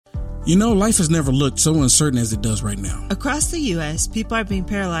You know, life has never looked so uncertain as it does right now. Across the U.S., people are being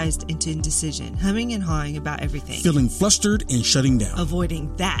paralyzed into indecision, humming and hawing about everything. Feeling flustered and shutting down.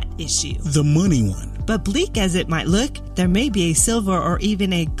 Avoiding that issue. The money one. But bleak as it might look, there may be a silver or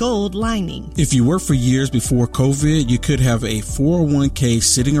even a gold lining. If you worked for years before COVID, you could have a 401k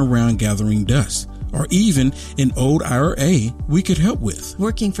sitting around gathering dust. Or even an old IRA we could help with.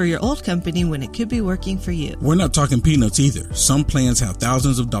 Working for your old company when it could be working for you. We're not talking peanuts either. Some plans have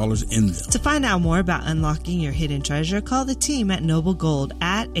thousands of dollars in them. To find out more about unlocking your hidden treasure, call the team at Noble Gold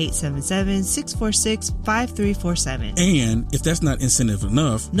at 877-646-5347. And if that's not incentive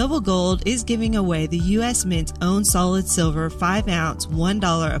enough, Noble Gold is giving away the U.S. Mint's own solid silver 5-ounce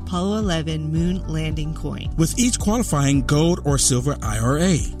 $1 Apollo 11 moon landing coin. With each qualifying gold or silver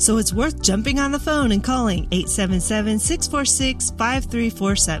IRA. So it's worth jumping on the phone and calling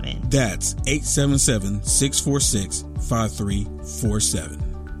 877-646-5347. That's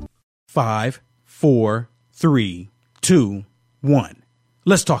 877-646-5347. 5, 4, 3, 2, 1.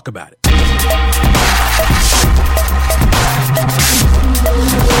 Let's talk about it.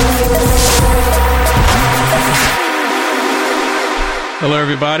 Hello,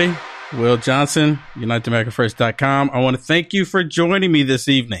 everybody. Will Johnson, UnitedAmericaFirst.com. I want to thank you for joining me this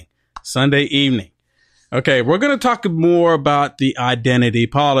evening, Sunday evening. Okay, we're going to talk more about the identity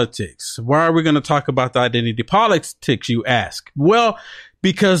politics. Why are we going to talk about the identity politics, you ask? Well,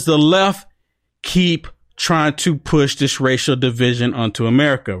 because the left keep trying to push this racial division onto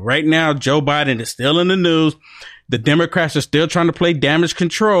America. Right now, Joe Biden is still in the news. The Democrats are still trying to play damage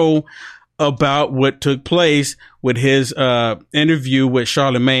control about what took place with his interview with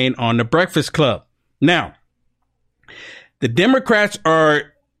Charlemagne on the Breakfast Club. Now, the Democrats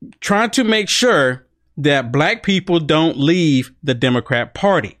are trying to make sure that black people don't leave the Democrat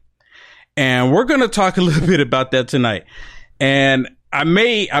Party. And we're going to talk a little bit about that tonight. And I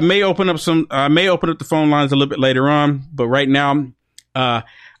may open up the phone lines a little bit later on, but right now, I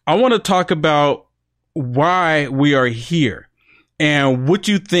want to talk about why we are here and what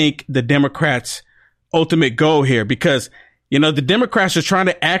you think the Democrats' ultimate goal here, because, you know, the Democrats are trying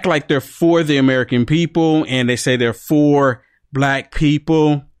to act like they're for the American people and they say they're for black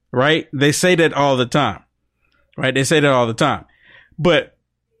people. Right? They say that all the time, right? They say that all the time, but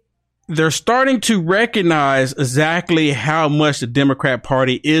they're starting to recognize exactly how much the Democrat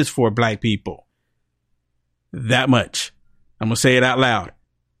Party is for black people. That much. I'm going to say it out loud.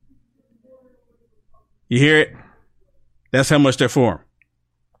 You hear it? That's how much they're for 'em.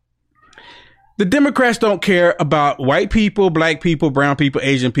 The Democrats don't care about white people, black people, brown people,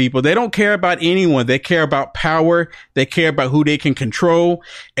 Asian people. They don't care about anyone. They care about power. They care about who they can control,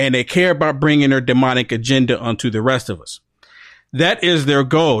 and they care about bringing their demonic agenda onto the rest of us. That is their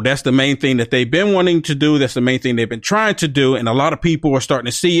goal. That's the main thing that they've been wanting to do. That's the main thing they've been trying to do. And a lot of people are starting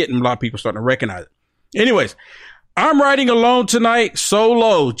to see it, and a lot of people are starting to recognize it. Anyways, I'm riding alone tonight,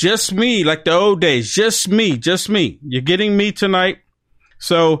 solo, just me, like the old days. Just me. You're getting me tonight.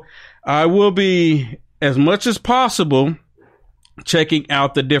 So I will be, as much as possible, checking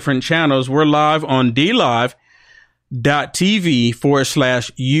out the different channels. We're live on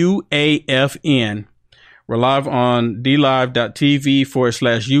DLive.tv/UAFN. We're live on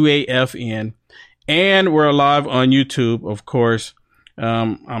DLive.tv/UAFN. And we're live on YouTube, of course.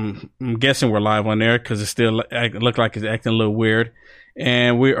 I'm guessing we're live on there because it still look like it's acting a little weird.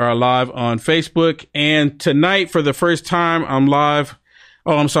 And we are live on Facebook. And tonight, for the first time, I'm live.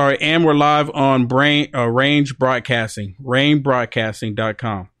 Oh, I'm sorry. And we're live on Range Broadcasting,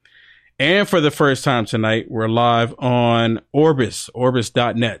 rainbroadcasting.com. And for the first time tonight, we're live on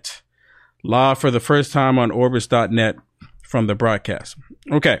orbis.net. Live for the first time on orbis.net from the broadcast.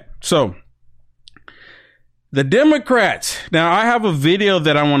 Okay, so the Democrats. Now, I have a video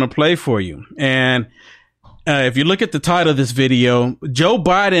that I want to play for you. And if you look at the title of this video, Joe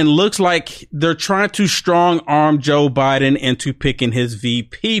Biden looks like they're trying to strong arm Joe Biden into picking his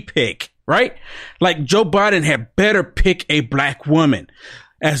VP pick, right? Like Joe Biden had better pick a black woman,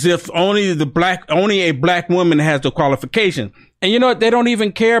 as if only a black woman has the qualifications. And you know what? They don't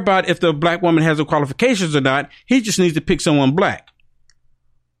even care about if the black woman has the qualifications or not. He just needs to pick someone black.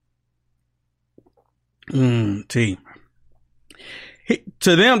 To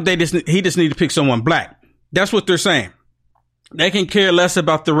them, he just needs to pick someone black. That's what they're saying. They can care less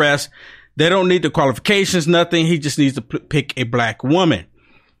about the rest. They don't need the qualifications, nothing. He just needs to pick a black woman.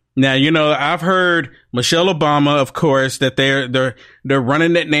 Now, you know, I've heard Michelle Obama, of course, that they're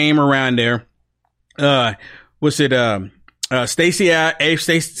running that name around there. Stacey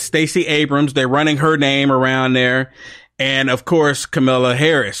Abrams, they're running her name around there. And of course, Kamala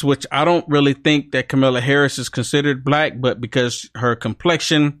Harris, which I don't really think that Kamala Harris is considered black, but because her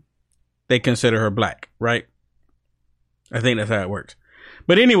complexion they consider her black, right? I think that's how it works.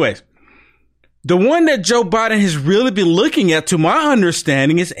 But anyways, the one that Joe Biden has really been looking at, to my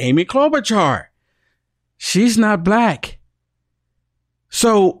understanding, is Amy Klobuchar. She's not black.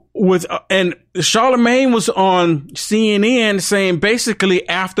 So and Charlemagne was on CNN saying basically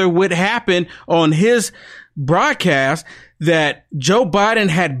after what happened on his broadcast that Joe Biden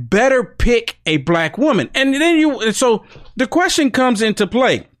had better pick a black woman. And then so the question comes into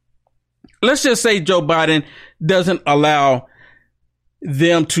play. Let's just say Joe Biden doesn't allow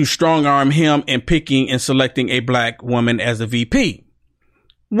them to strong arm him in picking and selecting a black woman as a VP.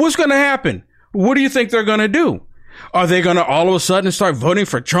 What's going to happen? What do you think they're going to do? Are they going to all of a sudden start voting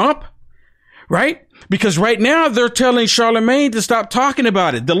for Trump? Right? Because right now they're telling Charlemagne to stop talking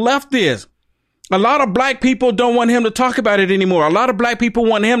about it. The left is. A lot of black people don't want him to talk about it anymore. A lot of black people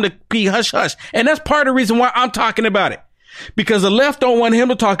want him to be hush hush. And that's part of the reason why I'm talking about it. Because the left don't want him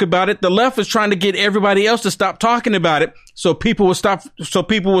to talk about it. The left is trying to get everybody else to stop talking about it. So people will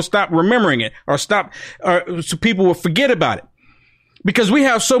stop remembering it or so people will forget about it. Because we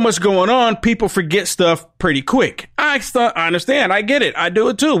have so much going on, people forget stuff pretty quick. I understand. I get it. I do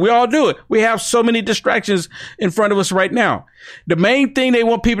it too. We all do it. We have so many distractions in front of us right now. The main thing they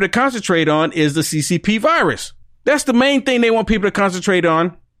want people to concentrate on is the CCP virus. That's the main thing they want people to concentrate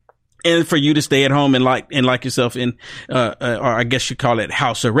on. And for you to stay at home and like yourself in, or I guess you call it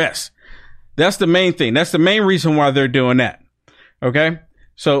house arrest. That's the main thing. That's the main reason why they're doing that. Okay.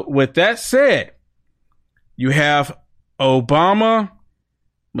 So with that said, you have Obama,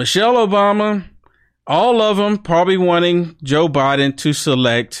 Michelle Obama, all of them probably wanting Joe Biden to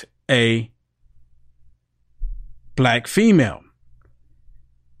select a black female.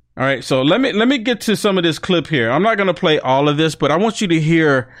 All right, so let me get to some of this clip here. I'm not going to play all of this, but I want you to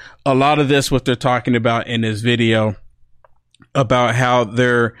hear a lot of this, what they're talking about in this video about how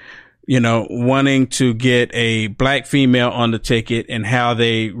they're, wanting to get a black female on the ticket and how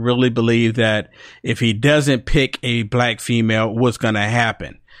they really believe that if he doesn't pick a black female, what's going to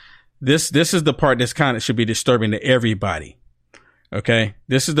happen. This is the part that's kind of should be disturbing to everybody. Okay.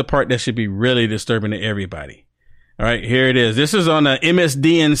 This is the part that should be really disturbing to everybody. All right. Here it is. This is on the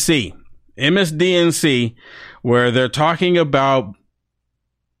MSDNC, where they're talking about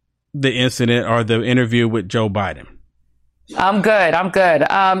the incident or the interview with Joe Biden. I'm good.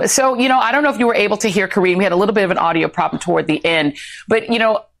 So, I don't know if you were able to hear Kareem. We had a little bit of an audio problem toward the end. But,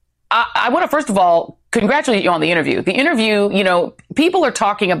 I want to, first of all, congratulate you on the interview. The interview, people are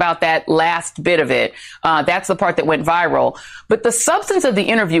talking about that last bit of it. That's the part that went viral. But the substance of the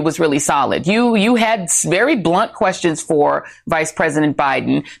interview was really solid. You had very blunt questions for Vice President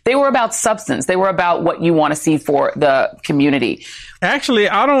Biden. They were about substance. They were about what you want to see for the community. Actually,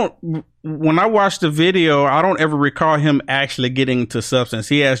 when I watched the video, I don't ever recall him actually getting to substance.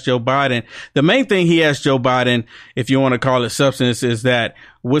 He asked Joe Biden. The main thing he asked Joe Biden, if you want to call it substance, is that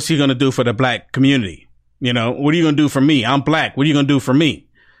what's he going to do for the black community? What are you going to do for me? I'm black. What are you going to do for me?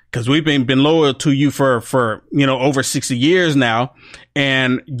 Because we've been loyal to you for over 60 years now.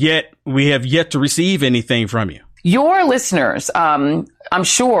 And yet we have yet to receive anything from you. Your listeners, I'm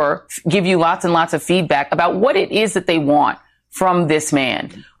sure, give you lots and lots of feedback about what it is that they want from this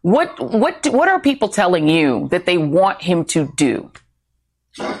man. What are people telling you that they want him to do?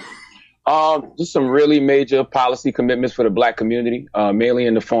 Just some really major policy commitments for the black community, mainly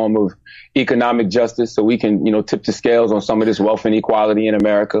in the form of economic justice, so we can, tip the scales on some of this wealth inequality in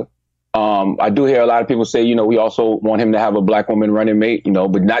America. I do hear a lot of people say, we also want him to have a black woman running mate,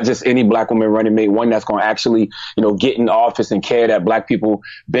 but not just any black woman running mate, one that's going to actually, get in office and care that black people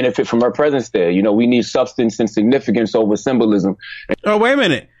benefit from her presence there. We need substance and significance over symbolism. Oh, wait a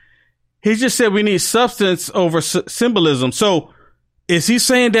minute. He just said we need substance over symbolism. So is he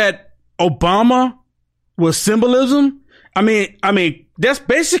saying that Obama was symbolism? I mean, that's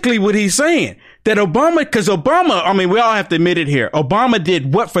basically what he's saying. That because Obama, we all have to admit it here. Obama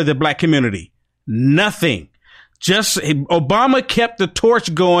did what for the black community? Nothing. Just Obama kept the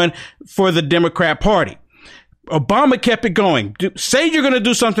torch going for the Democrat Party. Obama kept it going. Say you're going to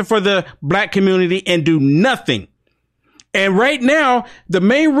do something for the black community and do nothing. And right now, the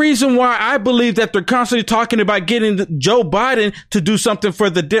main reason why I believe that they're constantly talking about getting Joe Biden to do something for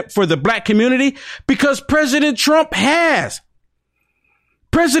the black community, because President Trump has.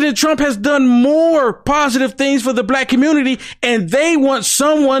 President Trump has done more positive things for the black community, and they want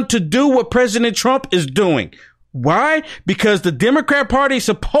someone to do what President Trump is doing. Why? Because the Democrat Party is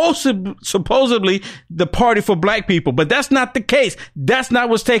supposedly the party for black people, but that's not the case. That's not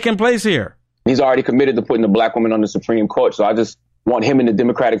what's taking place here. He's already committed to putting a black woman on the Supreme Court. So I just want him and the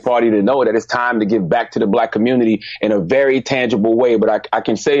Democratic Party to know that it's time to give back to the black community in a very tangible way. But I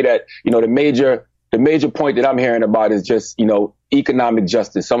can say that, the major point that I'm hearing about is just, economic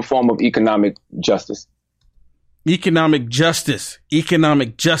justice, some form of economic justice. Economic justice.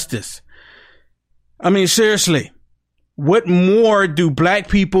 I mean, seriously, what more do black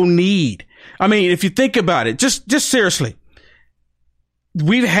people need? I mean, if you think about it, just seriously,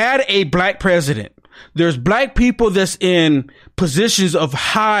 we've had a black president. There's black people that's in positions of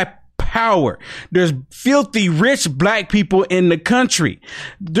high power. There's filthy rich black people in the country.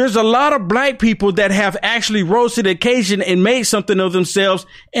 There's a lot of black people that have actually rose to the occasion and made something of themselves,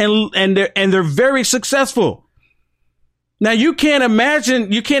 and they're very successful. Now, you can't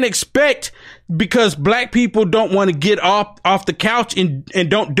expect, because black people don't want to get off the couch and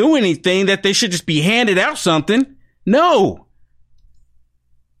don't do anything, that they should just be handed out something. No.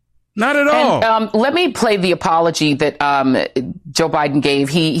 Not at all. And, let me play the apology that Joe Biden gave.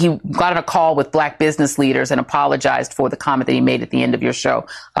 He got on a call with black business leaders and apologized for the comment that he made at the end of your show.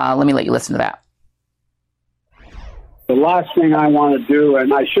 Let me let you listen to that. The last thing I want to do,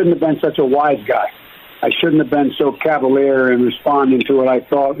 and I shouldn't have been such a wise guy. I shouldn't have been so cavalier in responding to what I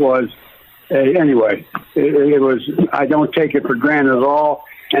thought was, anyway, it was, I don't take it for granted at all.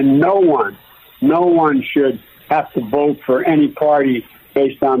 And no one should have to vote for any party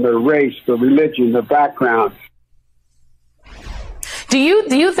based on their race, their religion, their background. Do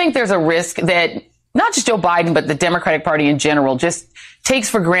you think there's a risk that not just Joe Biden, but the Democratic Party in general just takes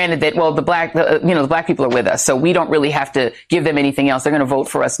for granted that, well, the black people are with us, so we don't really have to give them anything else. They're going to vote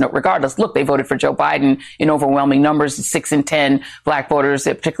for us regardless. Look, they voted for Joe Biden in overwhelming numbers, 6 in 10 black voters,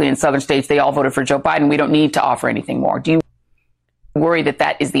 particularly in southern states. They all voted for Joe Biden. We don't need to offer anything more. Do you worry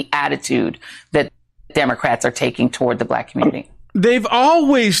that is the attitude that Democrats are taking toward the black community? They've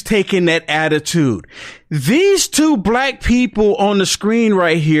always taken that attitude. These two black people on the screen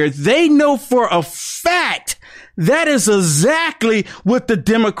right here, they know for a fact that is exactly what the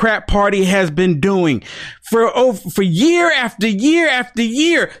Democrat Party has been doing for year after year after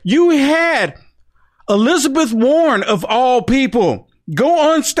year. You had Elizabeth Warren, of all people,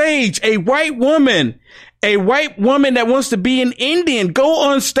 go on stage, a white woman that wants to be an Indian, go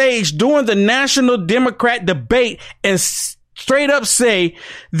on stage during the National Democrat debate and straight up say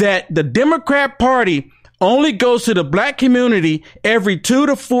that the Democrat Party only goes to the black community every 2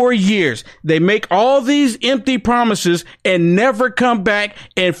 to 4 years. They make all these empty promises and never come back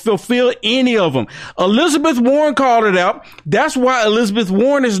and fulfill any of them. Elizabeth Warren called it out. That's why Elizabeth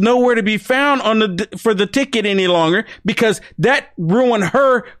Warren is nowhere to be found for the ticket any longer, because that ruined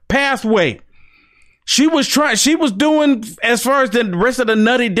her pathway. She was doing, as far as the rest of the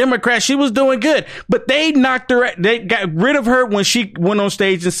nutty Democrats, she was doing good, but they got rid of her when she went on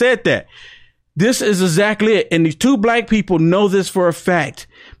stage and said that. This is exactly it. And these two black people know this for a fact,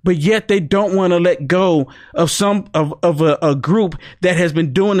 but yet they don't want to let go of a group that has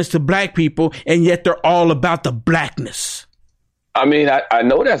been doing this to black people. And yet they're all about the blackness. I mean, I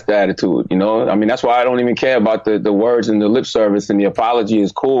know that's the attitude, I mean, that's why I don't even care about the words and the lip service, and the apology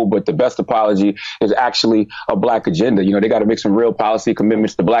is cool. But the best apology is actually a black agenda. They got to make some real policy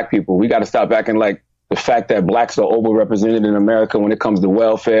commitments to black people. We got to stop acting like the fact that blacks are overrepresented in America when it comes to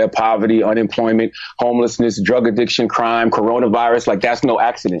welfare, poverty, unemployment, homelessness, drug addiction, crime, coronavirus. Like, that's no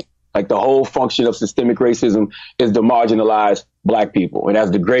accident. Like, the whole function of systemic racism is to marginalize black people. And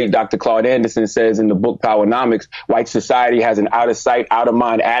as the great Dr. Claude Anderson says in the book Powernomics, white society has an out of sight, out of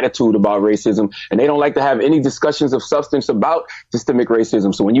mind attitude about racism, and they don't like to have any discussions of substance about systemic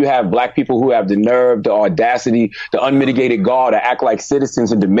racism. So when you have black people who have the nerve, the audacity, the unmitigated gall to act like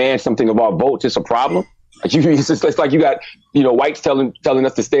citizens and demand something of our votes, it's a problem. It's like you got, whites telling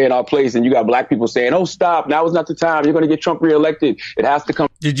us to stay in our place, and you got black people saying, "Oh, stop! Now is not the time. You're going to get Trump reelected. It has to come."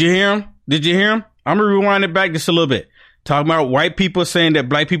 Did you hear him? I'm gonna rewind it back just a little bit. Talking about white people saying that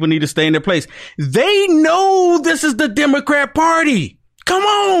black people need to stay in their place. They know this is the Democrat Party. Come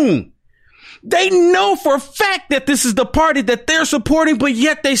on. They know for a fact that this is the party that they're supporting, but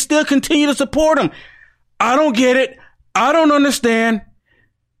yet they still continue to support them. I don't get it. I don't understand.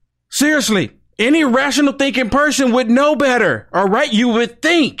 Seriously. Any rational thinking person would know better. All right. You would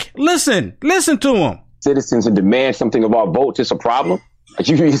think. Listen to them. Citizens and demand something of our votes. It's a problem.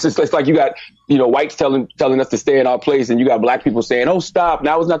 It's like you got, whites telling us to stay in our place, and you got black people saying, "Oh, stop.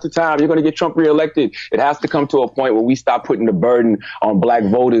 Now is not the time. You're going to get Trump reelected." It has to come to a point where we stop putting the burden on black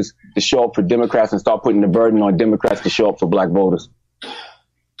voters to show up for Democrats and start putting the burden on Democrats to show up for black voters.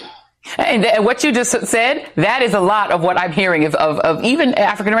 And what you just said, that is a lot of what I'm hearing of even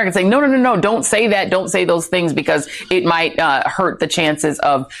African Americans saying, no, don't say that. Don't say those things, because it might hurt the chances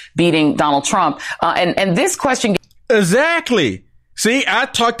of beating Donald Trump. And this question. Exactly. See, I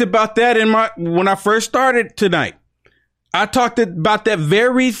talked about that when I first started tonight. I talked about that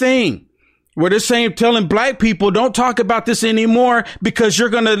very thing where they're saying, telling black people, don't talk about this anymore because you're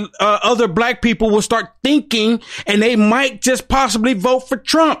going to, other black people will start thinking and they might just possibly vote for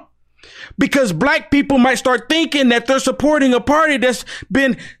Trump because black people might start thinking that they're supporting a party that's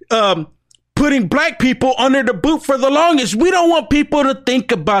been, putting black people under the boot for the longest. We don't want people to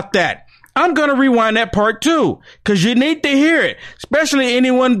think about that. I'm going to rewind that part too, because you need to hear it, especially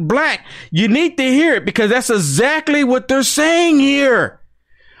anyone black. You need to hear it because that's exactly what they're saying here.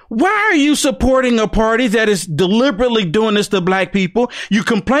 Why are you supporting a party that is deliberately doing this to black people? You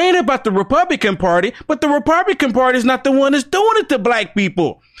complain about the Republican Party, but the Republican Party is not the one that's doing it to black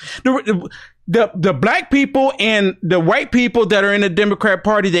people. The black people and the white people that are in the Democrat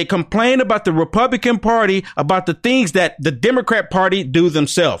Party, they complain about the Republican Party, about the things that the Democrat Party do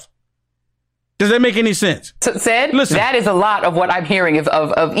themselves. Does that make any sense? Said, listen, that is a lot of what I'm hearing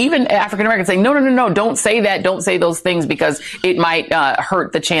of even African Americans saying, no, don't say that. Don't say those things because it might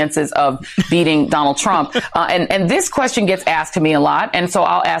hurt the chances of beating Donald Trump. And this question gets asked to me a lot. And so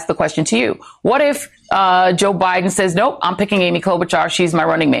I'll ask the question to you. What if Joe Biden says, nope, I'm picking Amy Klobuchar. She's my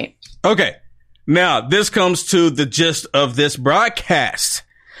running mate. Okay. Now, this comes to the gist of this broadcast.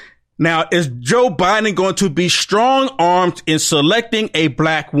 Now, is Joe Biden going to be strong-armed in selecting a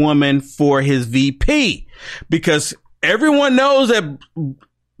black woman for his VP? Because everyone knows that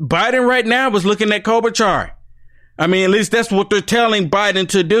Biden right now was looking at Klobuchar. I mean, at least that's what they're telling Biden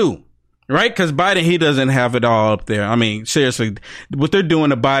to do, right? Because Biden, he doesn't have it all up there. I mean, seriously, what they're doing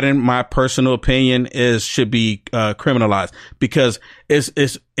to Biden, my personal opinion, should be criminalized because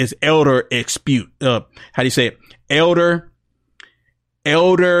it's elder dispute. How do you say it? Elder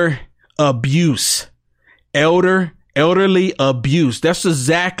abuse, elderly abuse. That's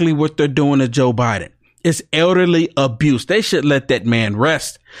exactly what they're doing to Joe Biden. It's elderly abuse. They should let that man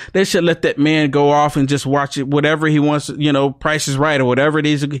rest. They should let that man go off and just watch it, whatever he wants, Price is Right or whatever it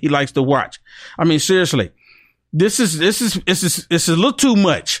is he likes to watch. I mean, seriously, this is a little too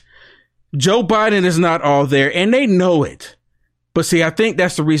much. Joe Biden is not all there and they know it. But see, I think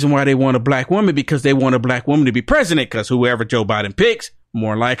that's the reason why they want a black woman, because they want a black woman to be president, because whoever Joe Biden picks,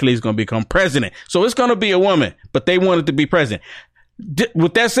 more likely is going to become president. So it's going to be a woman, but they want it to be president.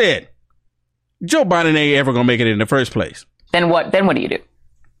 With that said, Joe Biden ain't ever going to make it in the first place. Then what do you do?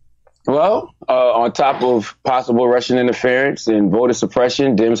 Well, on top of possible Russian interference and voter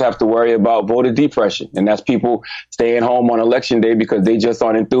suppression, Dems have to worry about voter depression. And that's people staying home on election day because they just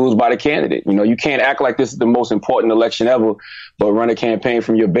aren't enthused by the candidate. You can't act like this is the most important election ever, but run a campaign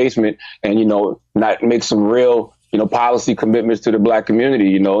from your basement and, not make some real policy commitments to the black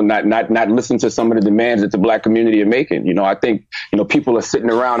community, not listen to some of the demands that the black community are making. I think, people are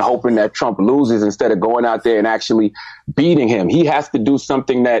sitting around hoping that Trump loses instead of going out there and actually beating him. He has to do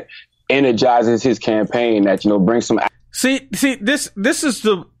something that energizes his campaign, that, brings some. See, this is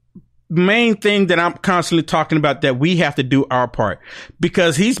the main thing that I'm constantly talking about, that we have to do our part,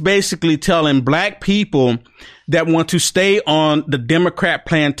 because he's basically telling black people that want to stay on the Democrat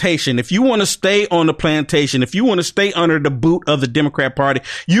plantation. If you want to stay on the plantation, if you want to stay under the boot of the Democrat Party,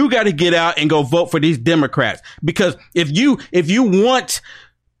 you got to get out and go vote for these Democrats. Because if you want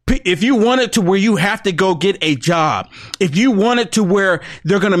it to where you have to go get a job, if you want it to where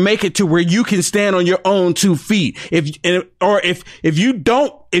they're going to make it to where you can stand on your own 2 feet, if you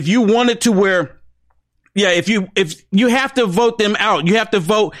want it to where, if you have to vote them out, you have to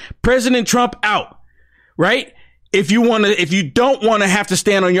vote President Trump out, right? If you don't want to have to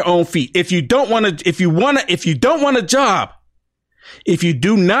stand on your own feet, if you don't want a job, if you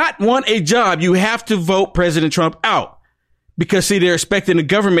do not want a job, you have to vote President Trump out. Because, see, they're expecting the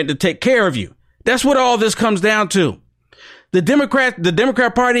government to take care of you. That's what all this comes down to. The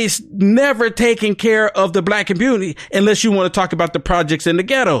Democrat Party is never taking care of the black community unless you want to talk about the projects in the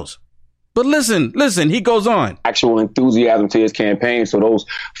ghettos. But listen, he goes on. Actual enthusiasm to his campaign. So those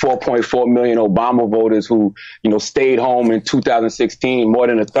 4.4 million Obama voters who, stayed home in 2016, more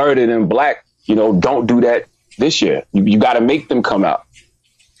than a third of them black, don't do that this year. You got to make them come out.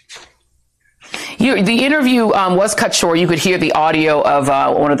 The interview was cut short. You could hear the audio of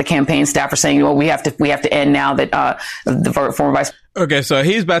one of the campaign staffers saying, "Well, we have to end now." That the former vice. Okay, so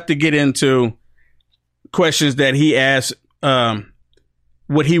he's about to get into questions that he asked,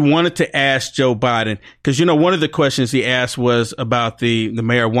 what he wanted to ask Joe Biden, because one of the questions he asked was about the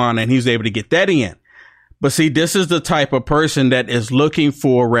marijuana, and he was able to get that in. But see, this is the type of person that is looking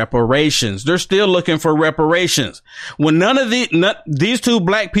for reparations. They're still looking for reparations. When these two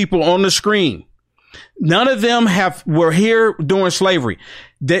black people on the screen, none of them were here during slavery.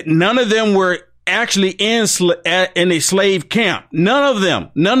 That none of them were actually in a slave camp. None of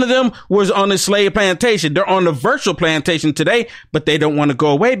them was on a slave plantation. They're on a virtual plantation today, but they don't want to go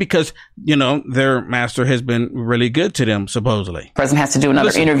away because, their master has been really good to them, supposedly. The president has to do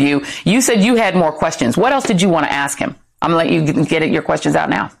another interview. You said you had more questions. What else did you want to ask him? I'm going to let you get your questions out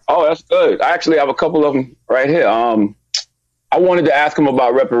now. Oh, that's good. I actually have a couple of them right here. I wanted to ask him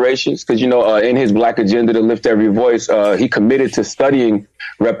about reparations because, in his Black Agenda to Lift Every Voice, he committed to studying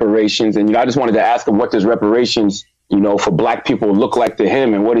reparations. And, I just wanted to ask him, what does reparations, for Black people look like to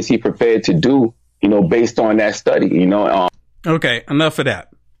him? And what is he prepared to do, based on that study, Okay, enough of that.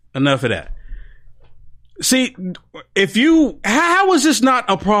 See, how is this not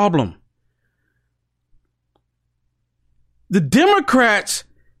a problem? The Democrats,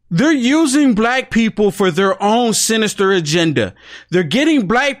 they're using Black people for their own sinister agenda. They're getting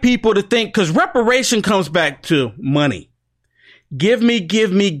Black people to think, because reparation comes back to money. Give me,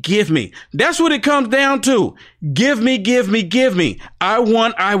 give me, give me. That's what it comes down to. Give me, give me, give me. I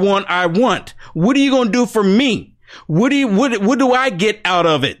want, I want, I want. What are you going to do for me? What do I get out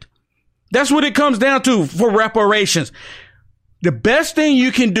of it? That's what it comes down to for reparations. The best thing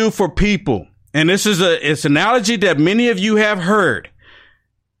you can do for people, and this is it's an analogy that many of you have heard.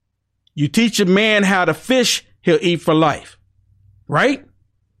 You teach a man how to fish, he'll eat for life. Right?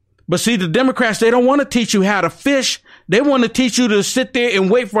 But see, the Democrats, they don't want to teach you how to fish. They want to teach you to sit there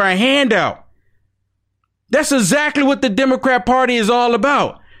and wait for a handout. That's exactly what the Democrat Party is all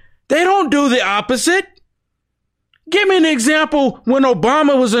about. They don't do the opposite. Give me an example when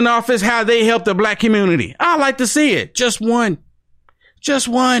Obama was in office, how they helped the Black community. I'd like to see it. Just one.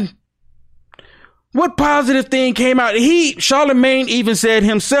 What positive thing came out? Charlemagne even said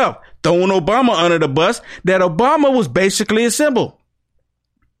himself, throwing Obama under the bus, that Obama was basically a symbol.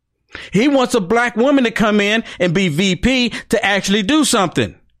 He wants a Black woman to come in and be VP to actually do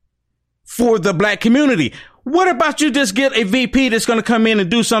something for the Black community. What about you just get a VP that's going to come in and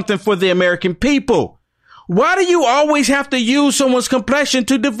do something for the American people? Why do you always have to use someone's complexion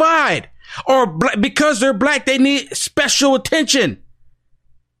to divide? Or because they're Black, they need special attention?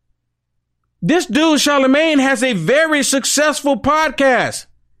 This dude, Charlemagne, has a very successful podcast.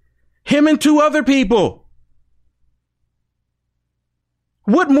 Him and two other people.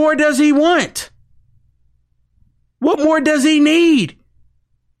 What more does he want? What more does he need?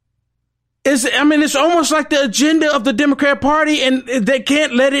 It's almost like the agenda of the Democrat Party, and they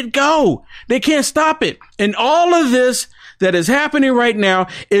can't let it go. They can't stop it. And all of this that is happening right now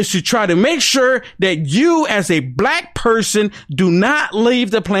is to try to make sure that you as a Black person do not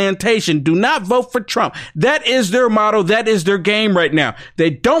leave the plantation. Do not vote for Trump. That is their motto. That is their game right now. They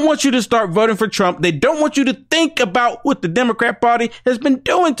don't want you to start voting for Trump. They don't want you to think about what the Democrat Party has been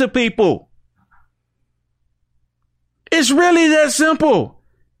doing to people. It's really that simple.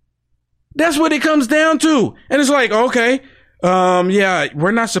 That's what it comes down to. And it's like, okay,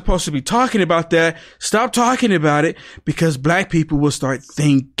 we're not supposed to be talking about that. Stop talking about it because Black people will start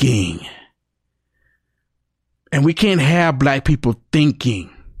thinking. And we can't have Black people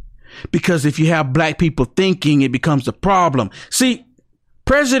thinking, because if you have Black people thinking, it becomes a problem. See,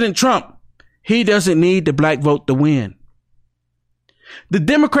 President Trump, he doesn't need the Black vote to win. The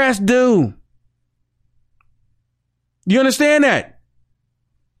Democrats do. You understand that?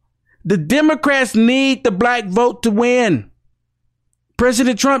 The Democrats need the Black vote to win.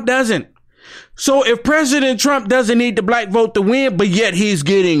 President Trump doesn't. So if President Trump doesn't need the Black vote to win, but yet he's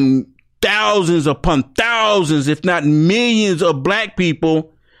getting thousands upon thousands, if not millions of Black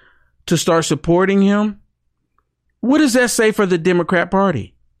people to start supporting him, what does that say for the Democrat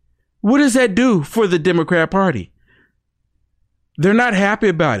Party? What does that do for the Democrat Party? They're not happy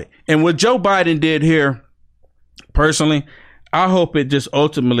about it. And what Joe Biden did here, personally, I hope it just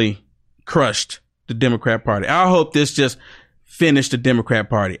ultimately crushed the Democrat Party. I hope this just finished the Democrat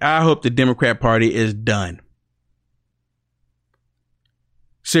Party. I hope the Democrat Party is done.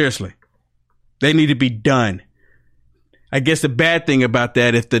 Seriously. They need to be done. I guess the bad thing about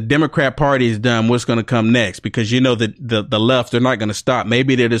that, if the Democrat Party is done, what's going to come next? Because the left, they're not going to stop.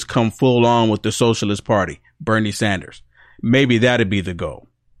 Maybe they'll just come full on with the Socialist Party, Bernie Sanders. Maybe that'd be the goal.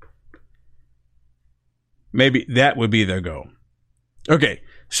 Maybe that would be their goal. Okay,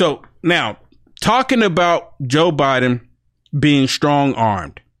 so now talking about Joe Biden being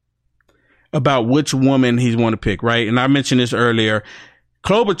strong-armed about which woman he's want to pick, right? And I mentioned this earlier.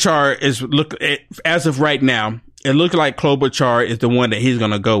 Klobuchar is as of right now, it looks like Klobuchar is the one that he's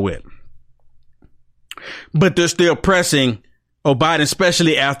going to go with. But they're still pressing Biden,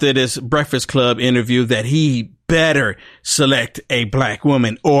 especially after this Breakfast Club interview, that he better select a Black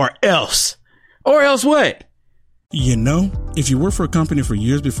woman or else. Or else what? You know, if you worked for a company for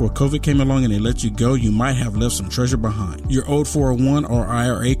years before COVID came along and they let you go, you might have left some treasure behind. Your old 401 or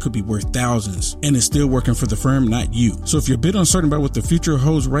IRA could be worth thousands, and it's still working for the firm, not you. So if you're a bit uncertain about what the future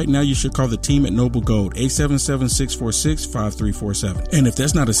holds right now, you should call the team at Noble Gold, 877-646-5347. And if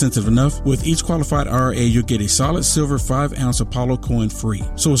that's not incentive enough, with each qualified IRA, you'll get a solid silver 5-ounce Apollo coin free.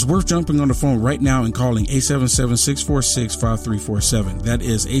 So it's worth jumping on the phone right now and calling 877-646-5347. That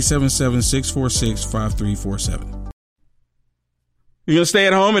is 877-646-5347. You're going to stay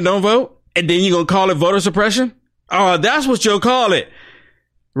at home and don't vote? And then you're going to call it voter suppression? Oh, that's what you'll call it.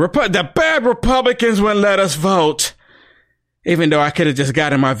 The bad Republicans wouldn't let us vote. Even though I could have just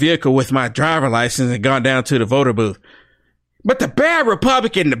got in my vehicle with my driver license and gone down to the voter booth. But the bad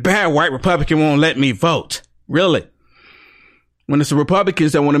Republican, the bad white Republican won't let me vote. Really? When it's the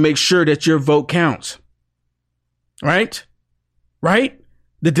Republicans that want to make sure that your vote counts. Right? Right?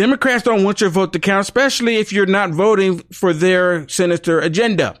 The Democrats don't want your vote to count, especially if you're not voting for their sinister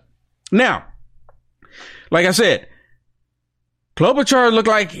agenda. Now, like I said, Klobuchar looked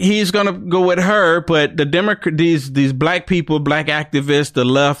like he's going to go with her, but the Democrat, these black people, black activists, the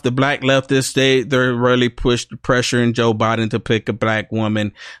left, the black leftists, they're really pressuring Joe Biden to pick a black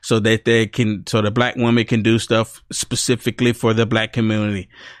woman so that so the black woman can do stuff specifically for the black community.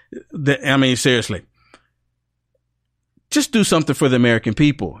 I mean, seriously. Just do something for the American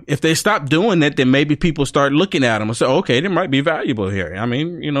people. If they stop doing it, then maybe people start looking at them and say, okay, they might be valuable here. I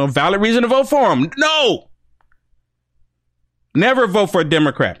mean, valid reason to vote for them. No! Never vote for a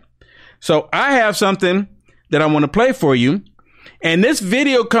Democrat. So I have something that I want to play for you. And this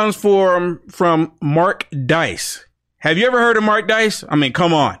video comes from Mark Dice. Have you ever heard of Mark Dice? I mean,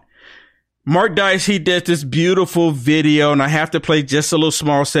 come on. Mark Dice, he did this beautiful video, and I have to play just a little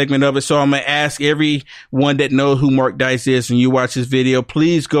small segment of it. So I'm going to ask everyone that knows who Mark Dice is and you watch this video,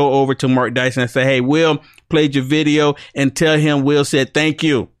 please go over to Mark Dice and say, hey, Will played your video, and tell him Will said thank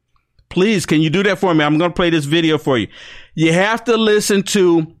you. Please, can you do that for me? I'm going to play this video for you. You have to listen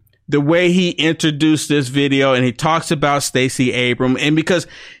to the way he introduced this video, and he talks about Stacey Abrams. And because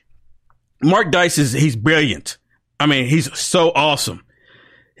Mark Dice he's brilliant. I mean, he's so awesome.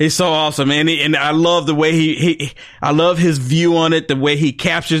 He's so awesome, and I love the way I love his view on it, the way he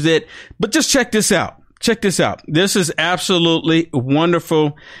captures it. But just check this out. Check this out. This is absolutely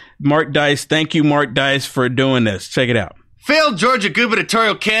wonderful. Mark Dice, thank you, Mark Dice, for doing this. Check it out. Failed Georgia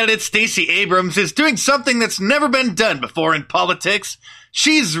gubernatorial candidate Stacey Abrams is doing something that's never been done before in politics.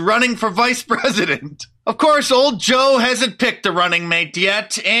 She's running for vice president. Of course, old Joe hasn't picked a running mate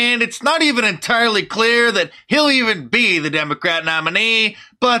yet, and it's not even entirely clear that he'll even be the Democrat nominee,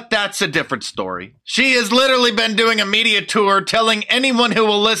 but that's a different story. She has literally been doing a media tour telling anyone who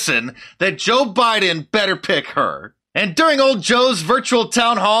will listen that Joe Biden better pick her. And during old Joe's virtual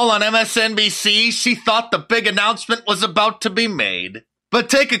town hall on MSNBC, she thought the big announcement was about to be made. But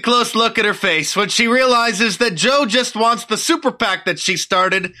take a close look at her face when she realizes that Joe just wants the super PAC that she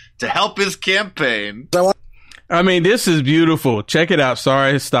started to help his campaign. I mean, this is beautiful. Check it out.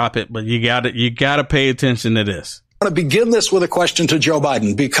 Sorry, stop it, but you gotta pay attention to this. I want to begin this with a question to Joe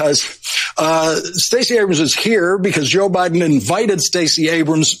Biden because Stacey Abrams is here because Joe Biden invited Stacey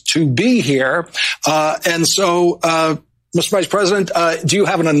Abrams to be here. And so, Mr. Vice President, do you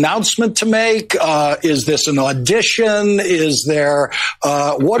have an announcement to make? Is this an audition? Is there,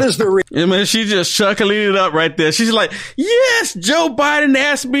 what is the I mean, she just chuckling it up right there. She's like, yes, Joe Biden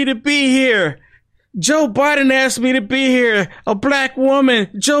asked me to be here. Joe Biden asked me to be here. A black woman.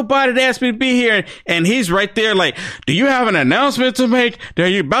 Joe Biden asked me to be here. And he's right there like, do you have an announcement to make? Are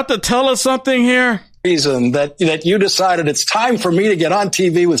you about to tell us something here? Reason that you decided it's time for me to get on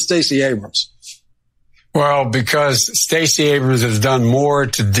TV with Stacey Abrams? Well, because Stacey Abrams has done more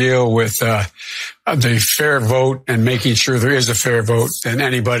to deal with the fair vote and making sure there is a fair vote than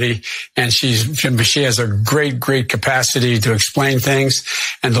anybody. And she has a great capacity to explain things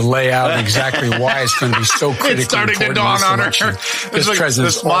and to lay out exactly why it's going to be so critically it's starting important to dawn on her. This like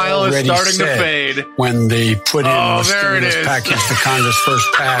president's the smile is starting to fade. When they put in the stimulus package the Congress first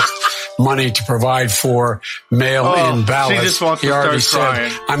passed, money to provide for mail-in ballots. He already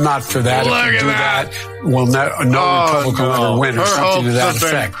said, I'm not for that. If we do that, well, no Republican will ever win or something to that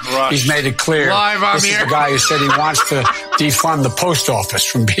effect. He's made it clear. This is the guy who said he wants to defund the post office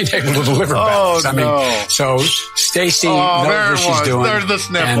from being able to deliver ballots. I mean, so Stacey knows what she's doing. There's the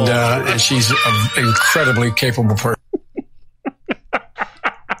sniffle. And she's an incredibly capable person.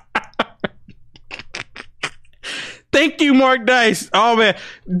 Thank you, Mark Dice. Oh, man.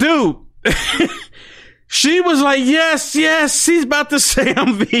 Dude. She was like, yes, she's about to say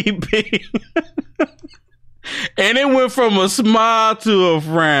I'm VP. And it went from a smile to a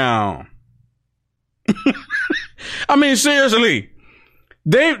frown. I mean, seriously.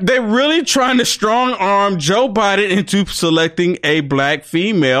 They're really trying to strong arm Joe Biden into selecting a black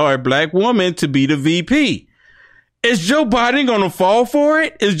female or a black woman to be the VP. Is Joe Biden going to fall for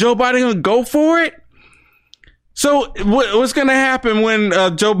it? Is Joe Biden going to go for it? So what's going to happen when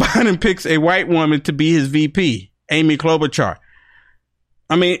Joe Biden picks a white woman to be his VP, Amy Klobuchar?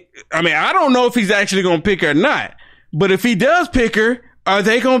 I mean, I don't know if he's actually going to pick her or not, but if he does pick her, are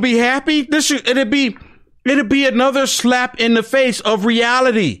they going to be happy? It'd be another slap in the face of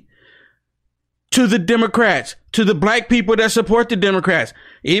reality to the Democrats, to the black people that support the Democrats,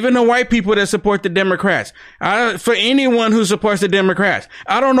 even the white people that support the Democrats. For anyone who supports the Democrats,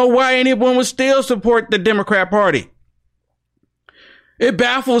 I don't know why anyone would still support the Democrat Party. It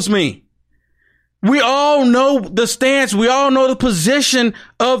baffles me. We all know the stance. We all know the position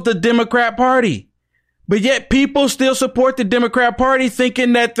of the Democrat Party. But yet people still support the Democrat Party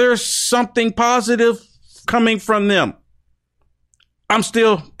thinking that there's something positive coming from them. I'm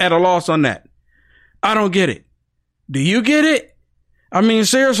still at a loss on that. I don't get it. Do you get it? I mean,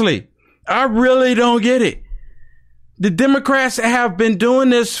 seriously, I really don't get it. The Democrats have been doing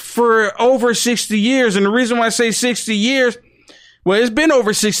this for over 60 years. And the reason why I say 60 years, well, it's been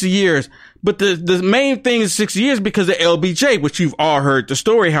over 60 years. But the main thing is 60 years because of LBJ, which you've all heard the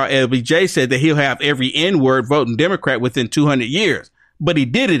story, how LBJ said that he'll have every N-word voting Democrat within 200 years. But he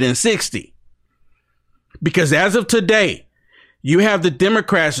did it in 60. Because as of today, you have the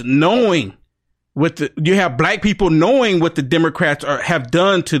Democrats knowing you have black people knowing what the Democrats have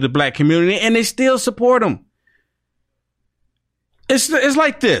done to the black community, and they still support them. It's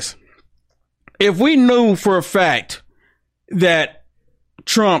like this. If we knew for a fact that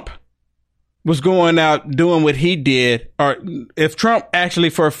Trump was going out doing what he did, or if Trump actually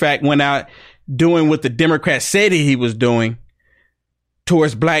for a fact went out doing what the Democrats said he was doing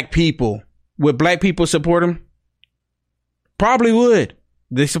towards black people, would black people support him? Probably would.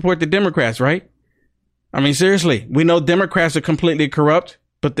 They support the Democrats, right? I mean, seriously, we know Democrats are completely corrupt,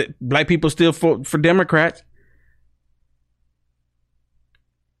 but the black people still vote for Democrats.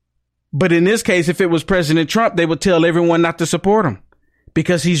 But in this case, if it was President Trump, they would tell everyone not to support him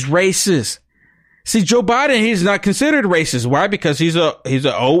because he's racist. See, Joe Biden, he's not considered racist. Why? Because he's an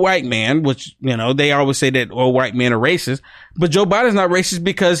old white man, which, you know, they always say that old white men are racist. But Joe Biden's not racist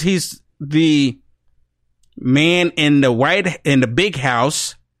because he's the man in the big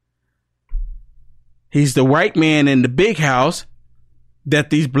house. He's the white man in the big house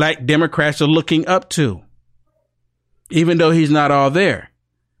that these black Democrats are looking up to. Even though he's not all there,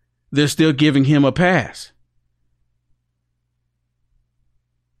 they're still giving him a pass.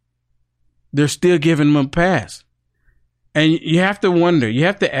 They're still giving him a pass. And you have to wonder, you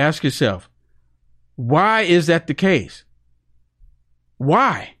have to ask yourself, why is that the case?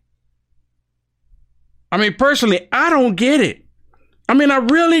 Why? I mean, personally, I don't get it. I mean, I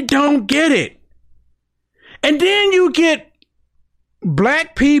really don't get it. And then you get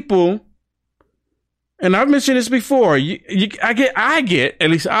black people, and I've mentioned this before. I get,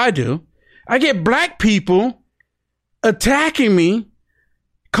 at least I do. I get black people attacking me,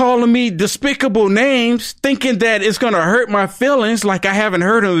 calling me despicable names, thinking that it's going to hurt my feelings like I haven't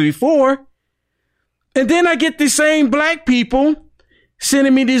heard them before. And then I get the same black people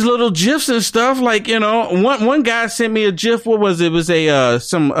sending me these little GIFs and stuff. Like, you know, one guy sent me a GIF. What was it? It was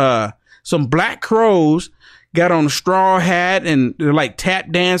some black crows got on a straw hat and they're like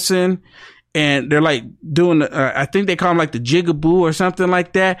tap dancing and they're like doing, I think they call them like the jigaboo or something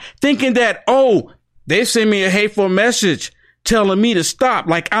like that, thinking that, oh, they sent me a hateful message telling me to stop,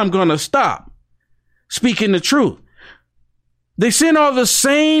 like I'm going to stop speaking the truth. They send all the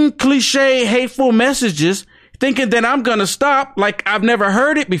same cliche hateful messages thinking that I'm going to stop, like I've never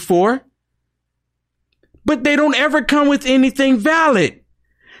heard it before. But they don't ever come with anything valid.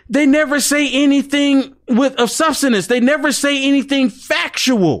 They never say anything of substance. They never say anything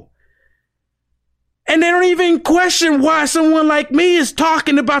factual. And they don't even question why someone like me is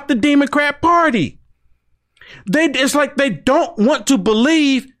talking about the Democrat Party. It's like they don't want to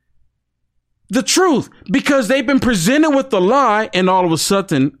believe the truth because they've been presented with the lie, and all of a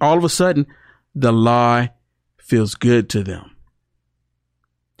sudden, the lie feels good to them.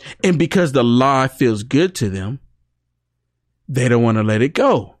 And because the lie feels good to them, they don't want to let it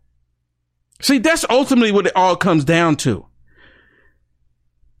go. See, that's ultimately what it all comes down to.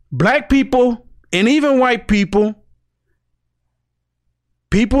 Black people and even white people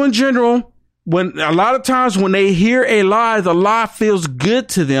in general, when a lot of times when they hear a lie, the lie feels good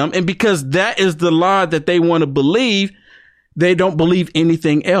to them. And because that is the lie that they want to believe, they don't believe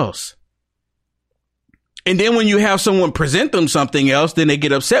anything else. And then when you have someone present them something else, then they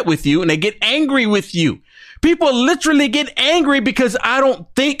get upset with you and they get angry with you People literally get angry because I don't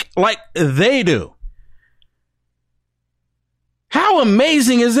think like they do. How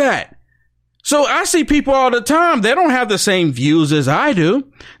amazing is that? So I see people all the time. They don't have the same views as I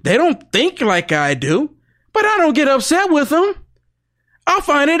do. They don't think like I do, but I don't get upset with them. I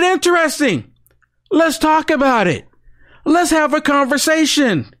find it interesting. Let's talk about it. Let's have a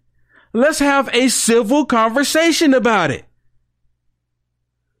conversation. Let's have a civil conversation about it.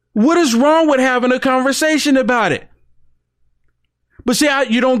 What is wrong with having a conversation about it? But see,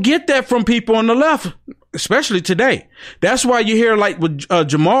 you don't get that from people on the left, especially today. That's why you hear like with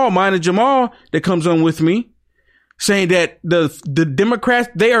Jamal, mine and Jamal, that comes on with me, saying that the Democrats,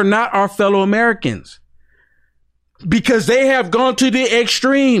 they are not our fellow Americans because they have gone to the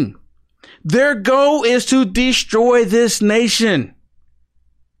extreme. Their goal is to destroy this nation.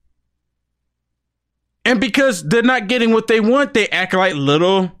 And because they're not getting what they want, they act like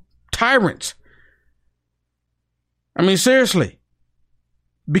little tyrants. I mean, seriously,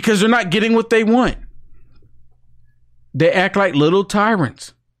 because they're not getting what they want. They act like little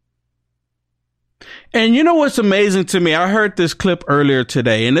tyrants. And you know what's amazing to me? I heard this clip earlier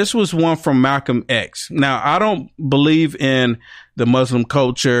today, and this was one from Malcolm X. Now, I don't believe in the Muslim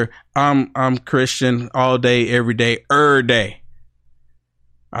culture. I'm Christian all day, every day, day.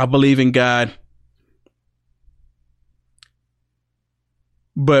 I believe in God.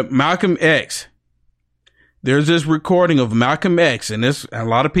 But Malcolm X, there's this recording of Malcolm X, and a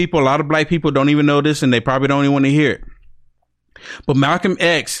lot of black people don't even know this, and they probably don't even want to hear it. But Malcolm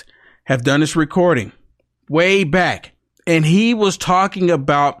X have done this recording way back, and he was talking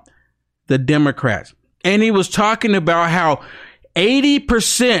about the Democrats, and he was talking about how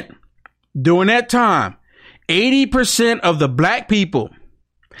 80% during that time, 80% of the black people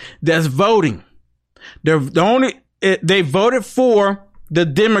that's voting, they voted for the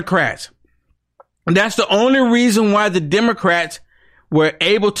Democrats. And that's the only reason why the Democrats were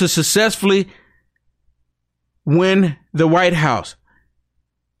able to successfully win the White House.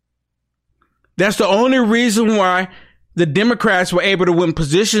 That's the only reason why the Democrats were able to win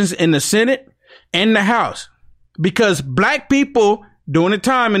positions in the Senate and the House. Because black people during the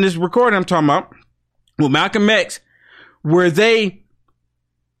time in this recording I'm talking about with Malcolm X, were they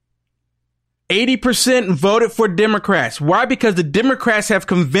 80% voted for Democrats. Why? Because the Democrats have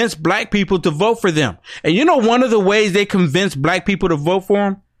convinced black people to vote for them. And you know one of the ways they convinced black people to vote for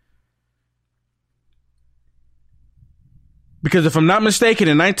them? Because if I'm not mistaken,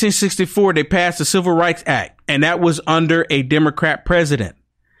 in 1964, they passed the Civil Rights Act, and that was under a Democrat president.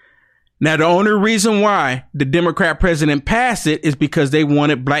 Now, the only reason why the Democrat president passed it is because they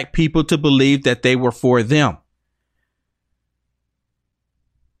wanted black people to believe that they were for them.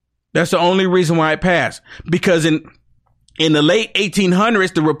 That's the only reason why it passed. Because in the late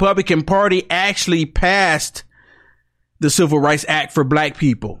 1800s, the Republican Party actually passed the Civil Rights Act for black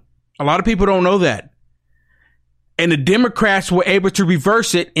people. A lot of people don't know that. And the Democrats were able to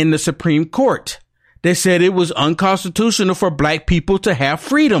reverse it in the Supreme Court. They said it was unconstitutional for black people to have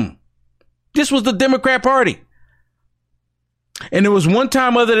freedom. This was the Democrat Party. And there was one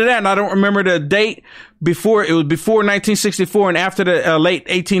time other than that, and I don't remember the date before, it was before 1964 and after the late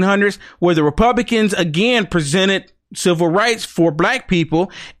 1800s, where the Republicans again presented civil rights for black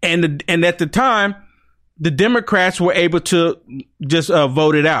people. And at the time, the Democrats were able to just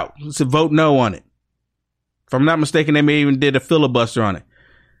vote it out, to vote no on it. If I'm not mistaken, they may even did a filibuster on it.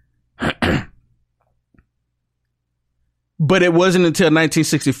 But it wasn't until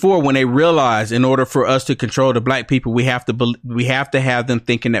 1964 when they realized in order for us to control the black people, we have to have them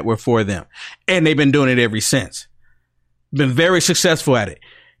thinking that we're for them. And they've been doing it ever since. Been very successful at it.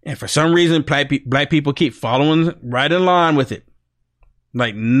 And for some reason, black people keep following right in line with it.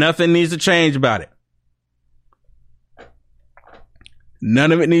 Like nothing needs to change about it.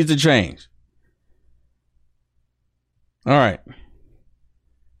 None of it needs to change. All right.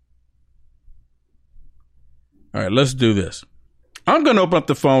 All right, let's do this. I'm going to open up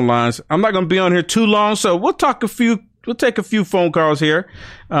the phone lines. I'm not going to be on here too long, so we'll take a few phone calls here.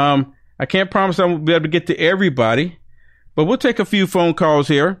 I can't promise I won't be able to get to everybody, but we'll take a few phone calls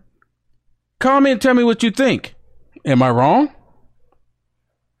here. Call me and tell me what you think. Am I wrong?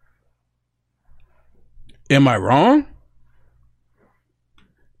 Am I wrong?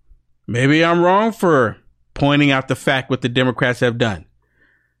 Maybe I'm wrong for pointing out the fact what the Democrats have done.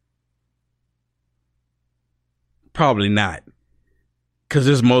 Probably not. Because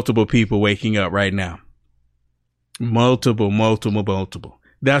there's multiple people waking up right now. Multiple.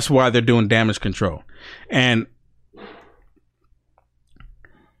 That's why they're doing damage control. And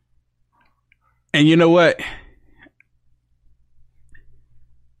you know what?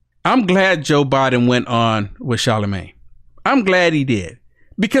 I'm glad Joe Biden went on with Charlemagne. I'm glad he did,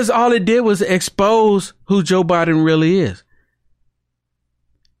 because all it did was expose who Joe Biden really is.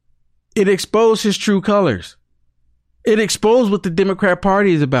 It exposed his true colors. It exposed what the Democrat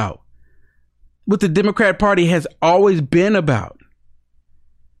Party is about, what the Democrat Party has always been about.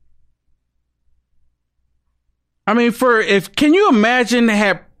 I mean, can you imagine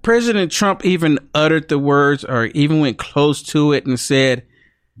had President Trump even uttered the words or even went close to it and said,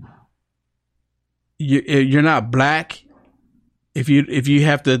 you're not black if you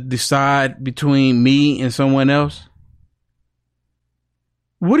have to decide between me and someone else?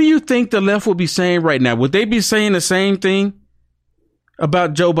 What do you think the left would be saying right now? Would they be saying the same thing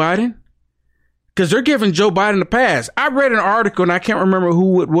about Joe Biden? Because they're giving Joe Biden a pass. I read an article, and I can't remember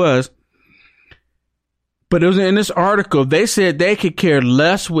who it was, but it was in this article. They said they could care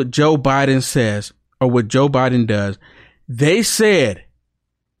less what Joe Biden says or what Joe Biden does. They said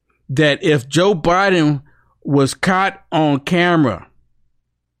that if Joe Biden was caught on camera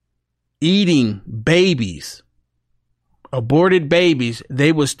eating babies, aborted babies,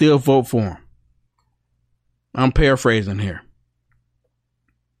 they would still vote for him. I'm paraphrasing here.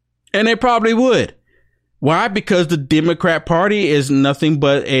 And they probably would. Why? Because the Democrat Party is nothing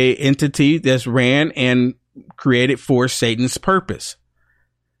but an entity that's ran and created for Satan's purpose.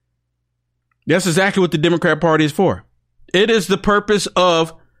 That's exactly what the Democrat Party is for. It is the purpose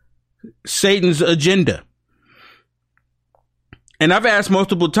of Satan's agenda. And I've asked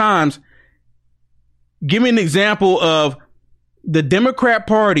multiple times, give me an example of the Democrat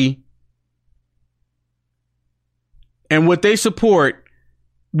Party and what they support.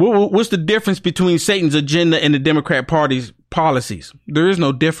 What's the difference between Satan's agenda and the Democrat Party's policies? There is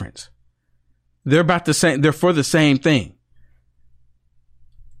no difference. They're about the same. They're for the same thing.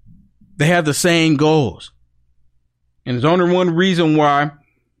 They have the same goals. And there's only one reason why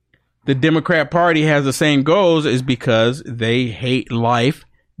the Democrat Party has the same goals is because they hate life.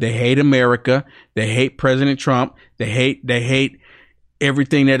 They hate America. They hate President Trump. They hate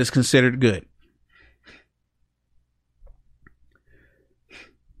everything that is considered good.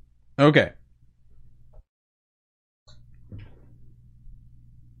 Okay.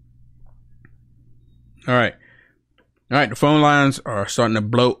 All right. The phone lines are starting to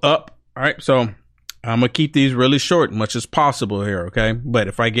blow up. All right. So I'm going to keep these really short, much as possible here. Okay. But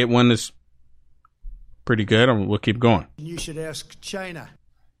if I get one that's pretty good, we'll keep going. You should ask China.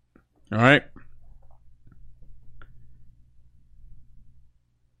 All right.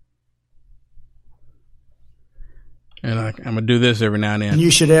 And I'm going to do this every now and then. You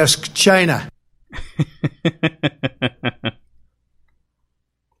should ask China.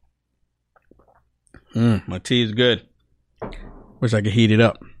 My tea is good. Wish I could heat it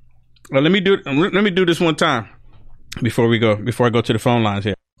up. Well, let me do this one time before I go to the phone lines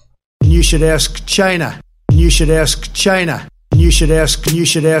here. You should ask China. You should ask China. You should ask. You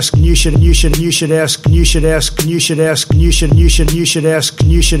should ask. You should. You should. You should ask. You should ask. You should ask. You should. You should. You should ask.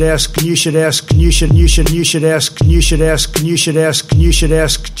 You should ask. You should ask. You should. You should. You should ask. You should ask. You should ask. You should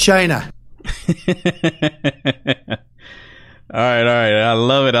ask China. All right. I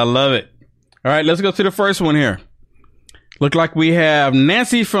love it. All right, let's go to the first one here. Look like we have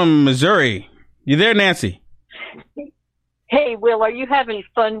Nancy from Missouri. You there, Nancy? Hey, Will, are you having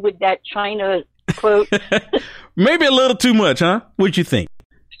fun with that China quote? Maybe a little too much, huh? What'd you think?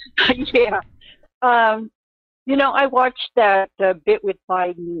 Yeah. I watched that bit with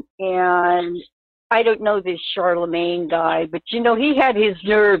Biden, and I don't know this Charlemagne guy, but, he had his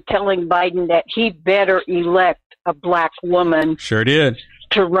nerve telling Biden that he better elect a black woman. Sure did.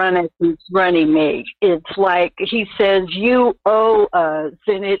 To run as his running mate. It's like he says, you owe us.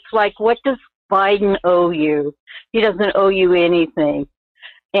 And it's like, what does Biden owe you? He doesn't owe you anything.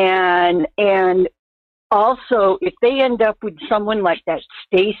 And also, if they end up with someone like that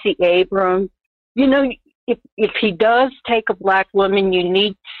Stacey Abrams, if he does take a black woman, you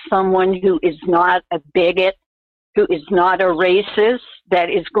need someone who is not a bigot, who is not a racist, that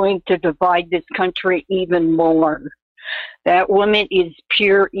is going to divide this country even more. That woman is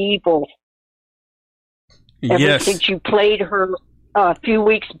pure evil. Ever since you played her a few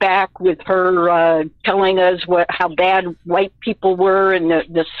weeks back with her telling us how bad white people were and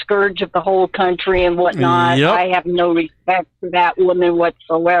the scourge of the whole country and whatnot, I have no respect for that woman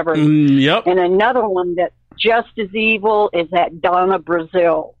whatsoever. Yep. And another one that's just as evil is that Donna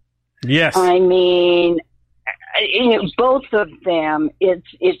Brazile. Yes. I mean, both of them,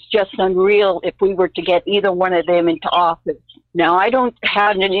 it's just unreal if we were to get either one of them into office. Now, I don't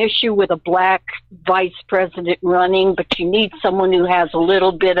have an issue with a black vice president running, but you need someone who has a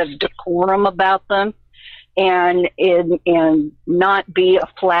little bit of decorum about them. and not be a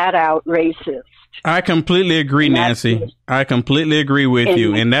flat out racist. I completely agree, Nancy. I completely agree with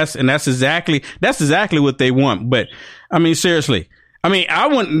you. And that's exactly what they want. But I mean, seriously, I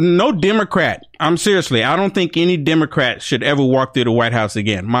want no Democrat. I don't think any Democrat should ever walk through the White House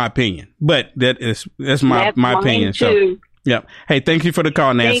again, my opinion. But that's my opinion. Too. So, yeah. Hey, thank you for the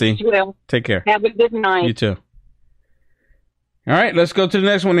call, Nancy. Thanks, Will. Take care. Have a good night. You too. All right, let's go to the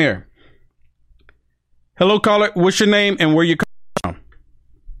next one here. Hello, caller. What's your name and where you calling from?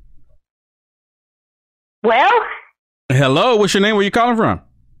 Well? Hello, what's your name? Where you calling from?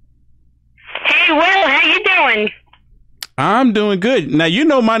 Hey, Will, how you doing? I'm doing good. Now, you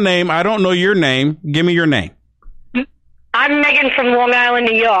know my name. I don't know your name. Give me your name. I'm Megan from Long Island,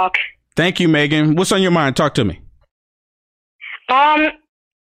 New York. Thank you, Megan. What's on your mind? Talk to me. I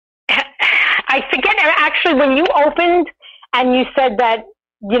forget, actually, when you opened and you said that,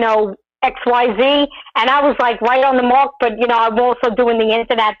 XYZ, and I was like right on the mark, but, I'm also doing the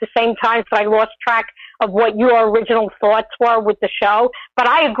internet at the same time, so I lost track of what your original thoughts were with the show. But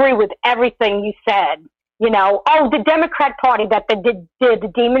I agree with everything you said. The Democrat Party that they did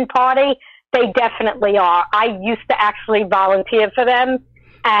the Demon Party, they definitely are. I used to actually volunteer for them,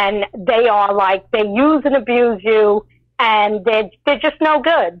 and they are like, they use and abuse you, and they're just no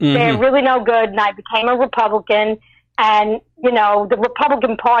good. Mm-hmm. They're really no good, and I became a Republican, and, the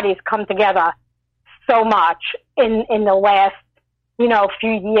Republican Party's come together so much in the last,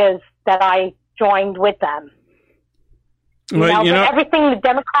 few years that I joined with them. Well, but everything the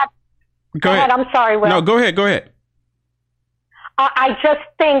Democrats... Go ahead. I'm sorry, Will. No, go ahead. I just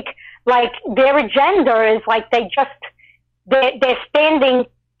think, like, their agenda is like they're standing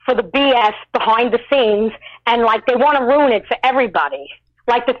for the BS behind the scenes, and, like, they want to ruin it for everybody.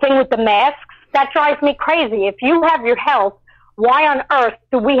 Like the thing with the masks, that drives me crazy. If you have your health, why on earth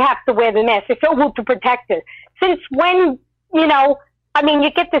do we have to wear the mask? If it were to protect it. Since when, you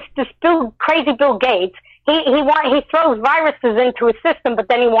get this crazy Bill Gates. He throws viruses into his system, but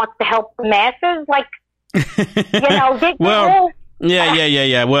then he wants to help the masses. Like,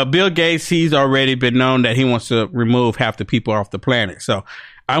 Yeah. Well, Bill Gates, he's already been known that he wants to remove half the people off the planet. So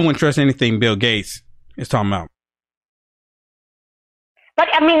I wouldn't trust anything Bill Gates is talking about. But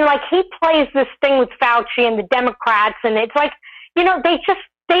he plays this thing with Fauci and the Democrats, and it's like, they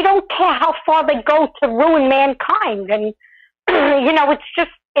don't care how far they go to ruin mankind. And,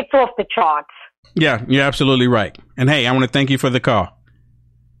 it's off the charts. Yeah, you're absolutely right. And hey, I want to thank you for the call.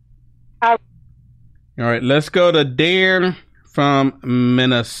 All right, let's go to Dan from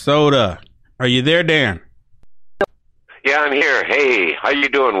Minnesota. Are you there, Dan? Yeah, I'm here. Hey, how you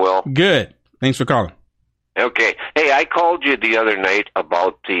doing, Will? Good. Thanks for calling. Okay. Hey, I called you the other night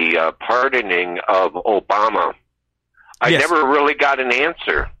about the pardoning of Obama. I never really got an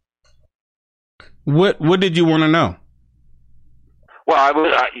answer. What did you want to know? Well, I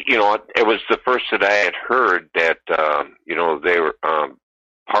was, it was the first that I had heard that, they were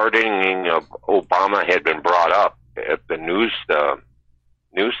pardoning of Obama had been brought up at the news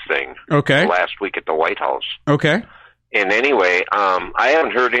thing. Okay. Last week at the White House. Okay. And anyway, I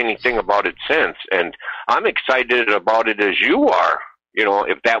haven't heard anything about it since, and I'm excited about it as you are.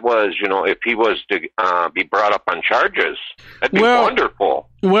 If that was, if he was to be brought up on charges, that'd be wonderful.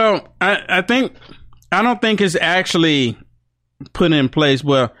 Well, I don't think it's actually put in place.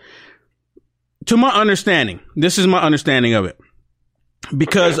 Well, to my understanding, this is my understanding of it,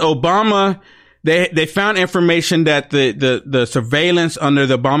 because Obama, they found information that the surveillance under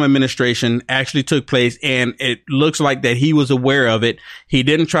the Obama administration actually took place, and it looks like that he was aware of it. He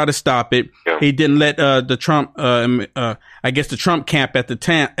didn't try to stop it. Yeah. He didn't let the Trump, the Trump camp at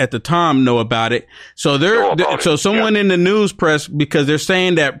the time know about it. So someone in the news press, because they're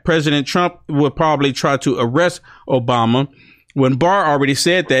saying that President Trump would probably try to arrest Obama, when Barr already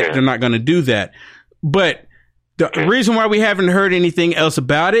said that they're not going to do that. But the reason why we haven't heard anything else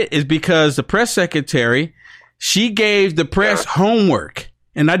about it is because the press secretary, she gave the press homework.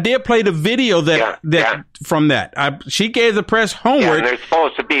 And I did play the video from that. She gave the press homework. Yeah, and they're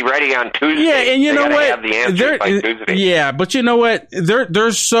supposed to be ready on Tuesday. Yeah, and you know what? Have the answers by Tuesday. Yeah, but you know what?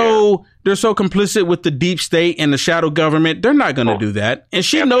 They're so complicit with the deep state and the shadow government. They're not going to do that, and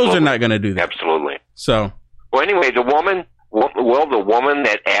she knows they're not going to do that. Absolutely. So, well, anyway, the woman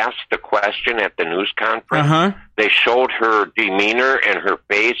that asked the question at the news conference, they showed her demeanor and her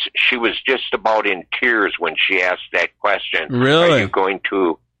face. She was just about in tears when she asked that question. Really? Are you going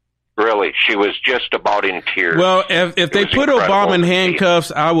to? Really? She was just about in tears. Well, if they put Obama in handcuffs,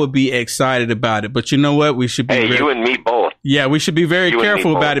 I would be excited about it. But you know what? We should be. Hey, you and me both. Yeah, we should be very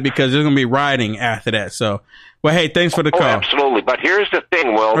careful about it, because there's going to be rioting after that. So, well, hey, thanks for the call. Absolutely. But here's the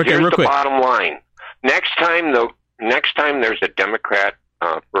thing, Will. Okay, here's real the quick. bottom line. next time there's a Democrat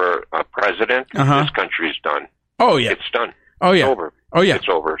for president, this country's done. Oh yeah, it's done. Oh yeah, it's over. Oh yeah, it's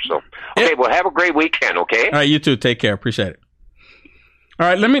over. So okay, well, have a great weekend. Okay. All right, you too. Take care. Appreciate it. All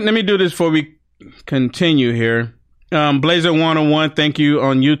right, let me do this before we continue here. Blazer 101, thank you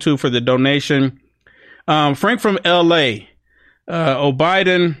on YouTube for the donation. Frank from LA,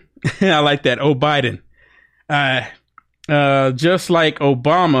 Biden, I like that. Biden, just like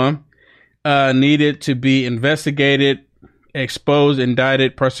Obama, needed to be investigated, exposed,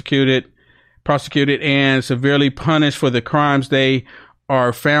 indicted, prosecuted, and severely punished for the crimes they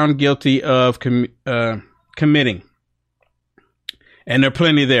are found guilty of committing. And there are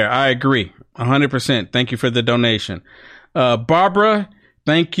plenty there. I agree. 100%. Thank you for the donation. Barbara,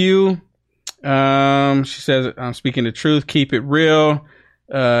 thank you. She says, I'm speaking the truth. Keep it real.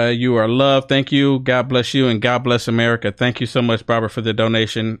 You are loved. Thank you. God bless you and God bless America. Thank you so much, Barbara, for the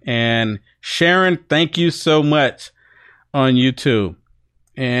donation. And Sharon, thank you so much on YouTube.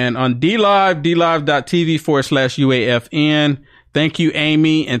 And on DLive.tv/UAFN. Thank you,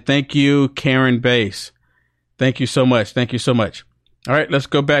 Amy. And thank you, Karen Bass. Thank you so much. Thank you so much. All right, let's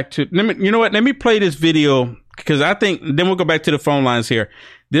go back to, you know what? Let me play this video because I think then we'll go back to the phone lines here.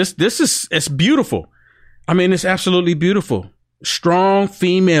 It's beautiful. I mean, it's absolutely beautiful. Strong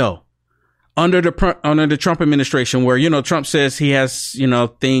female under the Trump administration where, you know, Trump says he has, you know,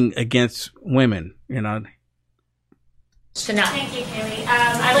 thing against women, you know. Chanel. Thank you, Kaylee.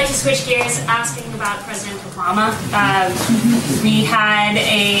 I'd like to switch gears asking about President Obama. We had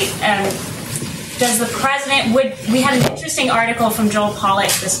we had an interesting article from Joel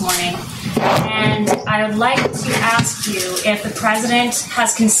Pollak this morning, and I would like to ask you if the president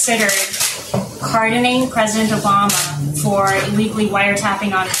has considered pardoning President Obama for illegally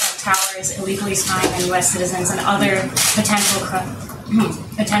wiretapping on Trump Towers, illegally spying on U.S. citizens, and other potential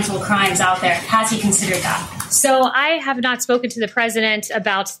crimes out there. Has he considered that? So I have not spoken to the president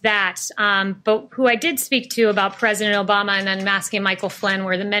about that, but who I did speak to about President Obama and unmasking Michael Flynn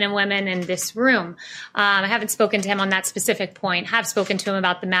were the men and women in this room. I haven't spoken to him on that specific point, have spoken to him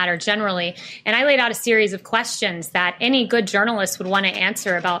about the matter generally. And I laid out a series of questions that any good journalist would want to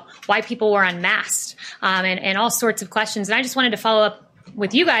answer about why people were unmasked and all sorts of questions. And I just wanted to follow up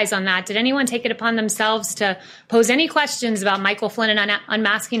with you guys on that. Did anyone take it upon themselves to pose any questions about Michael Flynn and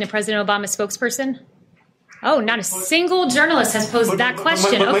unmasking the President Obama spokesperson? Oh, not a single journalist has posed that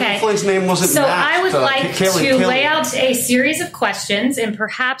question. But okay. Michael Flynn's name wasn't so matched. I would like to Kaylee. lay out a series of questions, and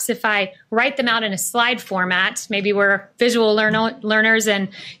perhaps if I write them out in a slide format, maybe we're visual learners, and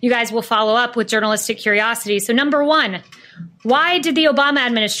you guys will follow up with journalistic curiosity. So number one, why did the Obama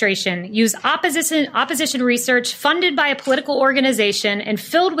administration use opposition research funded by a political organization and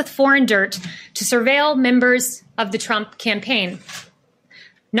filled with foreign dirt to surveil members of the Trump campaign?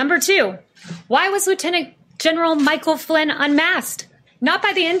 Number two, why was Lieutenant General Michael Flynn unmasked? Not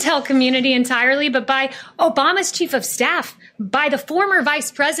by the intel community entirely, but by Obama's chief of staff, by the former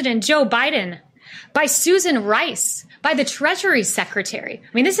Vice President Joe Biden, by Susan Rice, by the Treasury Secretary. I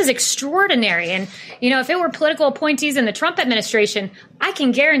mean, this is extraordinary. And, you know, if it were political appointees in the Trump administration, I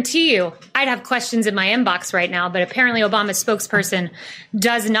can guarantee you I'd have questions in my inbox right now, but apparently Obama's spokesperson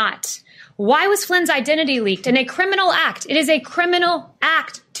does not. Why was Flynn's identity leaked in a criminal act? It is a criminal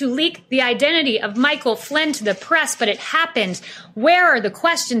act to leak the identity of Michael Flynn to the press, but it happened. Where are the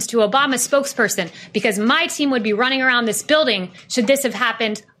questions to Obama's spokesperson? Because my team would be running around this building should this have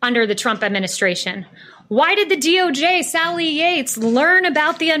happened under the Trump administration. Why did the DOJ, Sally Yates, learn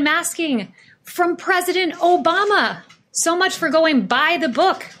about the unmasking from President Obama? So much for going by the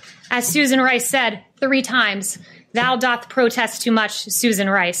book. As Susan Rice said 3 times, thou doth protest too much, Susan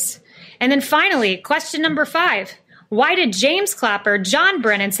Rice. And then finally, question number 5. Why did James Clapper, John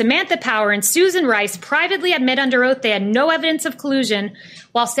Brennan, Samantha Power, and Susan Rice privately admit under oath they had no evidence of collusion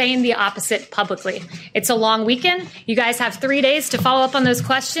while saying the opposite publicly? It's a long weekend. You guys have 3 days to follow up on those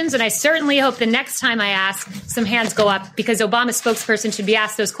questions, and I certainly hope the next time I ask, some hands go up, because Obama's spokesperson should be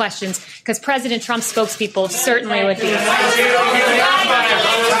asked those questions, because President Trump's spokespeople certainly would be.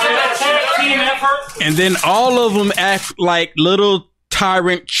 And then all of them act like little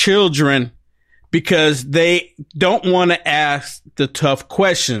tyrant children because they don't want to ask the tough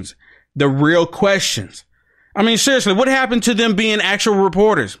questions, the real questions. I mean, seriously, what happened to them being actual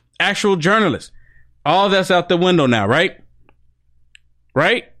reporters, actual journalists? All that's out the window now, right?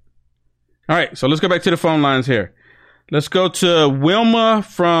 Right? All right, so let's go back to the phone lines here. Let's go to Wilma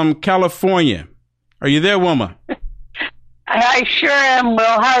from California. Are you there, Wilma? I sure am,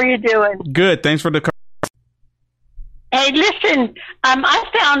 Will. How are you doing? Good. Thanks for the call. Hey, listen, I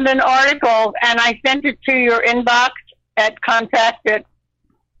found an article, and I sent it to your inbox at contact at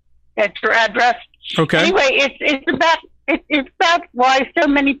your address. Okay. Anyway, it's about why so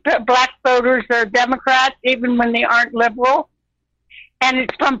many black voters are Democrats, even when they aren't liberal. And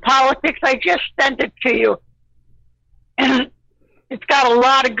it's from Politics. I just sent it to you. And it's got a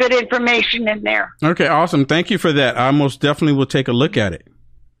lot of good information in there. Okay, awesome. Thank you for that. I most definitely will take a look at it.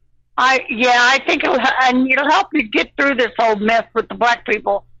 I think it'll help you get through this whole mess with the black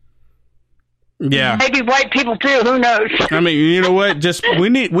people. Yeah. Maybe white people too. Who knows? I mean, you know what? Just we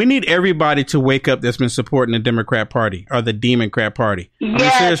need everybody to wake up that's been supporting the Democrat Party or the Democrat Party. Yes. I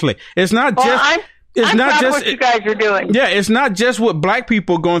mean, seriously, it's not just. I'm not just what you guys are doing. Yeah, it's not just what black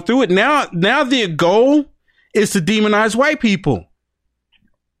people going through it. Now the goal is to demonize white people.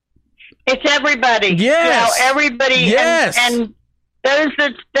 It's everybody. Yes. You know, everybody. Yes. And those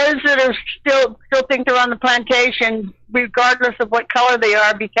that are still think they're on the plantation, regardless of what color they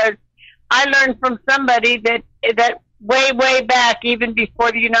are, because I learned from somebody that way back, even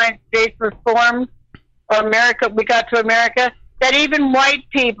before the United States was formed, or we got to America, that even white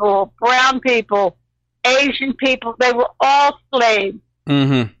people, brown people, Asian people, they were all slaves.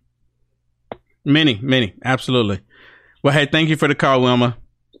 Mm-hmm. Many, absolutely. Well, hey, thank you for the call, Wilma.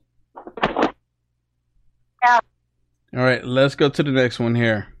 Yeah. All right, let's go to the next one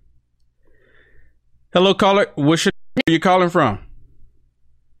here. Hello, caller. Where are you calling from?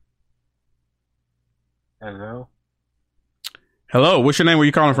 Hello. Hello. What's your name? Where are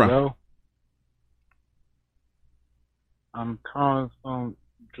you calling from? Hello. I'm calling from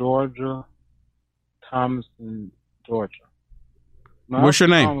Georgia, Thomaston, Georgia. What's your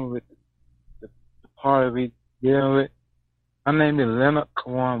name? With the party we deal with. My name is Leonard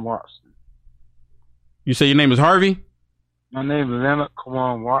Kawan Watson. You say your name is Harvey? My name is Leonard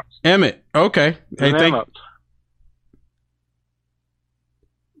Kawan Watson. Emmett. Okay. Hey, Leonard.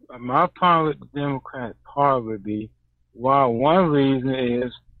 My problem with the Democratic Party would be, well, one reason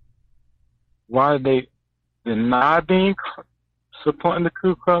is why they deny being supporting the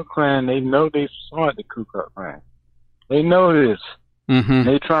Ku Klux Klan. They know they started the Ku Klux Klan. They know this. Mm-hmm.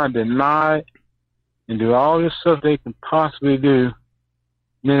 They try to deny and do all this stuff they can possibly do.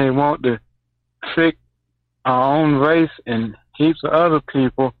 Then they want to trick our own race and heaps of other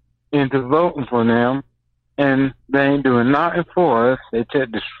people into voting for them. And they ain't doing nothing for us. They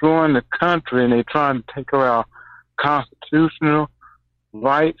just destroying the country, and they trying to take away our constitutional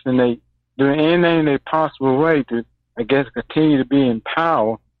rights, and they doing anything they possible way to, I guess, continue to be in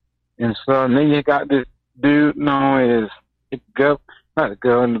power. And so then you got this dude known as not the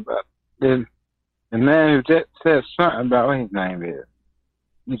governor, but the man who just said something about what his name is.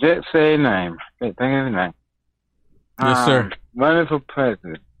 He just said his name. I can't think of his name. Yes, sir. Running for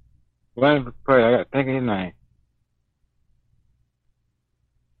president. I got to think of his name.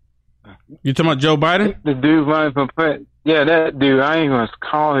 You talking about Joe Biden? The dude running for president. Yeah, that dude. I ain't going to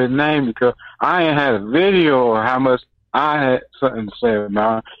call his name because I ain't had a video of how much I had something to say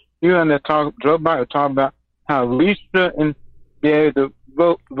about. You and that Joe Biden talking about how we shouldn't be able to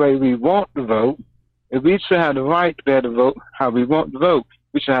vote the way we want to vote. If we should have the right to be able to vote how we want to vote,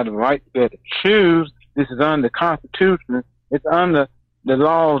 we should have the right to be able to choose. This is under the Constitution. It's under the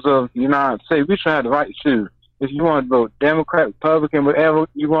laws of the United States. We should have the right to choose. If you want to vote Democrat, Republican, whatever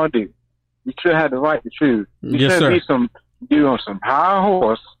you want to do, you should have the right to choose. You shouldn't be some dude on some high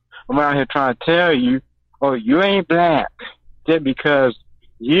horse around here trying to tell you, oh, you ain't black just because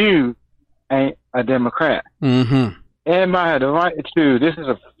you ain't a Democrat. Mm-hmm. Everybody had the right to choose. This is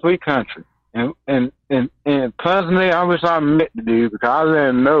a free country. And personally, I wish I met the dude because I let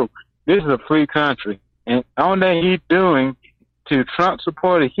him know this is a free country. And all that he's doing to Trump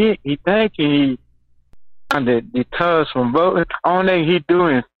supporters, he think he deters from voting. All that he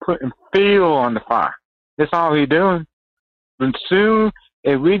doing is putting fuel on the fire. That's all he doing. But soon,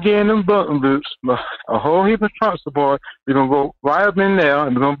 if we get in them voting booths, a whole heap of Trump support, we're going to go right up in there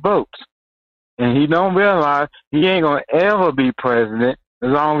and we're going to vote. And he don't realize he ain't going to ever be president as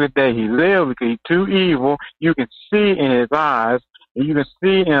long as that he lives because he's too evil. You can see in his eyes, and you can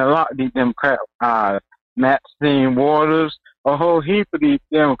see in a lot of these Democrat eyes, Maxine Waters, a whole heap of these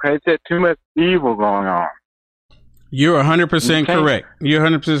Democrats, there's too much evil going on. You're 100% correct. You're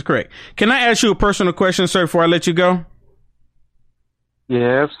 100% correct. Can I ask you a personal question, sir, before I let you go?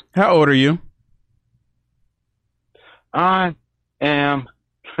 Yes. How old are you? I am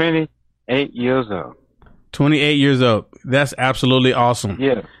 28 years old. 28 years old. That's absolutely awesome.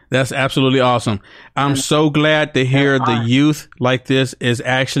 Yeah. That's absolutely awesome. I'm so glad to hear the youth like this is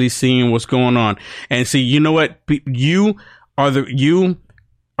actually seeing what's going on. And see, you know what? You are going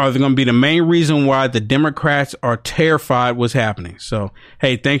to be the main reason why the Democrats are terrified what's happening. So,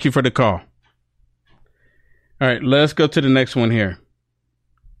 hey, thank you for the call. All right, let's go to the next one here.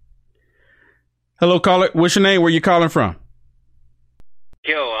 Hello, caller. What's your name? Where you calling from?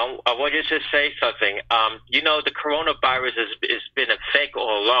 Yo, I wanted to say something. The coronavirus has been a fake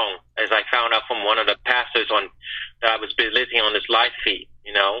all along, as I found out from one of the pastors that I was listening on this live feed.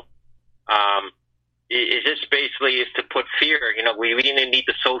 It just basically is to put fear. We didn't need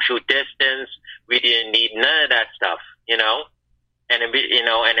the social distance. We didn't need none of that stuff. And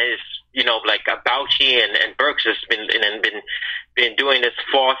it's like Fauci and Birx has been doing this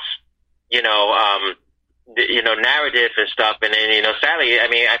false narrative and stuff, and then sadly,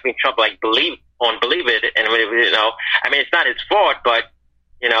 I think Trump believe it, and it's not his fault, but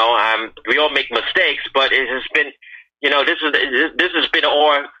we all make mistakes, but it has been this has been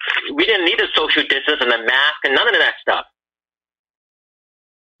all. We didn't need a social distance and a mask and none of that stuff.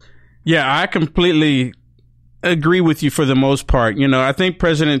 Yeah, I completely agree with you for the most part. I think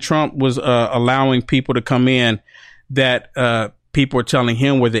President Trump was allowing people to come in that people are telling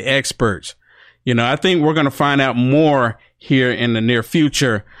him were the experts. I think we're going to find out more here in the near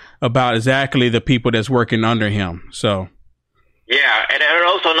future about exactly the people that's working under him. So, yeah, and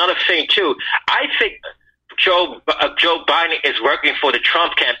also another thing too. I think Joe Biden is working for the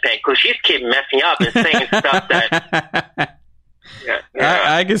Trump campaign because she's keep messing up and saying stuff that. Yeah.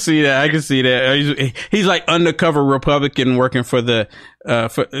 I can see that. He's like undercover Republican working for the,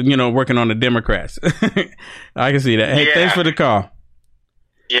 working on the Democrats. I can see that. Hey, thanks for the call.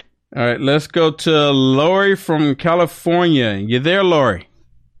 Yeah. All right, let's go to Lori from California. You there, Lori?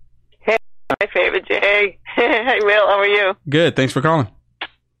 Hey, my favorite Jay. Hey, Will, how are you? Good. Thanks for calling.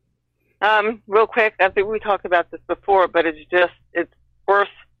 Real quick, I think we talked about this before, but it's worth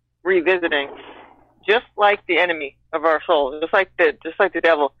revisiting. Just like the enemy of our soul, just like the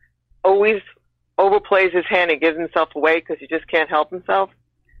devil, always overplays his hand and gives himself away because he just can't help himself.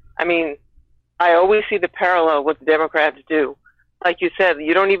 I always see the parallel what the Democrats do. Like you said,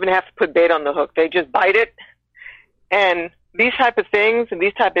 you don't even have to put bait on the hook; they just bite it. And these type of things and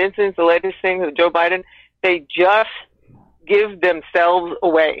these type of incidents, the latest things with Joe Biden, they just give themselves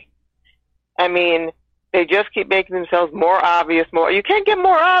away. They just keep making themselves more obvious. You can't get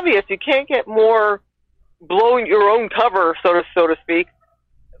more obvious. You can't get more blowing your own cover, so to speak,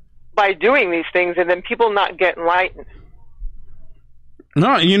 by doing these things, and then people not get enlightened.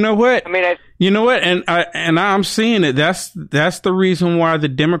 No, you know what? And I'm seeing it. That's the reason why the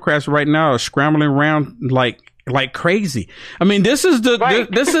Democrats right now are scrambling around like crazy. This is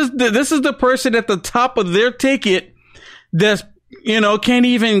the person at the top of their ticket that's can't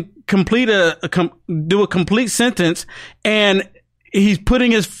even do a complete sentence, and he's putting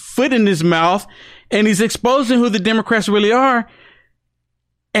his foot in his mouth, and he's exposing who the Democrats really are,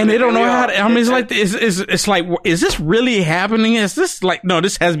 and they don't know how to. It's like, is this really happening? Is this no?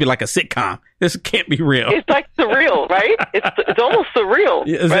 This has to be like a sitcom. This can't be real. It's like surreal, right? It's almost surreal.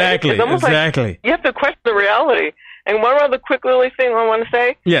 Exactly. Right? It's almost like you have to question the reality. And one other quick little thing I want to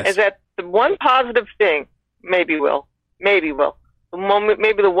say is that the one positive thing, maybe the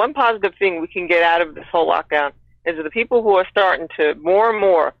one positive thing we can get out of this whole lockdown is that the people who are starting to more and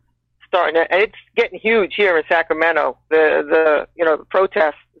more and it's getting huge here in Sacramento. The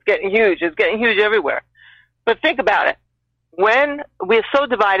protests is getting huge. It's getting huge everywhere. But think about it. When we're so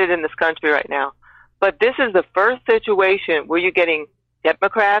divided in this country right now, but this is the first situation where you're getting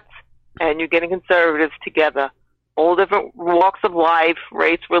Democrats and you're getting conservatives together. All different walks of life,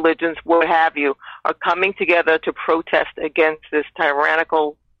 race, religions, what have you, are coming together to protest against this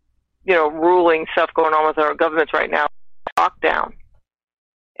tyrannical, ruling stuff going on with our governments right now. Lockdown.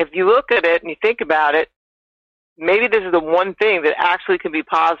 If you look at it and you think about it, maybe this is the one thing that actually can be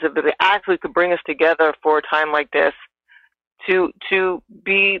positive, that actually could bring us together for a time like this to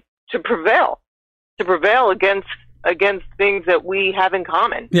prevail against things that we have in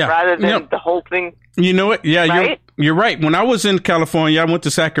common, rather than the whole thing. You know what? Yeah, right? You're right. When I was in California, I went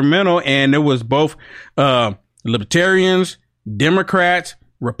to Sacramento, and there was both libertarians, Democrats,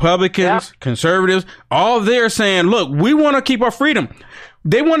 Republicans, conservatives, all there saying, "Look, we want to keep our freedom."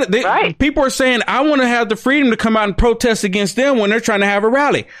 People are saying, "I want to have the freedom to come out and protest against them when they're trying to have a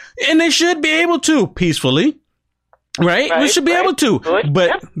rally," and they should be able to peacefully. Right? We should be able to.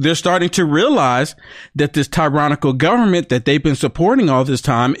 But they're starting to realize that this tyrannical government that they've been supporting all this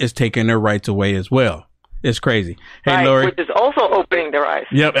time is taking their rights away as well. It's crazy. Hey, Lori. Which is also opening their eyes.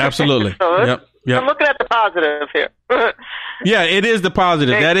 Yep, absolutely. Yep. I'm looking at the positive here. Yeah, it is the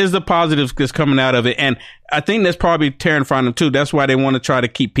positive. That is the positive that's coming out of it. And I think that's probably terrifying them too. That's why they want to try to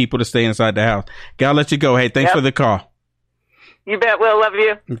keep people to stay inside the house. Gotta let you go. Hey, thanks for the call. You bet, Will. Love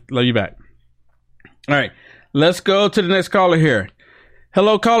you. Love you back. All right. Let's go to the next caller here.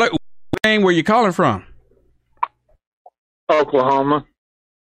 Hello, caller. Where you calling from? Oklahoma.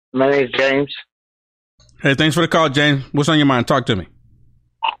 My name's James. Hey, thanks for the call, James. What's on your mind? Talk to me.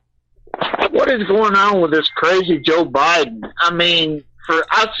 What is going on with this crazy Joe Biden? I mean,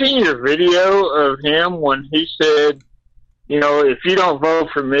 I've seen your video of him when he said, you know, if you don't vote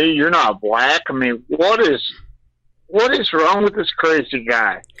for me, you're not black. I mean, what is wrong with this crazy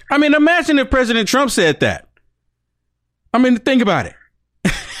guy? I mean, imagine if President Trump said that. I mean, think about it.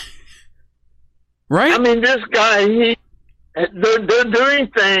 Right? I mean, this guy, they're doing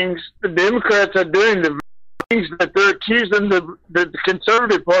things, the Democrats are doing the things that they're accusing the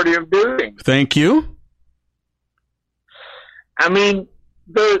Conservative Party of doing. Thank you. I mean,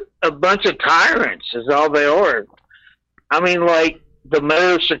 they're a bunch of tyrants is all they are. I mean, like the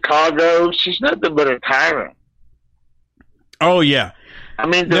mayor of Chicago, she's nothing but a tyrant. Oh, yeah. I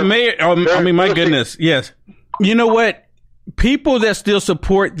mean, the mayor, my goodness. Yes. You know what? People that still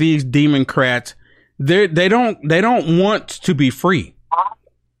support these Democrats, they don't want to be free.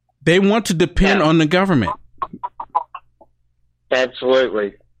 They want to depend on the government.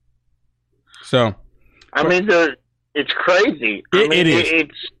 Absolutely. So, I mean, it's crazy. It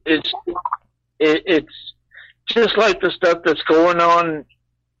is. It's just like the stuff that's going on.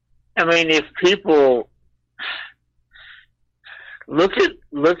 I mean, if people look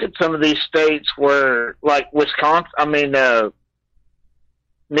at some of these states where, like Wisconsin,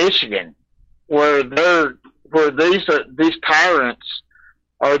 Michigan, where these tyrants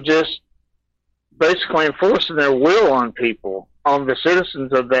are just basically enforcing their will on people, on the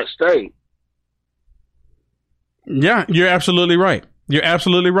citizens of that state. Yeah, you're absolutely right. You're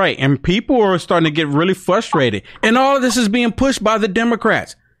absolutely right. And people are starting to get really frustrated. And all of this is being pushed by the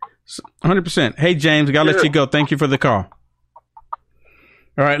Democrats. 100%. Hey, James, I got to let you go. Thank you for the call.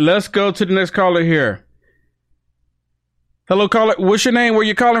 All right, let's go to the next caller here. Hello, caller. What's your name? Where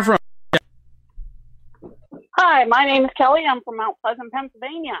you calling from? Hi, my name is Kelly. I'm from Mount Pleasant,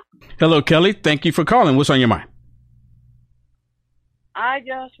 Pennsylvania. Hello, Kelly. Thank you for calling. What's on your mind? I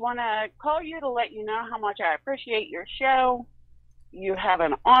just want to call you to let you know how much I appreciate your show. You have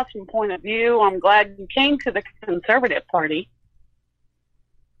an awesome point of view. I'm glad you came to the Conservative Party.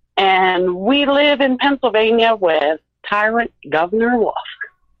 And we live in Pennsylvania with tyrant Governor Wolf.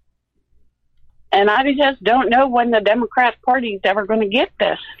 And I just don't know when the Democrat Party is ever going to get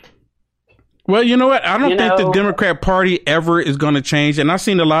this. Well, you know what? I don't think the Democrat Party ever is going to change. And I've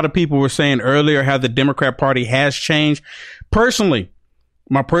seen a lot of people were saying earlier how the Democrat Party has changed. Personally,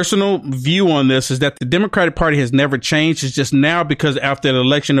 my personal view on this is that the Democratic Party has never changed. It's just now because after the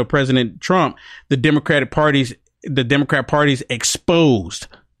election of President Trump, the Democrat Party's exposed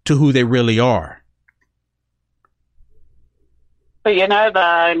to who they really are. But, you know,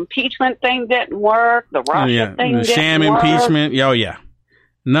 the impeachment thing didn't work. The Russia thing didn't sham work. Impeachment. Oh, yeah.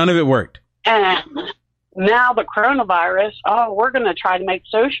 None of it worked. And now the coronavirus, we're going to try to make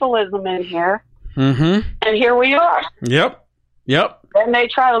socialism in here. Mm-hmm. And here we are. Yep. Then they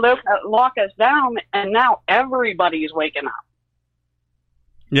try to lock us down, and now everybody's waking up.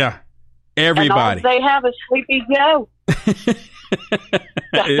 Yeah, everybody. And all they have is Sleepy Joe.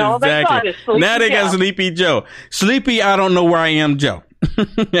 That's all they got is Sleepy Now they Joe. got Sleepy Joe. Sleepy, I don't know where I am, Joe.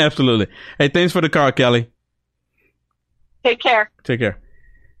 Absolutely. Hey, thanks for the call, Kelly. Take care. Take care.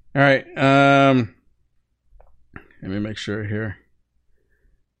 All right. Let me make sure here.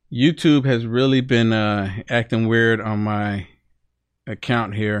 YouTube has really been acting weird on my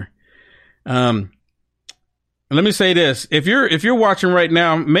account here. Let me say this: if you're watching right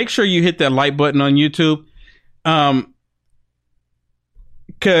now, make sure you hit that like button on YouTube.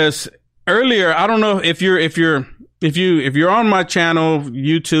 Because earlier, I don't know if you're on my channel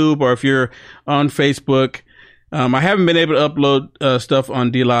YouTube or if you're on Facebook. I haven't been able to upload stuff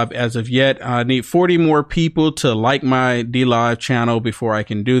on DLive as of yet. I need 40 more people to like my DLive channel before I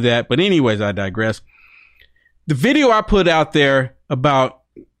can do that. But anyways, I digress. The video I put out there about,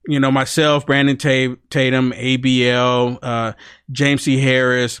 myself, Brandon Tatum, ABL, James C.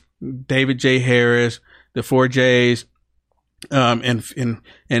 Harris, David J. Harris, the 4Js,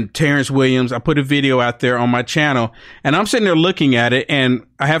 and Terrence Williams. I put a video out there on my channel, and I'm sitting there looking at it, and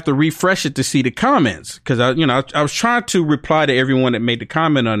I have to refresh it to see the comments because I was trying to reply to everyone that made the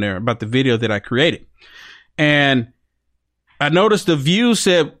comment on there about the video that I created, and I noticed the views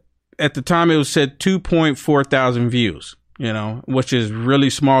said at the time it said 2.4 thousand views, which is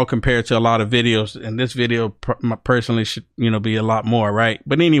really small compared to a lot of videos, and this video personally should be a lot more, right?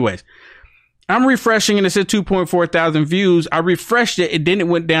 But anyways. I'm refreshing and it said 2.4 thousand views. I refreshed it. And then it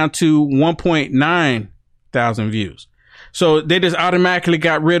went down to 1.9 thousand views. So they just automatically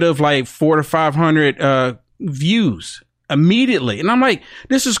got rid of like 400 to 500 views immediately. And I'm like,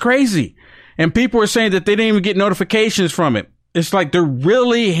 this is crazy. And people are saying that they didn't even get notifications from it. it's like they're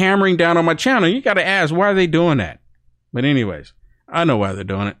really hammering down on my channel. You got to ask, why are they doing that? But anyways, I know why they're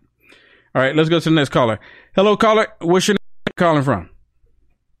doing it. All right, let's go to the next caller. Hello, caller. What's your name calling from?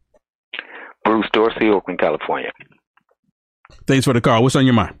 Bruce Dorsey, Oakland, California. Thanks for the call. What's on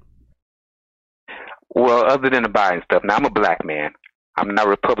your mind? Well, other than the Biden stuff, now I'm a black man. I'm not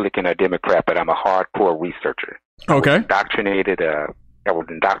Republican or Democrat, but I'm a hardcore researcher. Okay. I was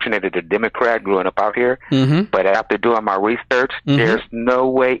indoctrinated a Democrat growing up out here. Mm-hmm. But after doing my research, there's no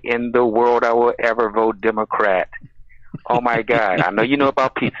way in the world I will ever vote Democrat. Oh, my God. I know you know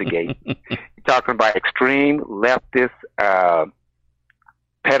about Pizzagate. You're talking about extreme leftist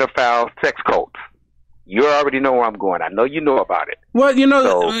pedophile sex cults. You already know where I'm going. I know you know about it. Well,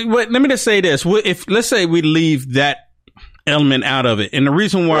 let me just say this. If let's say we leave that element out of it, and the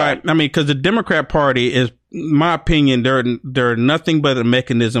reason why, because the Democrat Party is, in my opinion, they're nothing but a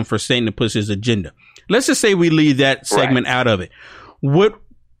mechanism for Satan to push his agenda. Let's just say we leave that segment out of it. What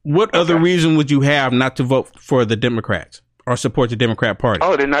other reason would you have not to vote for the Democrats or support the Democrat Party?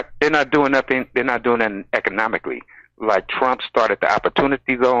 Oh, they're not doing nothing. They're not doing that economically. Like Trump started the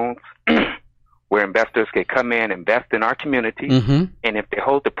opportunity zones where investors can come in, invest in our community, and if they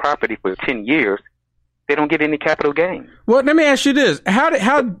hold the property for 10 years, they don't get any capital gain. Well, let me ask you this: how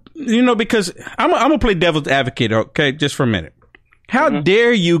because I'm gonna play devil's advocate, okay, just for a minute. How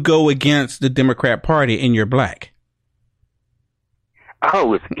dare you go against the Democrat Party and you're black?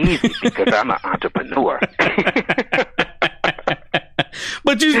 Oh, it's easy because I'm an entrepreneur.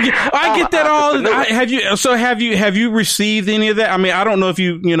 But I get that all. Have you received any of that? I mean, I don't know if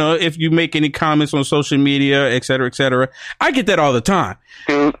if you make any comments on social media, et cetera, et cetera. I get that all the time.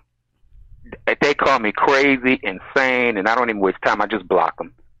 Dude, they call me crazy, insane, and I don't even waste time. I just block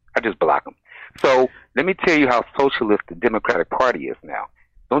them. So let me tell you how socialist the Democratic Party is now.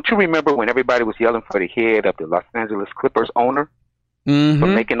 Don't you remember when everybody was yelling for the head of the Los Angeles Clippers owner for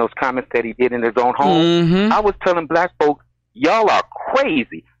making those comments that he did in his own home? I was telling black folks, y'all are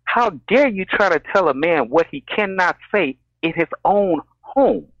crazy. How dare you try to tell a man what he cannot say in his own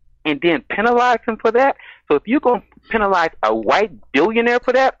home and then penalize him for that? So if you're going to penalize a white billionaire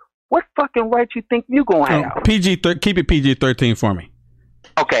for that, what fucking right you think you're going to have? Keep it PG-13 for me.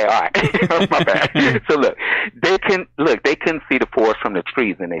 Okay, all right. My bad. So they couldn't see the forest from the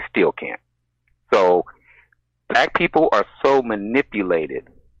trees, and they still can't. So black people are so manipulated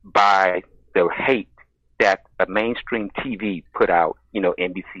by the hate that a mainstream TV put out,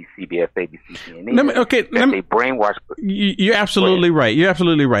 NBC, CBS, ABC, CNN. They brainwash. You're absolutely right. You're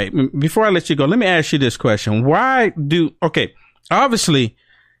absolutely right. Before I let you go, let me ask you this question: obviously,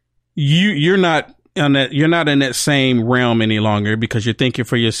 you're not in that same realm any longer because you're thinking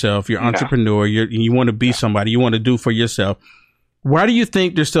for yourself. You're an entrepreneur. You want to be somebody. You want to do for yourself. Why do you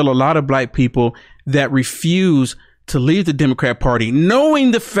think there's still a lot of black people that refuse to leave the Democrat Party, knowing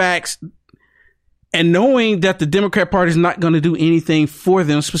the facts? And knowing that the Democrat Party is not going to do anything for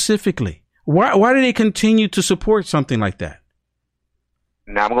them specifically, why do they continue to support something like that?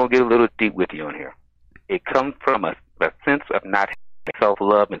 Now, I'm going to get a little deep with you on here. It comes from a sense of not having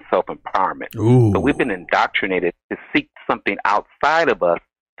self-love and self-empowerment. So we've been indoctrinated to seek something outside of us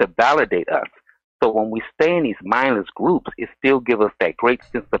to validate us. So when we stay in these mindless groups, it still gives us that great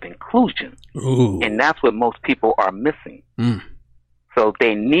sense of inclusion. And that's what most people are missing. So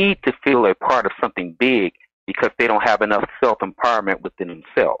they need to feel a part of something big because they don't have enough self-empowerment within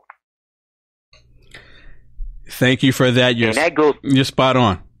themselves. Thank you for that. You're spot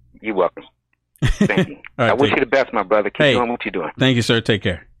on. You're welcome. Thank you. I wish you the best, my brother. Keep doing what you're doing. Thank you, sir. Take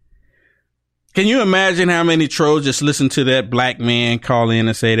care. Can you imagine how many trolls just listen to that black man call in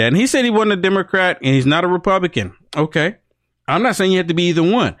and say that? And he said he wasn't a Democrat and he's not a Republican. Okay. I'm not saying you have to be either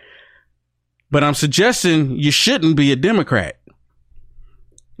one, but I'm suggesting you shouldn't be a Democrat.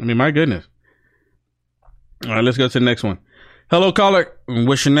 I mean, my goodness. All right, let's go to the next one. Hello, caller.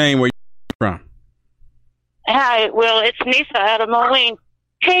 What's your name? Where you from? Hi, Will. It's Nisa out of Moline.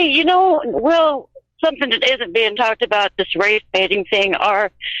 Hey, something that isn't being talked about, this race baiting thing,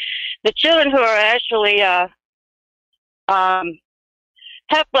 are the children who are actually half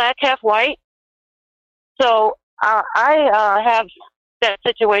black, half white. So I have that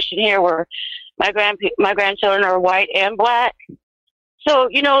situation here where my grandchildren are white and black. So,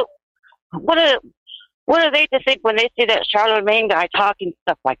 what are they to think when they see that Charlemagne guy talking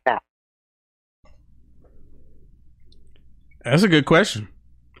stuff like that? That's a good question.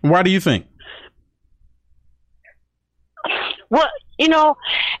 Why do you think? Well,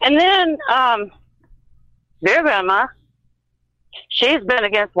 and then their grandma, she's been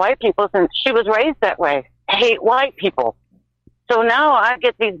against white people since she was raised that way. Hate white people. So now I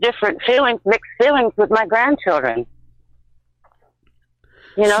get these different feelings, mixed feelings with my grandchildren.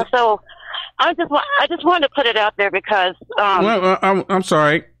 You know, so I just wanted to put it out there because. I'm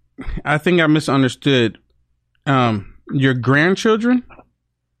sorry. I think I misunderstood. Your grandchildren?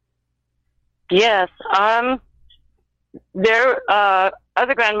 Yes. Their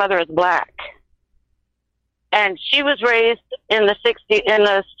other grandmother is black, and she was raised in the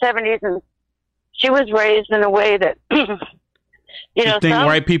 70s, and she was raised in a way that you think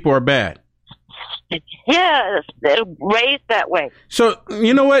white people are bad. Yes, they're raised that way. So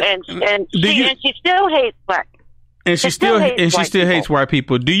you know what? And she still hates black. And she still hates white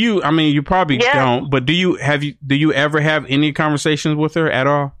people. Do you? I mean, you probably don't. But do you ever have any conversations with her at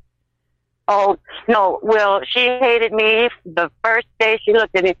all? Oh no! Well, she hated me the first day she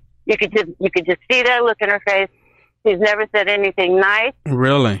looked at me. You could just see that look in her face. She's never said anything nice.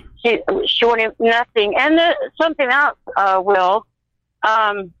 Really? She wanted nothing. And something else, Will.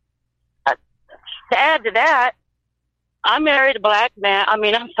 To add to that, I married a black man. I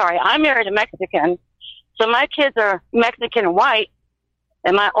married a Mexican. So my kids are Mexican and white,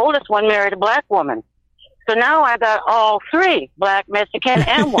 and my oldest one married a black woman. So now I got all three, black, Mexican,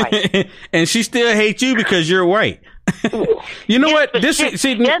 and white. And she still hates you because you're white. You know what? But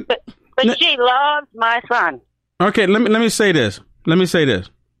she loves my son. Okay, let me say this. There's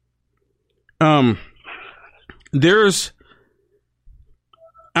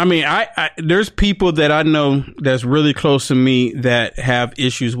people that I know that's really close to me that have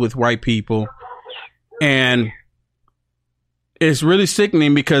issues with white people. And it's really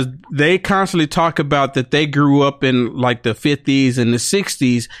sickening because they constantly talk about that they grew up in like the 50s and the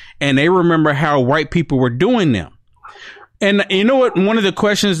 60s, and they remember how white people were doing them. And you know what? One of the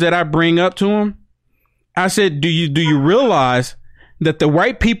questions that I bring up to them, I said, do you realize that the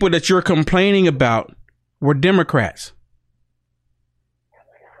white people that you're complaining about were Democrats?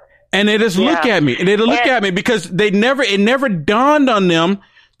 And they just look at me, and they look at me because it never dawned on them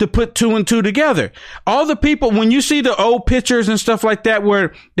to put two and two together. All the people, when you see the old pictures and stuff like that,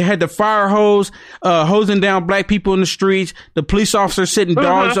 where they had the fire hose, hosing down black people in the streets, the police officers sitting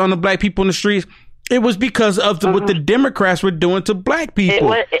dogs on the black people in the streets, it was because of what the Democrats were doing to black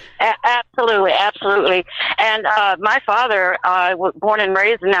people. Absolutely. And my father was born and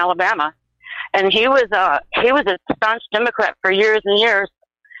raised in Alabama, and he was a staunch Democrat for years and years.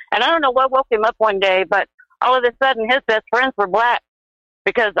 And I don't know what woke him up one day, but all of a sudden his best friends were black.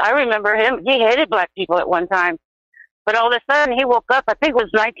 Because I remember he hated black people at one time. But all of a sudden he woke up, I think it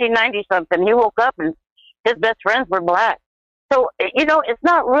was 1990 something, he woke up and his best friends were black. So, it's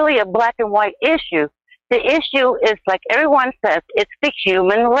not really a black and white issue. The issue is, like everyone says, it's the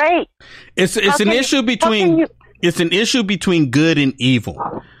human race. It's an issue between good and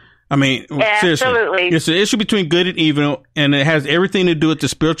evil. I mean, seriously, it's an issue between good and evil, and it has everything to do with the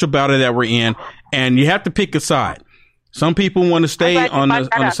spiritual battle that we're in, and you have to pick a side. Some people want to stay on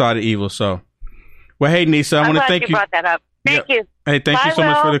the side of evil. So, well, hey, Nisa, I want to thank you. Brought that up. Thank you. Hey, thank you so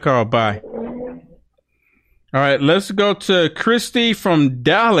much for the call. Bye. All right, let's go to Christy from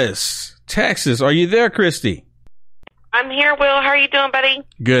Dallas, Texas. Are you there, Christy? I'm here, Will. How are you doing, buddy?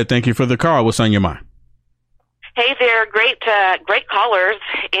 Good. Thank you for the call. What's on your mind? Hey there, great callers.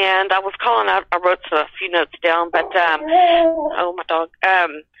 And I was calling. I wrote a few notes down, but oh my dog.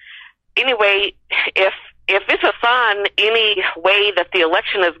 Anyway, if it's a sign any way that the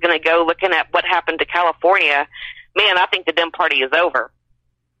election is going to go, looking at what happened to California, man, I think the Dem Party is over.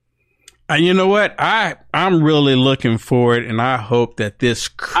 You know what? I'm really looking for it, and I hope that this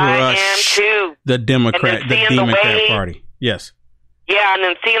crush the Democrat Party. Yes. Yeah, and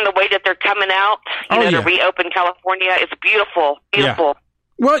then seeing the way that they're coming out, to reopen California, it's beautiful. Beautiful. Yeah.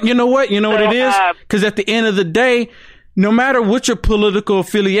 Well, you know what? You know what it is? Because at the end of the day, no matter what your political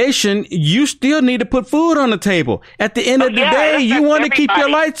affiliation, you still need to put food on the table. At the end of the day, you want to keep your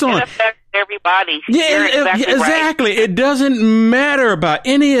lights on. It affects everybody. Yeah, exactly. Right. It doesn't matter about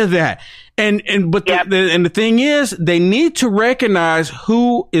any of that. But the thing is, they need to recognize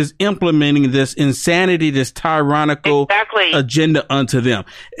who is implementing this insanity, this tyrannical agenda unto them.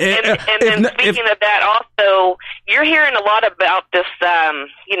 And then speaking of that, also, you're hearing a lot about this,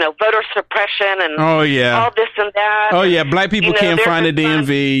 voter suppression and all this and that. Oh, yeah. Black people can't find a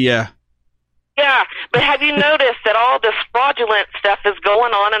DMV. Yeah. Yeah. But have you noticed that all this fraudulent stuff is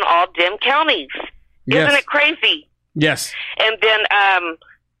going on in all Dem counties? Yes. Isn't it crazy? Yes. And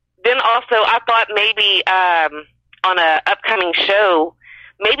then also, I thought maybe on a upcoming show,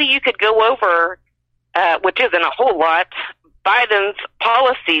 maybe you could go over, which isn't a whole lot, Biden's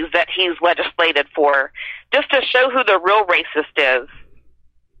policies that he's legislated for, just to show who the real racist is.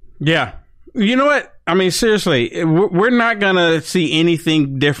 Yeah. You know what? I mean, seriously, we're not going to see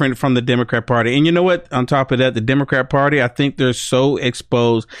anything different from the Democrat Party. And you know what? On top of that, the Democrat Party, I think they're so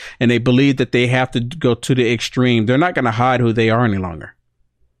exposed and they believe that they have to go to the extreme. They're not going to hide who they are any longer.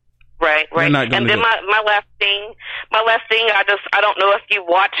 Right. And then my last thing, I don't know if you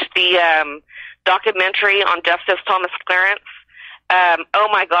watched the documentary on Justice Thomas Clarence. Oh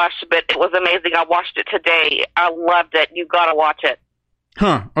my gosh, but it was amazing. I watched it today. I loved it. You got to watch it.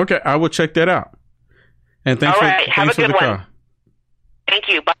 Huh. Okay. I will check that out. And thanks All right. Have a good one. Call. Thank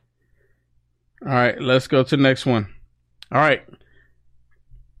you. Bye. All right. Let's go to the next one. All right.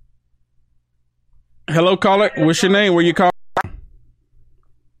 Hello, caller. What's your name? Where you calling?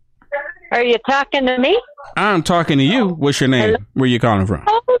 Are you talking to me? I'm talking to you. What's your name? Hello? Where you calling from?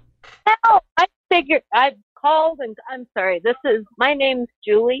 Oh, no. I figured I'd called and I'm sorry. My name's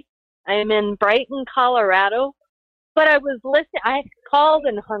Julie. I'm in Brighton, Colorado. But I was listening. I called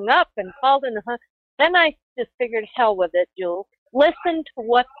and hung up and called and hung. Then I just figured, hell with it, Jules. Listen to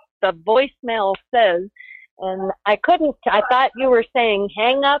what the voicemail says. And I couldn't. I thought you were saying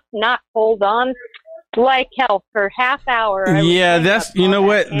hang up, not hold on. Like hell for half hour. Yeah, that's, you know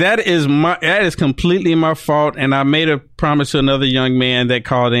what? That is completely my fault. And I made a promise to another young man that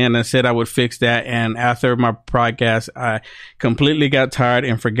called in and said I would fix that. And after my podcast, I completely got tired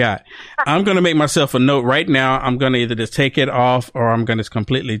and forgot. I'm going to make myself a note right now. I'm going to either just take it off or I'm going to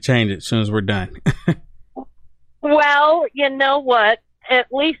completely change it as soon as we're done. Well, you know what? At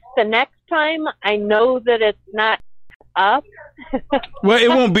least the next time I know that it's not up. Well, it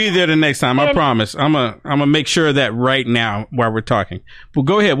won't be there the next time. I promise. I'm gonna make sure of that right now while we're talking. But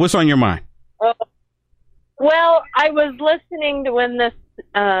go ahead. What's on your mind? Well, I was listening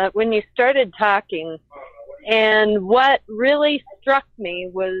to when you started talking, and what really struck me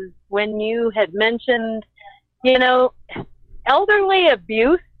was when you had mentioned, elderly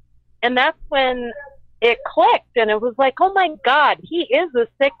abuse, and that's when it clicked, and it was like, oh my God, he is a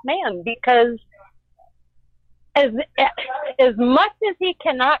sick man, because as much as he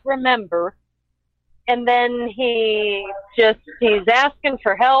cannot remember, and then he's asking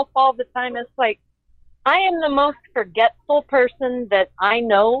for help all the time. It's like, I am the most forgetful person that I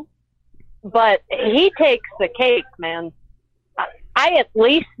know, but he takes the cake, man. I at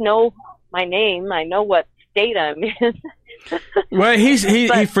least know my name. I know what state I'm in. Well,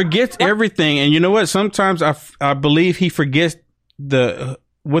 he forgets everything, and you know what? Sometimes I believe he forgets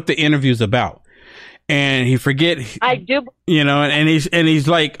what the interview's about. And he forget. I do. And he's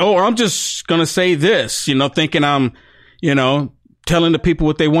like, oh, I'm just going to say this, thinking I'm, telling the people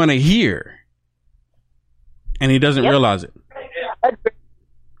what they want to hear. And he doesn't realize it.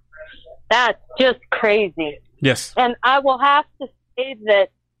 That's just crazy. Yes. And I will have to say that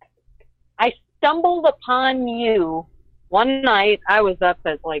I stumbled upon you one night. I was up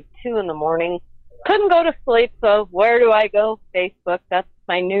at like 2 a.m. Couldn't go to sleep. So where do I go? Facebook. That's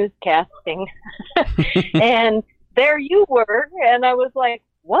my newscasting. And there you were, and I was like,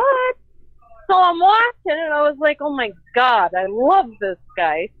 what? So I'm watching, and I was like, oh my God, I love this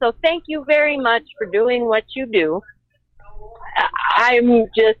guy. So thank you very much for doing what you do. I'm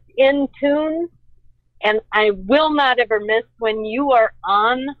just in tune, and I will not ever miss when you are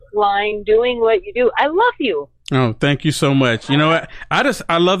online doing what you do. I love you. Oh, thank you so much. You know what?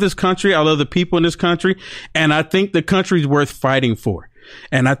 I love this country. I love the people in this country, and I think the country's worth fighting for.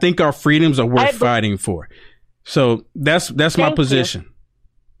 And I think our freedoms are worth fighting for. So that's my position.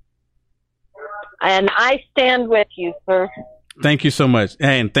 And I stand with you, sir. Thank you so much.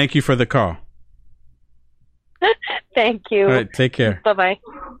 And thank you for the call. Thank you. All right, take care. Bye-bye.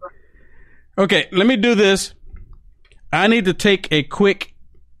 Okay, let me do this. I need to take a quick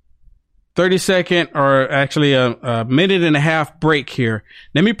 30-second or actually a minute and a half break here.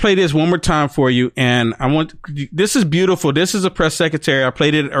 Let me play this one more time for you. And this is beautiful. This is a press secretary. I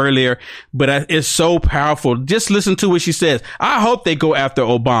played it earlier, but it's so powerful. Just listen to what she says. I hope they go after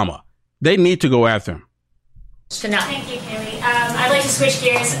Obama. They need to go after him. Thank you, Kaylee. I'd like to switch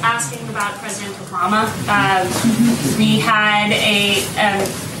gears asking about President Obama. We had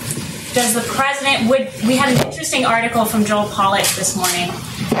we had an interesting article from Joel Pollak this morning,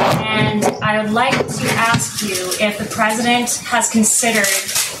 and I would like to ask you if the president has considered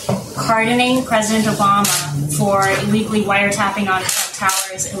pardoning President Obama for illegally wiretapping on Trump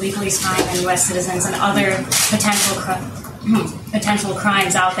Towers, illegally spying on U.S. citizens, and other potential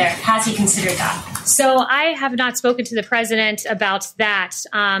crimes out there. Has he considered that? So I have not spoken to the president about that,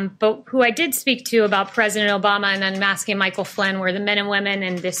 but who I did speak to about President Obama and unmasking Michael Flynn were the men and women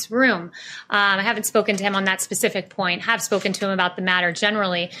in this room. I haven't spoken to him on that specific point, have spoken to him about the matter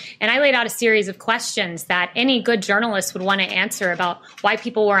generally. And I laid out a series of questions that any good journalist would want to answer about why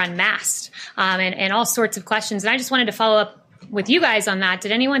people were unmasked, and all sorts of questions. And I just wanted to follow up with you guys on that.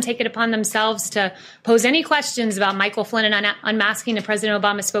 Did anyone take it upon themselves to pose any questions about Michael Flynn and unmasking the President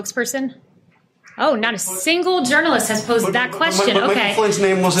Obama spokesperson? Oh, not a single journalist has posed that question. But okay. Michael Flynn's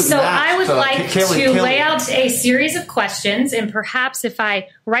name wasn't so masked. I would like Kelly. lay out a series of questions, and perhaps if I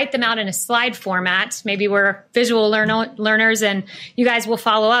write them out in a slide format, maybe we're visual learners and you guys will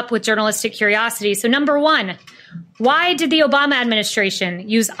follow up with journalistic curiosity. So number one, why did the Obama administration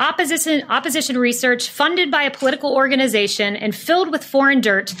use opposition research funded by a political organization and filled with foreign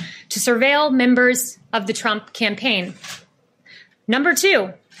dirt to surveil members of the Trump campaign? Number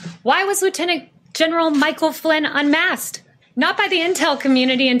two, why was Lieutenant General Michael Flynn unmasked? Not by the intel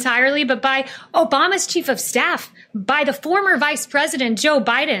community entirely, but by Obama's chief of staff, by the former Vice President Joe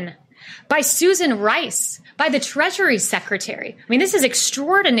Biden, by Susan Rice, by the Treasury Secretary. I mean, this is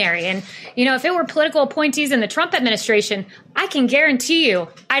extraordinary. And, you know, if it were political appointees in the Trump administration, I can guarantee you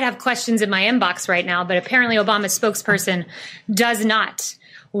I'd have questions in my inbox right now, but apparently Obama's spokesperson does not.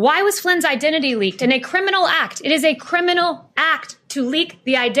 Why was Flynn's identity leaked? In a criminal act. It is a criminal act to leak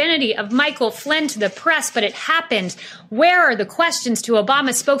the identity of Michael Flynn to the press, but it happened. Where are the questions to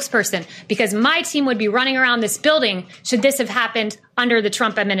Obama's spokesperson? Because my team would be running around this building should this have happened under the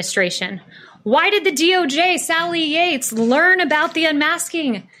Trump administration. Why did the DOJ, Sally Yates, learn about the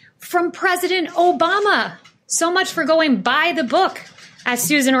unmasking from President Obama? So much for going by the book. As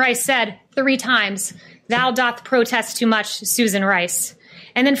Susan Rice said 3 times, thou doth protest too much, Susan Rice.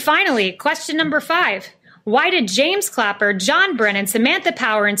 And then finally, question number 5. Why did James Clapper, John Brennan, Samantha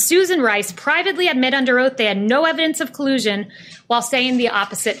Power, and Susan Rice privately admit under oath they had no evidence of collusion while saying the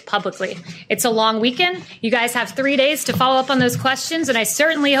opposite publicly? It's a long weekend. You guys have 3 days to follow up on those questions, and I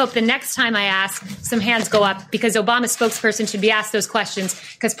certainly hope the next time I ask, some hands go up, because Obama's spokesperson should be asked those questions,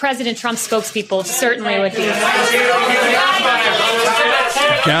 because President Trump's spokespeople certainly would be.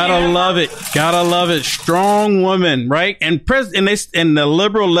 Gotta love it. Gotta love it. Strong woman, right? And the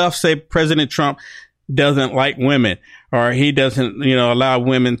liberal left say President Trump doesn't like women, or he doesn't, allow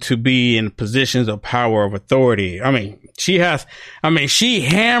women to be in positions of power, of authority. I mean, she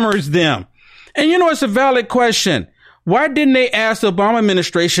hammers them. And it's a valid question. Why didn't they ask the Obama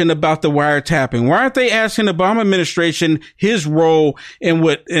administration about the wiretapping? Why aren't they asking the Obama administration his role in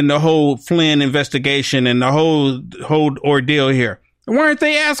the whole Flynn investigation and the whole ordeal here? Why aren't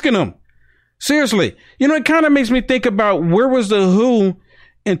they asking them? Seriously. It kind of makes me think about where was the WHO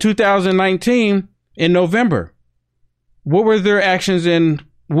in 2019 in November? What were their actions in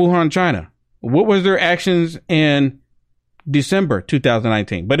Wuhan, China? What was their actions in December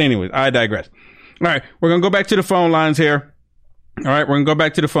 2019? But anyways, I digress. All right, we're going to go back to the phone lines here. All right, we're going to go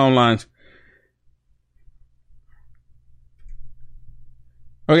back to the phone lines.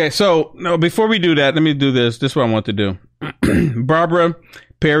 Okay, so before we do that, let me do this. This is what I want to do. Barbara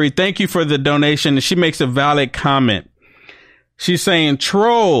Perry, thank you for the donation. She makes a valid comment. She's saying,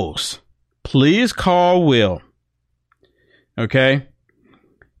 trolls, please call Will. Okay.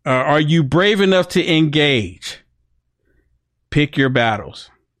 Are you brave enough to engage? Pick your battles.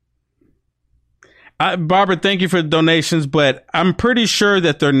 Barbara, thank you for the donations, but I'm pretty sure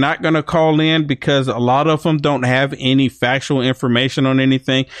that they're not going to call in because a lot of them don't have any factual information on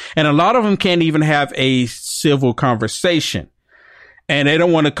anything. And a lot of them can't even have a civil conversation. And they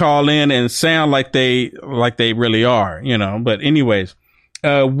don't want to call in and sound like they really are, But anyways,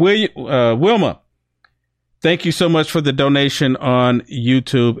 Wilma, thank you so much for the donation on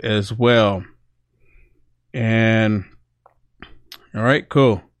YouTube as well. And all right,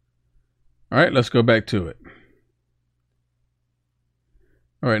 cool. All right, let's go back to it.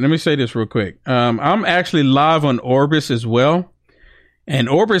 All right, let me say this real quick. I'm actually live on Orbis as well. And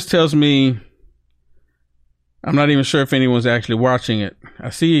Orbis tells me, I'm not even sure if anyone's actually watching it. I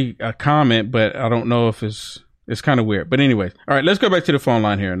see a comment, but I don't know if it's kind of weird. But anyways, all right, let's go back to the phone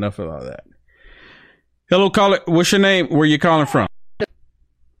line here. Enough of all that. Hello, caller. What's your name? Where are you calling from?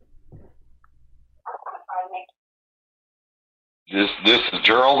 This is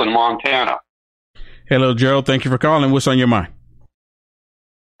Gerald in Montana. Hello, Gerald. Thank you for calling. What's on your mind?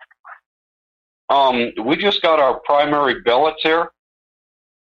 We just got our primary ballots here,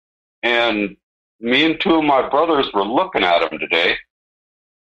 and me and 2 of my brothers were looking at them today.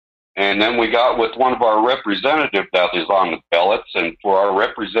 And then we got with one of our representatives that is on the ballots, and for our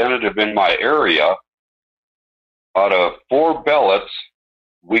representative in my area, out of 4 ballots,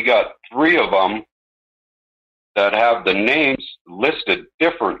 we got 3 of them that have the names listed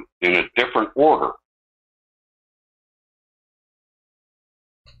different in a different order.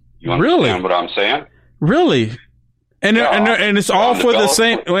 You understand what I'm saying? Really? And it's all for the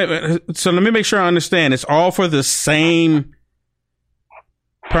same. Wait, so let me make sure I understand. It's all for the same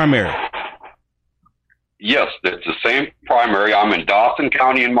primary. Yes, it's the same primary. I'm in Dawson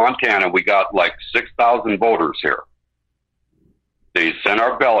County in Montana. We got like 6,000 voters here. They sent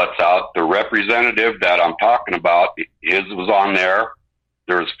our ballots out. The representative that I'm talking about, his was on there.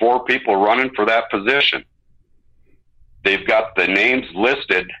 There's 4 people running for that position. They've got the names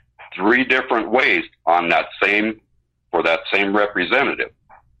listed 3 different ways on that same representative.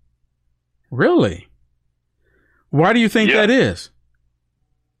 Really? Why do you think that is?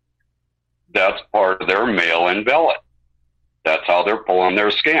 That's part of their mail-in ballot. That's how they're pulling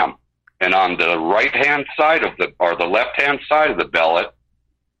their scam. And on the right-hand side of the left-hand side of the ballot,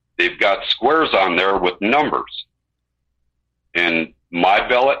 they've got squares on there with numbers. And my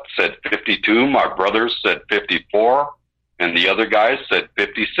ballot said 52, my brother's said 54, and the other guys said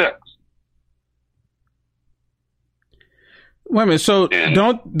 56. Wait a minute. So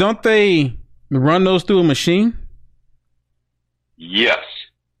don't they run those through a machine? Yes,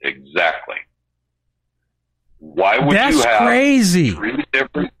 exactly. Why would That's you have crazy. 3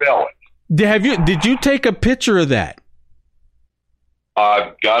 different ballots? Did you take a picture of that?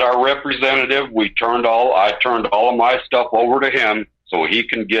 I've got our representative. I turned all of my stuff over to him so he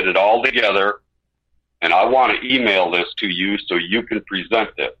can get it all together. And I want to email this to you so you can present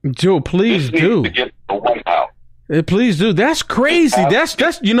it. Joe, please this do. Needs to get to the White House. Please do. That's crazy.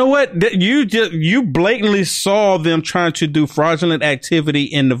 That's you know what? You blatantly saw them trying to do fraudulent activity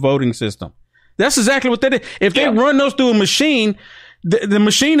in the voting system. That's exactly what they did. If they run those through a machine, the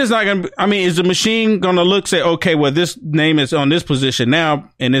machine is not going to, is the machine going to say, okay, well, this name is on this position now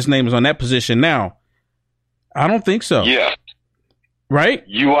and this name is on that position now? I don't think so. Yes. Right?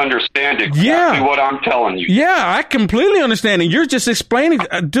 You understand exactly what I'm telling you. Yeah, I completely understand. And you're just explaining,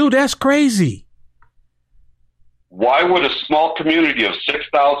 dude, that's crazy. Why would a small community of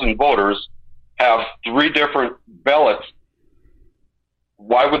 6,000 voters have 3 different ballots?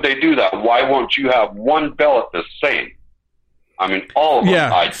 Why would they do that? Why won't you have one ballot the same? All of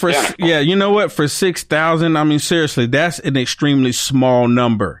them identical. You know what? For 6,000, seriously, that's an extremely small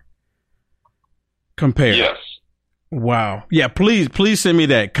number compared. Yes. Wow. Yeah, please send me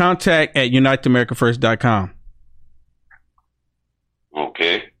that. Contact at uniteamericafirst.com.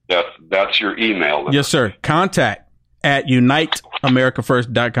 Okay. That's your email. Yes, sir. Contact at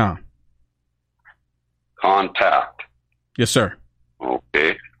uniteamericafirst.com. Contact. Yes, sir.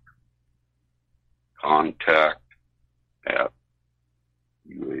 Okay. Contact at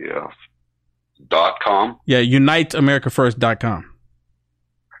UAF.com. Yeah, uniteamericafirst.com.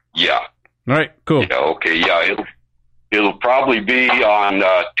 Yeah. All right, cool. Yeah, okay. Yeah, it'll probably be on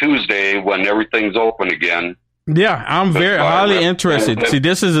Tuesday when everything's open again. Yeah, I'm very highly interested. See,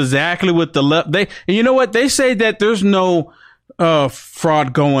 this is exactly what the left. And you know what? They say that there's no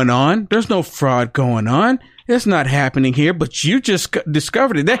fraud going on. There's no fraud going on. It's not happening here, but you just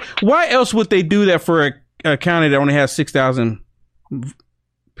discovered it. Why else would they do that for a county that only has 6,000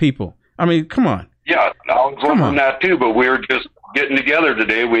 people? Come on. Yeah, I was wondering that too, but we were just getting together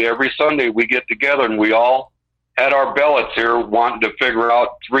today. Every Sunday we get together and we all had our ballots here wanting to figure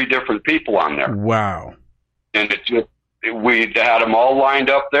out 3 different people on there. Wow. And we had them all lined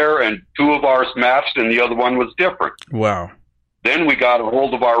up there, and 2 of ours matched, and the other one was different. Wow. Then we got a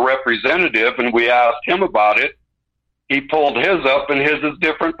hold of our representative, and we asked him about it. He pulled his up, and his is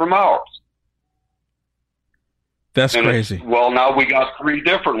different from ours. That's crazy. Well, now we got 3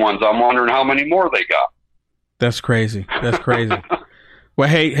 different ones. I'm wondering how many more they got. That's crazy. That's crazy. Well,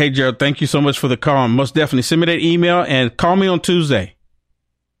 hey, Gerald, thank you so much for the call. Most definitely send me that email and call me on Tuesday.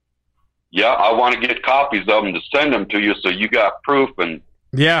 Yeah, I want to get copies of them to send them to you so you got proof. And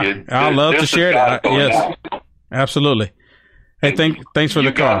I'd love to share that. Yes, absolutely. Hey, thanks for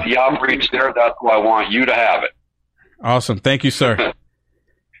the call. The outreach there. That's why I want you to have it. Awesome. Thank you, sir.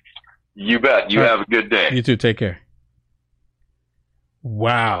 You bet. You have a good day. You too. Take care.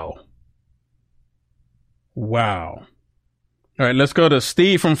 Wow. All right, let's go to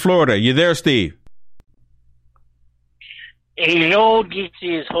Steve from Florida. You there, Steve? Hello, this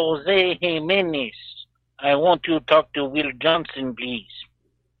is Jose Jimenez. I want to talk to Will Johnson, please.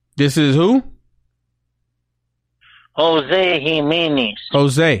 This is who? Jose Jimenez.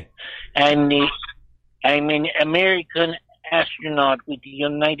 Jose. I'm an American astronaut with the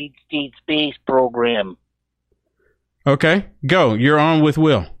United States Space Program. Okay, go. You're on with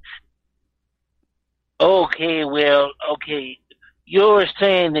Will. Okay. You're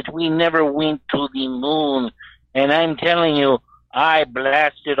saying that we never went to the moon And I'm telling you, I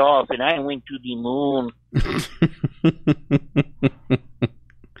blasted off and I went to the moon.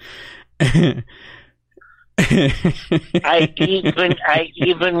 I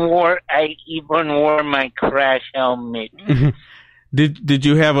even wore my crash helmet. Did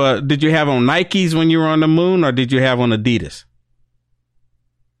you have on Nikes when you were on the moon, or did you have on Adidas?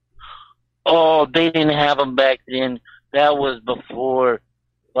 Oh, they didn't have them back then. That was before.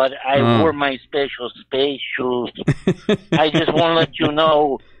 But I wore my special space shoes. I just want to let you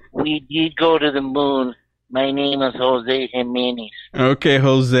know, we did go to the moon. My name is Jose Jimenez. Okay,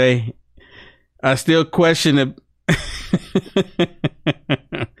 Jose. I still question it.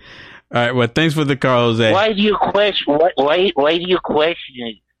 All right. Well, thanks for the call, Jose. Why do you question? Why do you question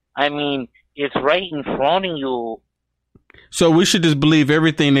it? I mean, it's right in front of you. So we should just believe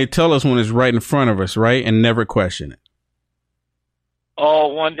everything they tell us when it's right in front of us, right, and never question it. Oh,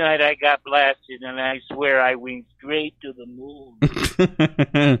 one night I got blasted, and I swear I went straight to the moon.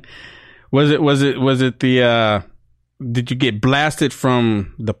 Was it the? Did you get blasted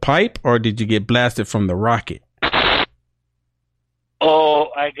from the pipe, or did you get blasted from the rocket? Oh,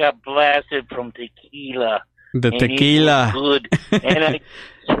 I got blasted from tequila. The tequila. It was good. And I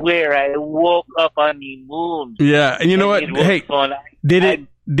swear I woke up on the moon. Yeah, and you know what? Hey, fun. did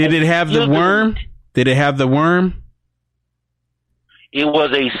it have the worm? Did it have the worm? It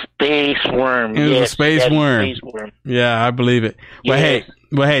was a space worm. It was yes, a space worm. Space worm. Yeah, I believe it. Yes.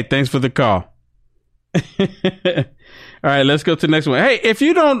 But hey, thanks for the call. All right, let's go to the next one. Hey, if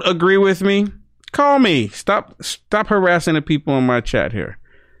you don't agree with me, call me. Stop harassing the people in my chat here.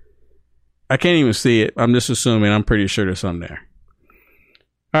 I can't even see it. I'm just assuming. I'm pretty sure there's something there.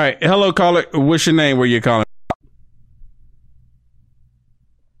 All right. Hello, caller. What's your name? Where you calling?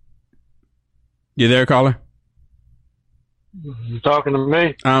 You there, caller? You talking to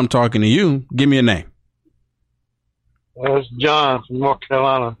me? I'm talking to you. Give me a name. It's John from North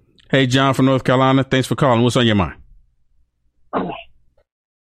Carolina. Hey, John from North Carolina. Thanks for calling. What's on your mind?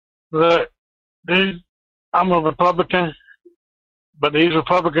 Look, I'm a Republican, but these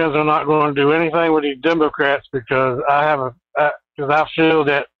Republicans are not going to do anything with these Democrats because I feel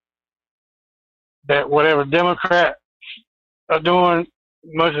that whatever Democrats are doing,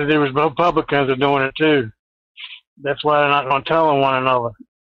 most of these Republicans are doing it too. That's why they're not going to tell on one another.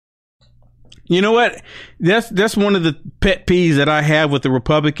 You know what? That's one of the pet peeves that I have with the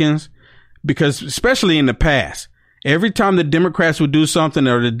Republicans, because especially in the past, every time the Democrats would do something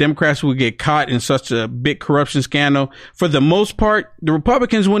or the Democrats would get caught in such a big corruption scandal, for the most part, the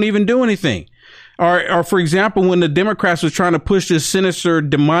Republicans wouldn't even do anything. Or for example, when the Democrats was trying to push this sinister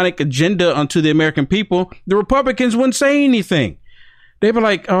demonic agenda onto the American people, the Republicans wouldn't say anything. They were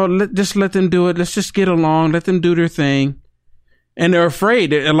like, oh, just let them do it. Let's just get along. Let them do their thing. And they're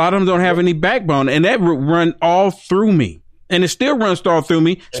afraid. A lot of them don't have any backbone. And that run all through me. And it still runs all through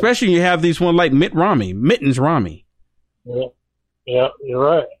me, especially when you have these one like Mittens Romney. Yeah, you're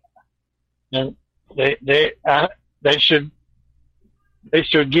right. And they should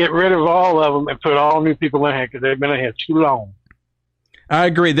get rid of all of them and put all new people in here because they've been in here too long. I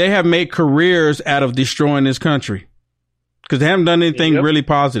agree. They have made careers out of destroying this country because they haven't done anything really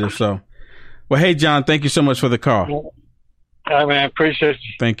positive. So, well, hey, John, thank you so much for the call. I mean, I appreciate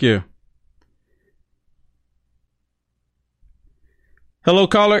you. Thank you. Hello,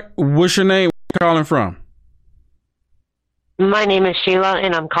 caller. What's your name? Where are you calling from? My name is Sheila,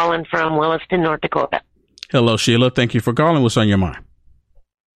 and I'm calling from Williston, North Dakota. Hello, Sheila. Thank you for calling. What's on your mind?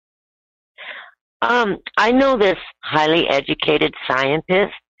 I know this highly educated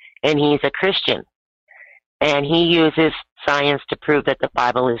scientist, and he's a Christian. And he uses science to prove that the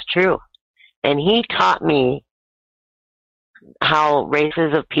Bible is true. And he taught me how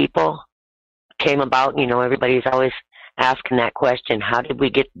races of people came about. You know, everybody's always asking that question, how did we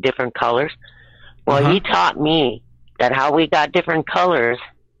get different colors? Well, he taught me that how we got different colors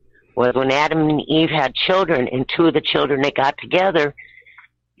was when Adam and Eve had children, and two of the children that got together,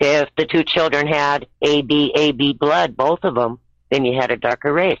 if the two children had AB blood, both of them, then you had a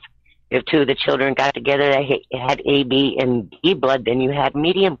darker race. If two of the children got together that had AB and D blood, then you had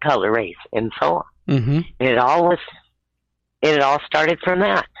medium color race, and so on. Mm-hmm. And it all started from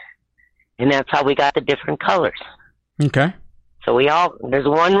that. And that's how we got the different colors. Okay. So there's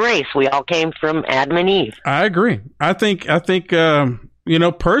one race. We all came from Adam and Eve. I agree. I think,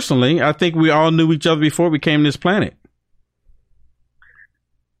 personally, I think we all knew each other before we came to this planet.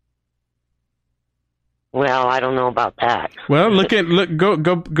 Well, I don't know about that. Well,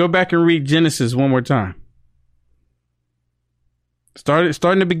 go back and read Genesis one more time. Start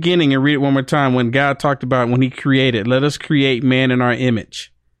in the beginning and read it one more time when God talked about when he created, let us create man in our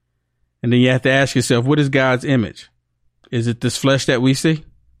image. And then you have to ask yourself, what is God's image? Is it this flesh that we see?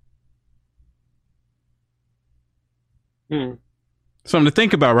 Something to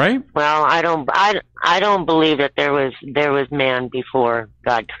think about, right? Well, I don't believe that there was man before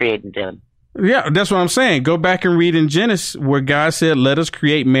God created them. Yeah, that's what I'm saying. Go back and read in Genesis where God said, let us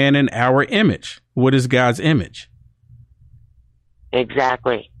create man in our image. What is God's image?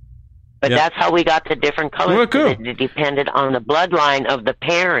 Exactly. But that's how we got the different colors. Well, cool. It depended on the bloodline of the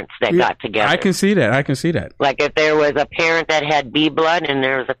parents that got together. I can see that. Like if there was a parent that had B blood and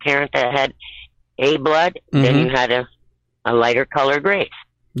there was a parent that had A blood, then you had a lighter colored race.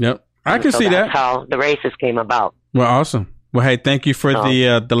 Yep. I can see that. That's how the races came about. Well, awesome. Well, hey, thank you for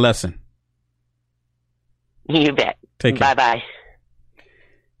the lesson. You bet. Take care. Bye-bye.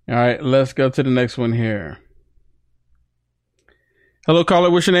 All right, let's go to the next one here. Hello, caller.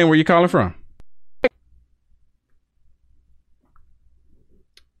 What's your name? Where you calling from?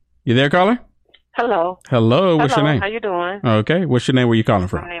 You there, caller? Hello. Hello. What's your name? How you doing? Okay. What's your name? Where you calling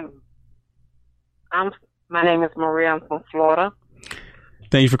from? My name is Maria. I'm from Florida.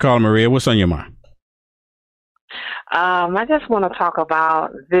 Thank you for calling, Maria. What's on your mind? I just want to talk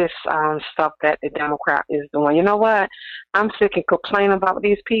about this stuff that the Democrat is doing. You know what? I'm sick and complaining about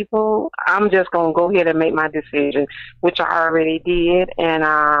these people. I'm just going to go ahead and make my decision, which I already did. And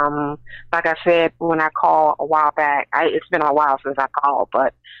like I said, when I called a while back, it's been a while since I called,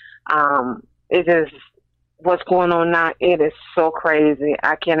 but it just, what's going on now, it is so crazy.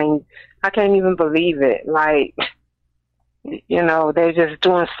 I can't even believe it. Like, you know, they're just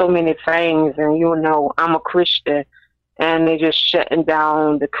doing so many things, and you know, I'm a Christian, and they're just shutting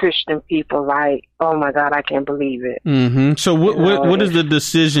down the Christian people. Like, oh my God, I can't believe it. Mm-hmm. So what is the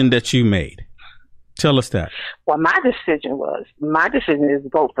decision that you made? Tell us that. Well, my decision is to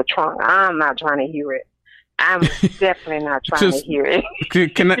vote for Trump. I'm not trying to hear it. I'm definitely not trying to hear it.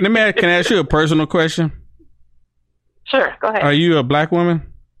 Sure, go ahead. Are you a black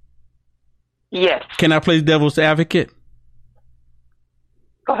woman? Yes. Can I play devil's advocate?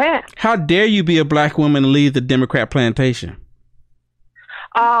 Go ahead. How dare you be a black woman and leave the Democrat plantation?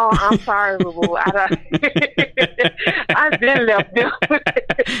 Oh, I'm sorry, Boo. I've been left there.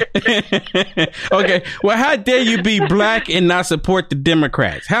 Okay. Well, how dare you be black and not support the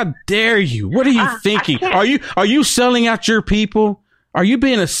Democrats? How dare you? What are you thinking? Are you selling out your people? Are you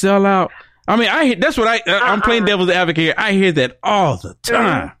being a sellout? I mean, that's what I'm playing devil's advocate here. I hear that all the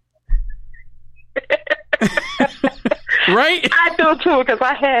time. Right? I do too, because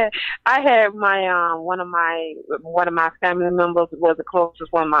I had my one of my family members was the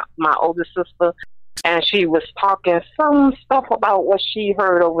closest one, my older sister, and she was talking some stuff about what she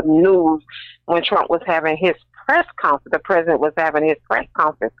heard over the news when Trump was having his press conference. The president was having his press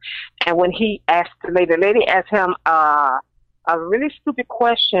conference, and when he asked the lady asked him a really stupid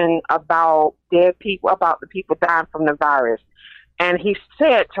question about dead people, about the people dying from the virus, and he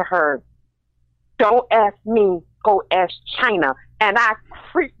said to her, "Don't ask me, go ask China." And I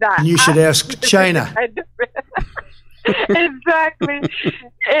freaked out. You should ask China. Exactly.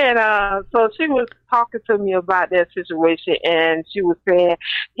 And so she was talking to me about that situation, and she was saying,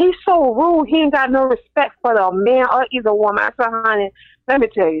 he's so rude. He ain't got no respect for the man or either woman. I said, honey, let me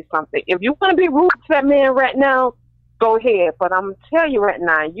tell you something. If you want to be rude to that man right now, go ahead. But I'm going to tell you right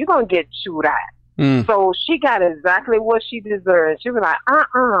now, you're going to get chewed out. So she got exactly what she deserved. She was like,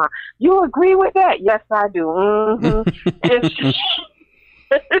 you agree with that? Yes, I do. And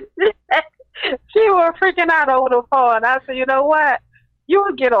she was freaking out over the phone. I said, you know what? You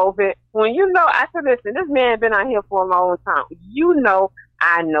will get over it. When you know, I said, listen, this man been out here for a long time. You know,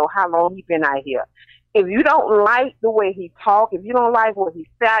 I know how long he been out here. If you don't like the way he talk, if you don't like what he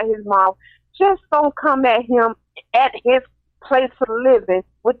said out his mouth, just don't come at him at his place of living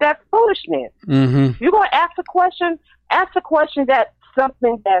with that foolishness. Mm-hmm. You're going to ask a question that's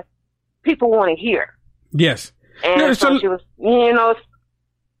something that people want to hear. Yes. And so she was, you know.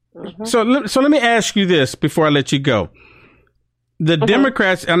 Mm-hmm. So let me ask you this before I let you go. The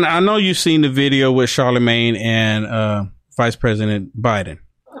Democrats, and I know you've seen the video with Charlemagne and Vice President Biden,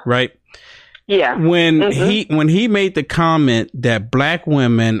 right? Yeah. When he made the comment that black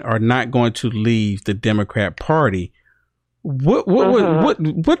women are not going to leave the Democrat Party, what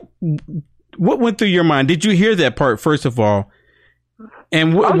went through your mind? Did you hear that part first of all?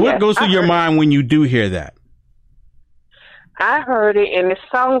 And what goes through your mind when you do hear that? I heard it, and it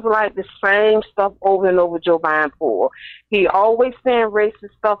sounds like the same stuff over and over Joe Biden for. He always saying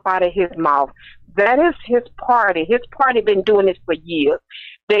racist stuff out of his mouth. That is his party. His party been doing this for years.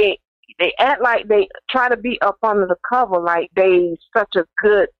 They act like they try to be up under the cover, like they such a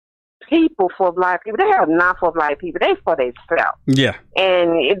good people for black people. They are not for black people. They for themselves. Yeah.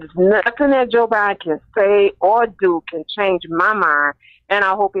 And it's nothing that Joe Biden can say or do can change my mind. And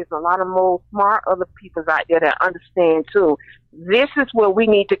I hope it's a lot of more smart other people out there that understand too. This is where we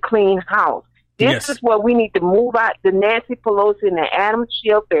need to clean house. This is where we need to move out the Nancy Pelosi and the Adam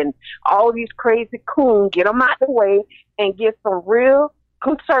Schiff and all these crazy coons, get them out the way and get some real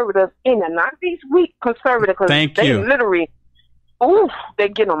conservatives in there. Not these weak conservatives, because they literally, they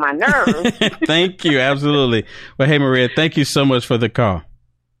get on my nerves. Thank you. Absolutely. Well, hey, Maria, thank you so much for the call.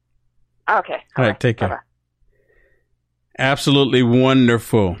 Okay. All right. Take care. Bye-bye. Absolutely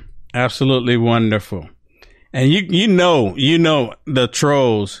wonderful. Absolutely wonderful. And you know the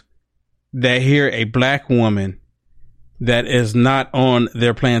trolls that hear a black woman that is not on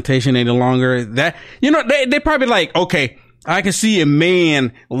their plantation any longer, that, they probably like, okay, I can see a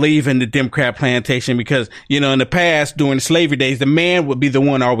man leaving the Democrat plantation because, in the past, during the slavery days, the man would be the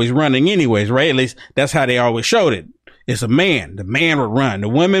one always running anyways, right? At least that's how they always showed it. It's a man. The man would run. The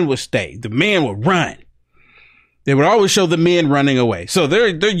woman would stay. The man would run. They would always show the men running away. So they're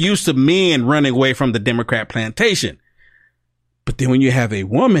used to men running away from the Democrat plantation. But then when you have a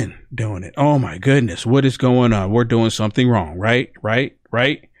woman doing it, oh my goodness, what is going on? We're doing something wrong, right?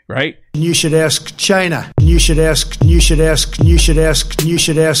 You should ask China. You should ask China. You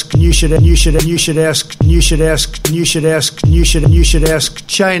should ask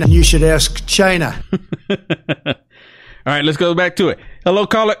China. All right, let's go back to it. Hello,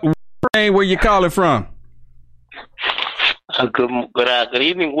 caller. Where you calling from? Good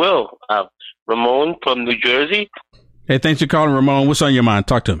evening, Will. Ramon from New Jersey. Hey, thanks for calling, Ramon. What's on your mind?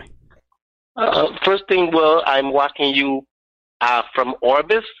 Talk to me. First thing, Will, I'm watching you from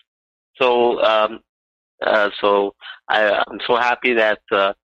Orbis. So I'm so happy that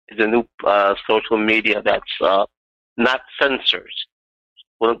it's a new social media that's not censored.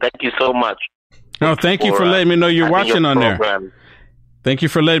 Well, thank you so much. No, thank you for letting me know you're watching on program. There. Thank you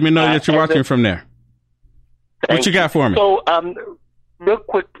for letting me know that you're watching from there. What you got for me? So, real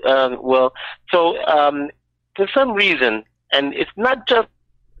quick, for some reason, and it's not just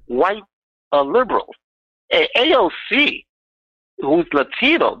white liberals, AOC, who's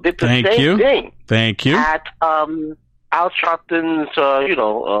Latino, did the same thing. Thank you. At Al Sharpton's,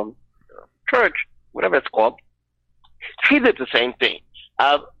 church, whatever it's called. She did the same thing.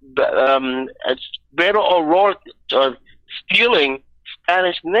 Beto O'Rourke stealing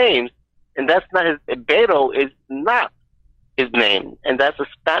Spanish names, and that's not his. Beto is not his name, and that's a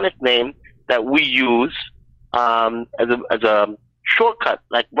Spanish name that we use as a shortcut.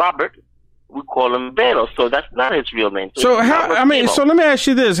 Like Robert, we call him Beto, so that's not his real name. So let me ask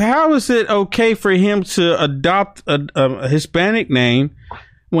you this: how is it okay for him to adopt a Hispanic name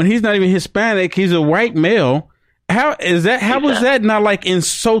when he's not even Hispanic? He's a white male. How is that? How was that not like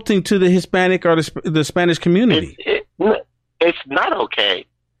insulting to the Hispanic or the Spanish community? It's not okay.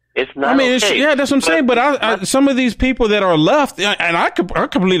 It's not. I mean, okay. Yeah, that's what I'm saying. But some of these people that are left, and I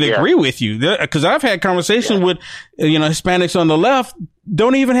completely agree with you, because I've had conversations with Hispanics on the left,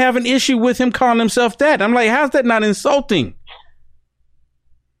 don't even have an issue with him calling himself that. I'm like, how's that not insulting?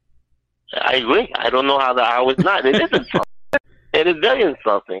 I agree. I don't know how it's not. It is insulting. It is very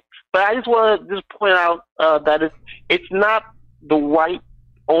insulting. But I just want to point out that it's not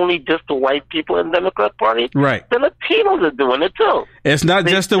only just the white people in the Democrat Party. Right. The Latinos are doing it too. It's not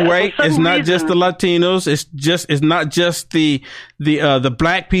just the white. It's not just the Latinos. It's not just the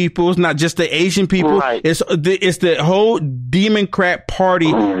black people. It's not just the Asian people. Right. It's the whole Democrat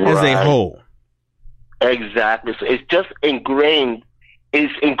Party as a whole. Exactly. So it's just ingrained.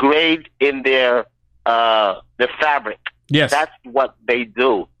 It's engraved in their fabric. Yes. That's what they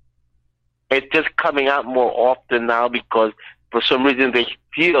do. It's just coming out more often now because for some reason they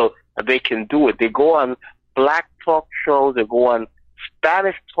feel that they can do it. They go on black talk shows, they go on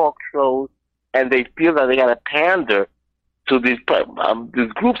Spanish talk shows, and they feel that they got to pander to these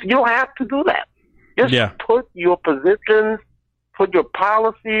groups. You don't have to do that. Just put your positions, put your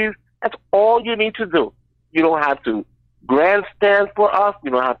policies. That's all you need to do. You don't have to grandstand for us.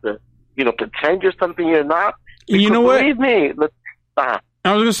 You don't have to, pretend you're something you're not. You know what? Believe me.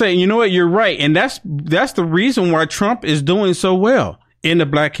 I was going to say, you know what? You're right. And that's the reason why Trump is doing so well in the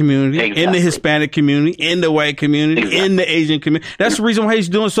black community, in the Hispanic community, in the white community, in the Asian community. That's the reason why he's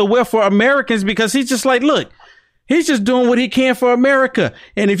doing so well for Americans, because he's just like, look, he's just doing what he can for America.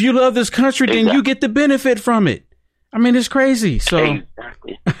 And if you love this country, then you get the benefit from it. I mean, it's crazy. So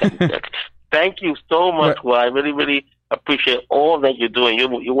Exactly. Thank you so much. Well, I really, really appreciate all that you're doing.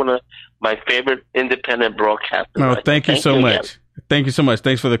 You're one of my favorite independent broadcasters. No, thank you so much. Thank you so much.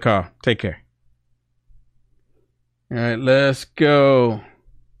 Thanks for the call. Take care. All right, let's go.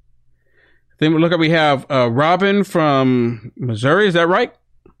 Then we look up. We have Robin from Missouri. Is that right?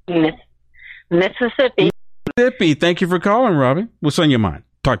 Mississippi. Mississippi. Thank you for calling, Robin. What's on your mind?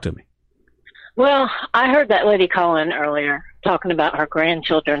 Talk to me. Well, I heard that lady call in earlier talking about her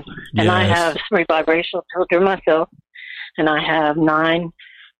grandchildren, and I have 3 biracial children myself, and I have 9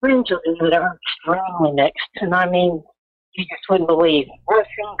 grandchildren that are extremely mixed. And I mean, you just wouldn't believe.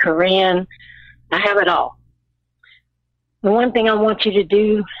 Russian, Korean, I have it all. The one thing I want you to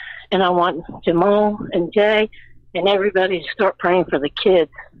do, and I want Jamal and Jay and everybody to start praying for the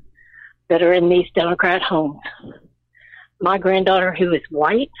kids that are in these Democrat homes. My granddaughter, who is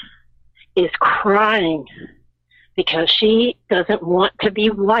white, is crying because she doesn't want to be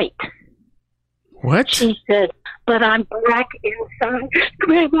white. What? She said, but I'm black inside.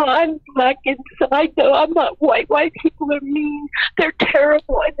 Grandma, I'm black inside, though. I'm not white. White people are mean. They're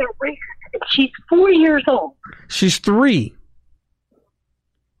terrible, and they're racist. And she's 4 years old. She's 3.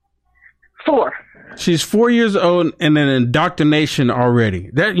 4. She's 4 years old and an indoctrination already.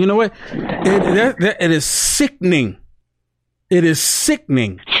 That, you know what? It is sickening. It is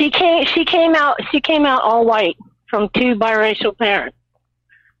sickening. She came out all white from 2 biracial parents.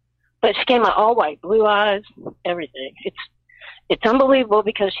 But she came out all white, blue eyes, everything. It's unbelievable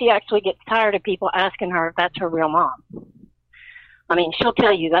because she actually gets tired of people asking her if that's her real mom. I mean, she'll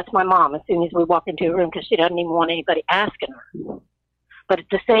tell you that's my mom as soon as we walk into a room because she doesn't even want anybody asking her. But at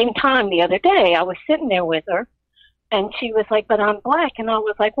the same time, the other day, I was sitting there with her, and she was like, but I'm black. And I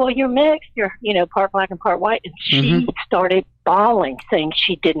was like, well, you're mixed. You're, part black and part white. And she started bawling, saying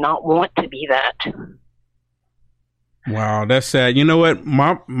she did not want to be that. Wow, that's sad. You know what?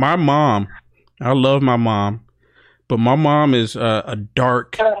 My mom, I love my mom, but my mom is a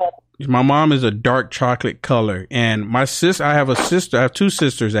dark chocolate color. And my sis, I have a sister. I have 2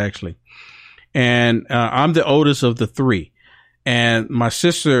 sisters, actually. And I'm the oldest of the 3. And my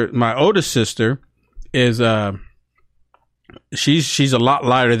oldest sister is she's a lot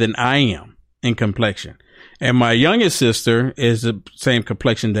lighter than I am in complexion, and my youngest sister is the same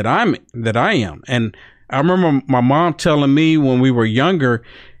complexion that I am. And I remember my mom telling me when we were younger,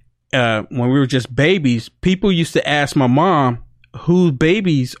 when we were just babies, people used to ask my mom, "Whose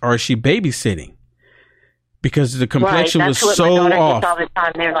babies are she babysitting?" Because the complexion was so off. That's what my daughter gets all the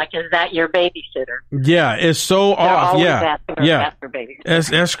time. They're like, "Is that your babysitter?" Yeah, it's so off. Yeah,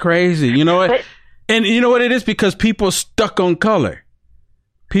 that's crazy. You know what? And you know what it is? Because people are stuck on color.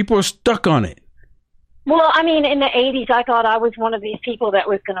 People are stuck on it. Well, I mean, in the 80s, I thought I was one of these people that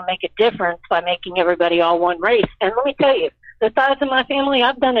was going to make a difference by making everybody all one race. And let me tell you, the size of my family,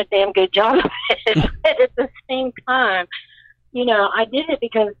 I've done a damn good job of it. But at the same time, I did it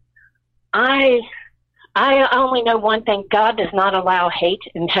because I only know one thing. God does not allow hate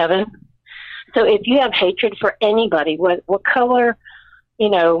in heaven. So if you have hatred for anybody, what color,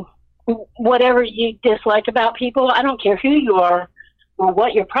 whatever you dislike about people, I don't care who you are or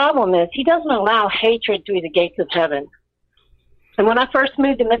what your problem is, he doesn't allow hatred through the gates of heaven. And when I first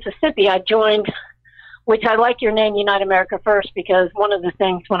moved to Mississippi, I joined, which I like your name, Unite America First, because one of the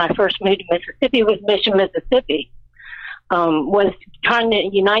things when I first moved to Mississippi was Mission Mississippi, was trying to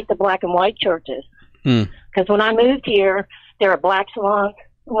unite the black and white churches. Because when I moved here, there are black salons,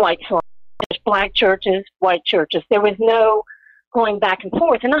 white salons. There's black churches, white churches. There was no going back and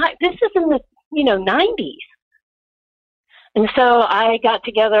forth. And this is in the 90s. And so I got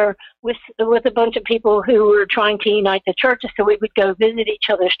together with a bunch of people who were trying to unite the churches, so we would go visit each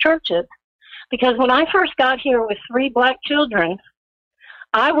other's churches. Because when I first got here with 3 black children,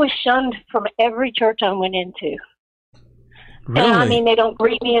 I was shunned from every church I went into. Really? And I mean, they don't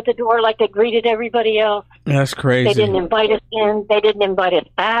greet me at the door like they greeted everybody else. That's crazy. They didn't invite us in. They didn't invite us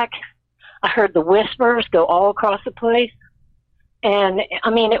back. I heard the whispers go all across the place. And,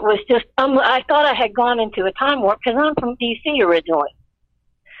 I mean, it was just, I thought I had gone into a time warp because I'm from D.C. originally.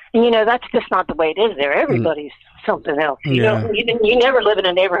 And, that's just not the way it is there. Everybody's something else. You never live in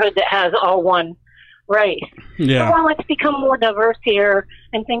a neighborhood that has all one race. Yeah. So while it's become more diverse here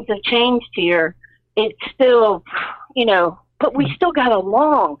and things have changed here, it's still, but we still got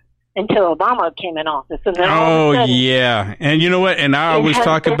along until Obama came in office. And then all of a sudden, yeah. And you know what? And I always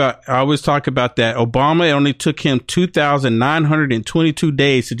talk about that. Obama, it only took him 2,922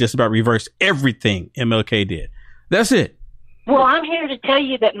 days to just about reverse everything MLK did. That's it. Well, I'm here to tell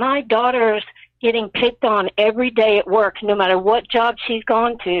you that my daughter's getting picked on every day at work, no matter what job she's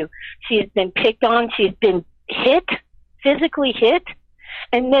gone to. She's been picked on. She's been hit, physically hit.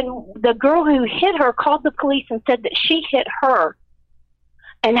 And then the girl who hit her called the police and said that she hit her,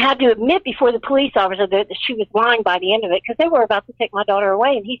 and had to admit before the police officer that she was lying by the end of it because they were about to take my daughter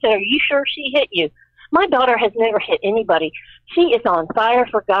away. And he said, "Are you sure she hit you?" My daughter has never hit anybody. She is on fire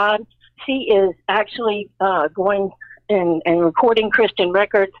for God. she is actually going and recording Christian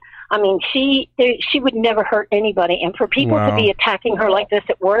records. I mean, she would never hurt anybody. And for people to be attacking her like this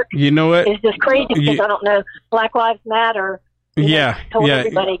at work, you know what? Is just crazy because I don't know. Black Lives Matter. Told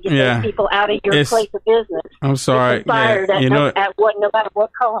everybody to get those people out of your place of business. I'm sorry. It's fired at no matter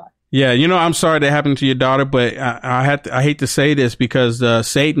what color. Yeah, I'm sorry that happened to your daughter, but I hate to say this because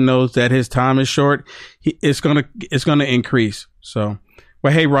Satan knows that his time is short. It's gonna increase. So,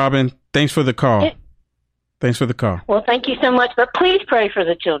 well, hey, Robin, thanks for the call. Thanks for the call. Well, thank you so much. But please pray for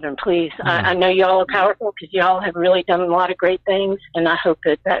the children, please. I know y'all are powerful because y'all have really done a lot of great things, and I hope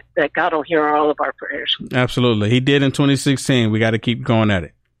that God will hear all of our prayers. Absolutely. He did in 2016. We got to keep going at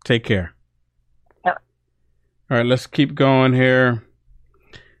it. Take care. Yep. All right, let's keep going here.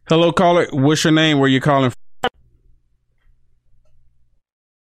 Hello, caller. What's your name? Where you calling from?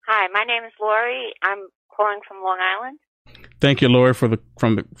 Hi, my name is Lori. I'm calling from Long Island. Thank you, Lori, for the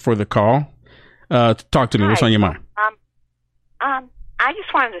call. Talk to me. Hi. What's on your mind? I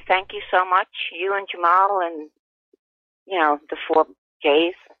just wanted to thank you so much, you and Jamal and, the 4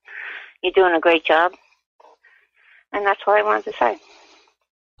 J's. You're doing a great job. And that's all I wanted to say.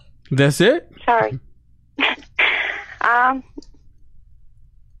 That's it? Sorry.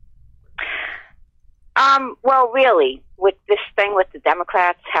 Well, really, with this thing with the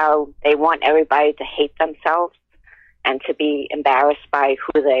Democrats, how they want everybody to hate themselves and to be embarrassed by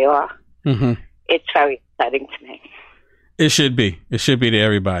who they are. Mm-hmm. It's very upsetting to me. It should be. It should be to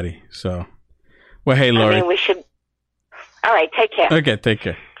everybody. So, well, hey, Lori. I mean, we should. All right, take care. Okay, take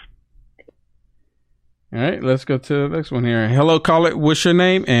care. All right, let's go to the next one here. Hello, caller. What's your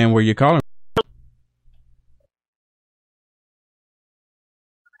name and where you calling?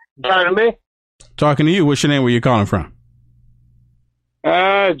 Talking to me? Talking to you. What's your name? Where you calling from?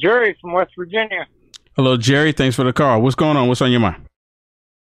 Jerry from West Virginia. Hello, Jerry. Thanks for the call. What's going on? What's on your mind?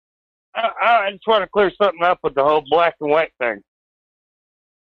 I just want to clear something up with the whole black and white thing.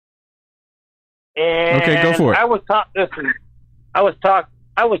 And okay, go for it. I was taught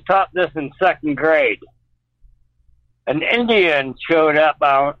this in second grade. An Indian showed up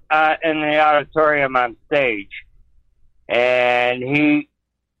in the auditorium on stage, and he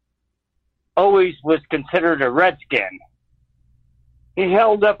always was considered a redskin. He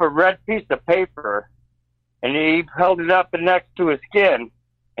held up a red piece of paper, and he held it up next to his skin,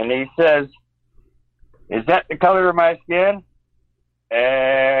 and he says, "Is that the color of my skin?"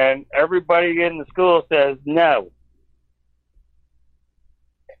 And everybody in the school says no.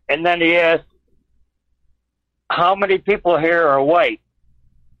 And then he asked, "How many people here are white?"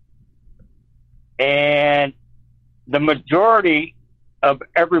 And the majority of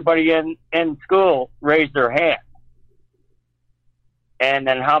everybody in school raised their hand. And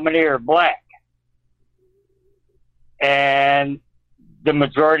then how many are black? And the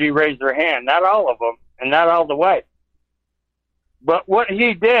majority raised their hand. Not all of them, and not all the white. But what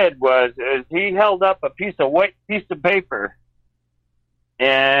he did was he held up a piece of paper,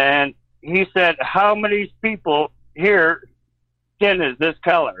 and he said, "How many people here skin is this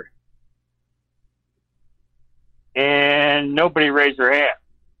color?" And nobody raised their hand.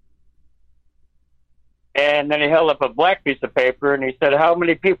 And then he held up a black piece of paper, and he said, "How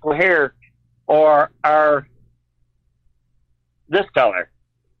many people here are this color?"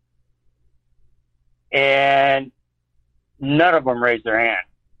 And none of them raised their hand.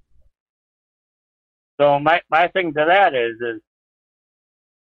 So my thing to that is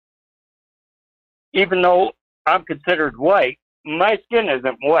even though I'm considered white, my skin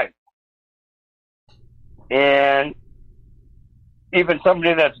isn't white. And even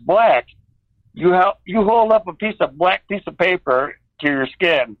somebody that's black, you hold up a black piece of paper to your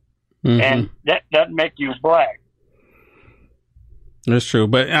skin, and that doesn't make you black. That's true,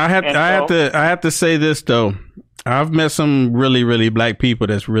 but I have to say this though. I've met some really, really black people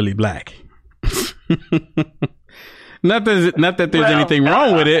that's really black. Not that there's anything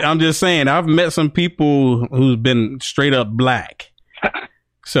wrong with it. I'm just saying I've met some people who's been straight up black.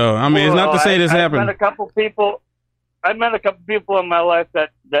 So I mean, it's not to say this happened. I met a couple people in my life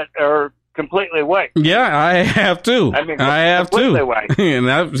that are completely white. Yeah, I have too. I have too. White.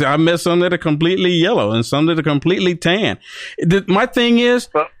 And I met some that are completely yellow and some that are completely tan. My thing is,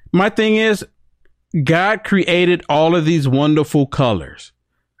 God created all of these wonderful colors.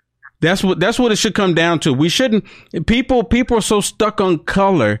 That's what it should come down to. We shouldn't. People are so stuck on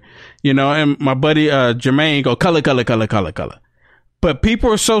color, And my buddy Jermaine go color. But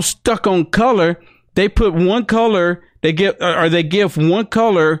people are so stuck on color. They put one color. They give one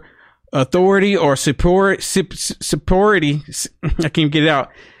color authority or superiority. I can't get it out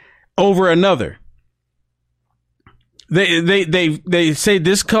over another. They say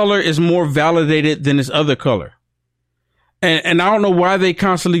this color is more validated than this other color. And I don't know why they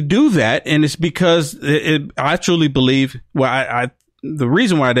constantly do that. And it's because I truly believe, the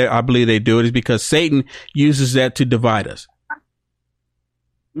reason why I believe they do it is because Satan uses that to divide us.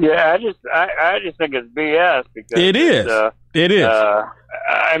 Yeah, I just think it's BS because it is. It is.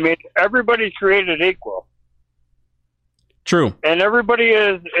 I mean, everybody's created equal. True. And everybody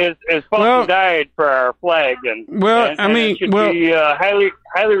is fucking died for our flag, and it should be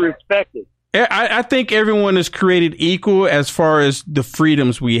highly respected. I think everyone is created equal as far as the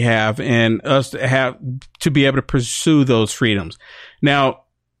freedoms we have and us to be able to pursue those freedoms. Now,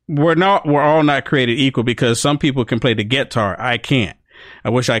 we're all not created equal because some people can play the guitar. I can't. I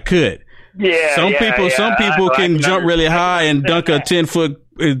wish I could. Yeah. Some people can jump really high and dunk a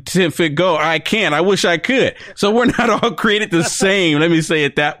 10-foot goal. I can't. I wish I could. So we're not all created the same. Let me say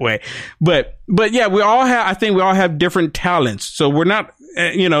it that way. But yeah, I think we all have different talents. So we're not,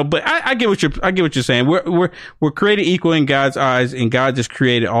 but I get what you're saying. We're created equal in God's eyes, and God just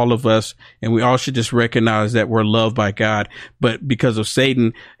created all of us, and we all should just recognize that we're loved by God. But because of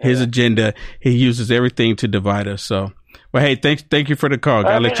Satan, his agenda, he uses everything to divide us. So, well, hey, thank you for the call.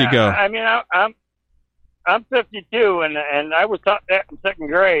 I'll let you go. I'm 52, and I was taught that in second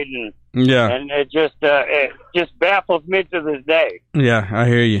grade, and it just baffles me to this day. Yeah, I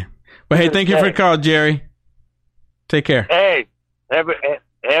hear you. But hey, thank you for the call, Jerry. Take care. Hey, have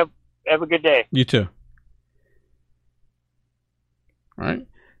a good day. You too. All right.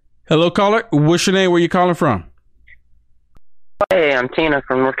 Hello, caller. What's your name? Where you calling from? Hey, I'm Tina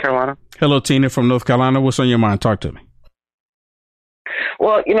from North Carolina. Hello, Tina from North Carolina. What's on your mind? Talk to me.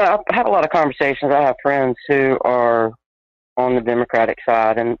 Well, I have a lot of conversations. I have friends who are on the Democratic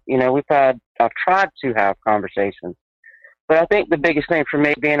side, and I've tried to have conversations. But I think the biggest thing for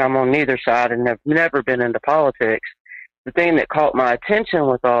me, being I'm on neither side and have never been into politics, the thing that caught my attention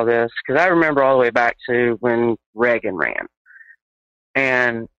with all this, because I remember all the way back to when Reagan ran.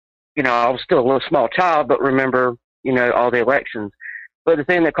 And, I was still a little small child, but remember, all the elections. But the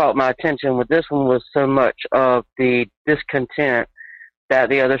thing that caught my attention with this one was so much of the discontent that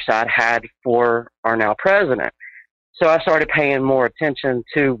the other side had for our now president. So I started paying more attention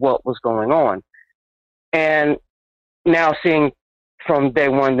to what was going on. And now seeing from day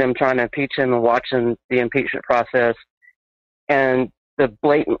one them trying to impeach him and watching the impeachment process and the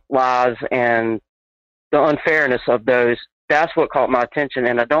blatant lies and the unfairness of those, that's what caught my attention.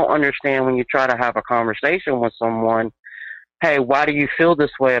 And I don't understand when you try to have a conversation with someone, hey, why do you feel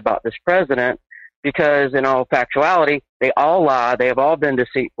this way about this president? Because in all factuality, they all lie. They have all been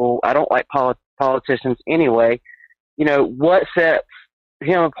deceitful. I don't like politicians anyway. What sets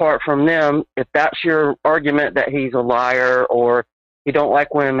him apart from them? If that's your argument that he's a liar or he don't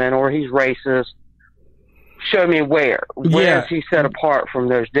like women or he's racist, show me where. Where is he set apart from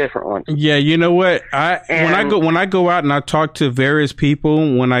those different ones? Yeah, you know what? When I go out and I talk to various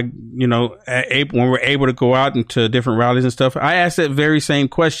people, when we're able to go out into different rallies and stuff, I ask that very same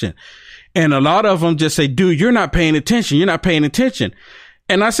question. And a lot of them just say, dude, you're not paying attention. You're not paying attention.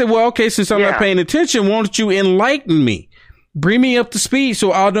 And I said, well, okay, since I'm not paying attention, why don't you enlighten me? Bring me up to speed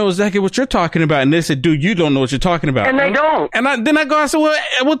so I'll know exactly what you're talking about. And they said, dude, you don't know what you're talking about. And they don't. And I said,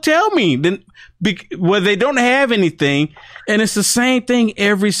 well, tell me. Then, they don't have anything. And it's the same thing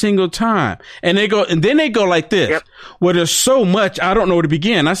every single time. And then they go like this. Yep. Well, there's so much, I don't know where to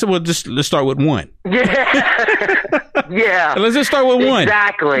begin. I said, well, let's start with one. Yeah. Yeah. Let's just start with one.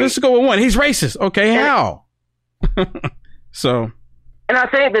 Exactly. Let's go with one. He's racist. Okay. How? So. And I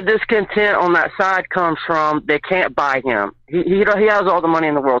think the discontent on that side comes from they can't buy him. He has all the money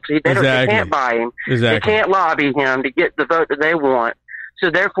in the world, so they can't buy him. Exactly. They can't lobby him to get the vote that they want. So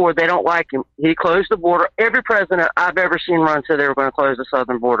therefore, they don't like him. He closed the border. Every president I've ever seen run said they were going to close the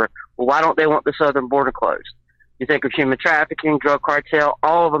southern border. Well, why don't they want the southern border closed? You think of human trafficking, drug cartel,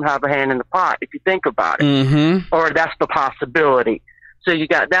 all of them have a hand in the pot, if you think about it. Mm-hmm. Or that's the possibility. So you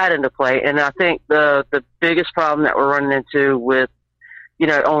got that into play. And I think the biggest problem that we're running into with,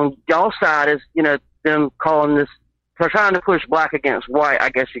 on y'all's side is, them calling this, they're trying to push black against white,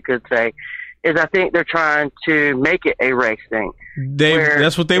 I guess you could say, is I think they're trying to make it a race thing.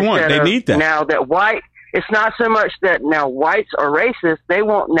 That's what they want. They need that. Now that white, it's not so much that now whites are racist. They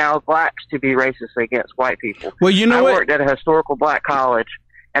want now blacks to be racist against white people. Well, I worked at a historical black college,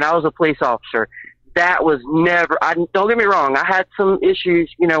 and I was a police officer. That was never, don't get me wrong, I had some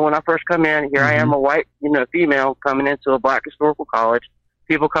issues, when I first come in. Here I am, a white, female coming into a black historical college.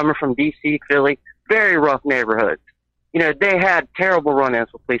 People coming from D.C., Philly, very rough neighborhoods. They had terrible run-ins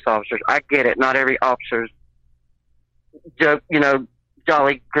with police officers. I get it. Not every officer's,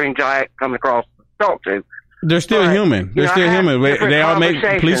 jolly green giant coming across to talk to. They're still human. They're still human. They all make,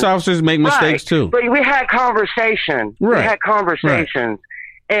 police officers make mistakes too. But we had conversations. Right. We had conversations.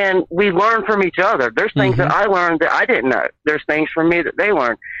 And we learn from each other. There's things that I learned that I didn't know. There's things from me that they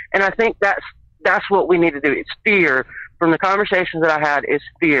learned. And I think that's what we need to do. It's fear. From the conversations that I had, it's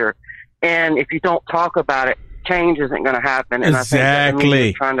fear. And if you don't talk about it, change isn't going to happen. And I think that the media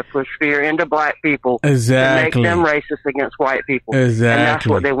is trying to push fear into black people to make them racist against white people. Exactly. And that's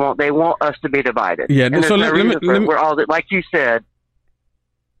what they want. They want us to be divided. Yeah. And So let me we're all like you said.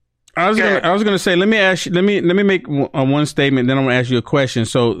 I was going to say, let me ask you, let me make one statement, then I'm going to ask you a question.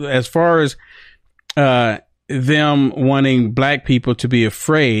 So as far as them wanting black people to be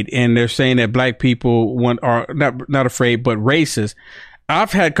afraid, and they're saying that black people are not afraid but racist.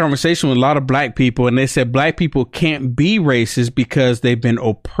 I've had conversation with a lot of black people, and they said black people can't be racist because they've been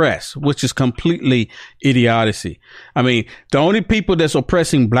oppressed, which is completely idiocy. I mean, the only people that's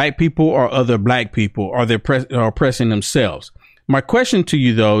oppressing black people are other black people, or they're oppressing themselves. My question to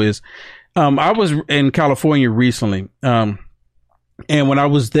you, though, is I was in California recently, and when I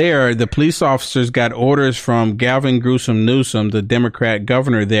was there, the police officers got orders from Gavin Newsom, the Democrat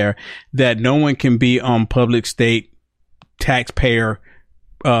governor there, that no one can be on public state taxpayer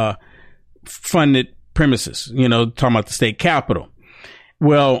funded premises, talking about the state capitol.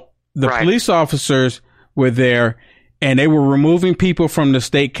 Well, the police officers were there, and they were removing people from the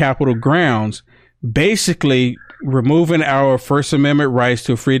state capitol grounds, basically removing our First Amendment rights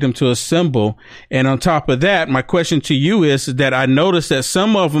to freedom to assemble. And on top of that, my question to you is that I noticed that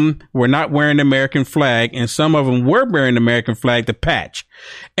some of them were not wearing the American flag, and some of them were wearing the American flag, the patch.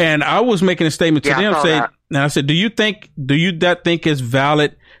 And I was making a statement to them saying, and I said, do you think it's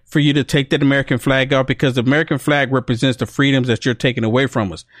valid for you to take that American flag off? Because the American flag represents the freedoms that you're taking away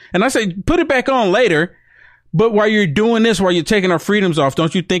from us. And I said, put it back on later. But while you're doing this, while you're taking our freedoms off,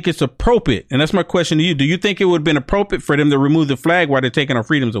 don't you think it's appropriate? And that's my question to you. Do you think it would have been appropriate for them to remove the flag while they're taking our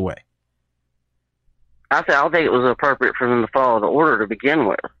freedoms away? I don't think it was appropriate for them to follow the order to begin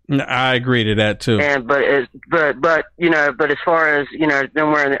with. I agree to that too. And but as far as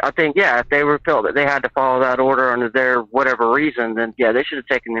them wearing, I think if they felt that they had to follow that order under their whatever reason, then they should have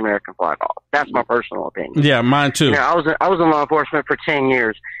taken the American flag off. That's my personal opinion. Yeah, mine too. I was in law enforcement for 10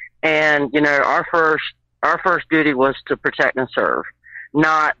 years, and our first duty was to protect and serve,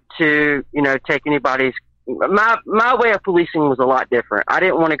 not to take anybody's. My way of policing was a lot different. I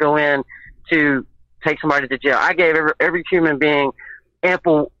didn't want to go in to take somebody to jail. I gave every human being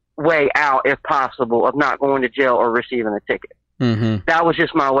ample way out, if possible, of not going to jail or receiving a ticket. Mm-hmm. That was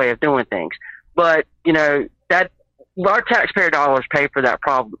just my way of doing things. But that our taxpayer dollars pay for that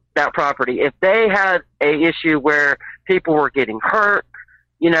property. If they had a issue where people were getting hurt,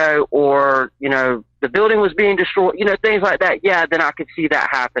 or the building was being destroyed, things like that, then I could see that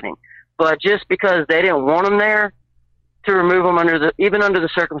happening. But just because they didn't want them there, to remove them even under the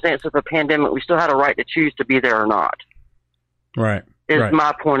circumstance of a pandemic, we still had a right to choose to be there or not. Right. Is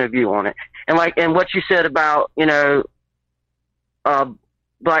my point of view on it. And what you said about,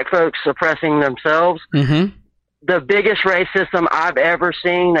 black folks suppressing themselves, mm-hmm. The biggest racism I've ever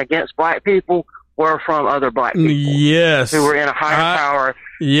seen against black people were from other black people. Yes. Who were in a higher power.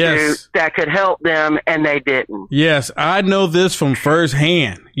 Yes. That could help them, and they didn't. Yes, I know this from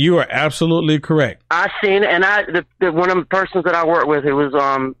firsthand. You are absolutely correct. I seen it, and one of the persons that I worked with who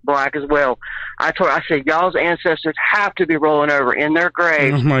was black as well, I said, y'all's ancestors have to be rolling over in their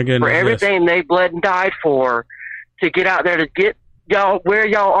graves for everything they bled and died for, to get out there to get y'all where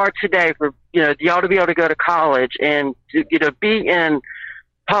y'all are today, for y'all to be able to go to college and to be in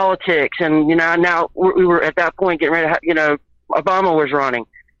politics. And now we were at that point getting ready to Obama was running,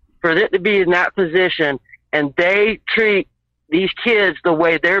 for it to be in that position, and they treat these kids the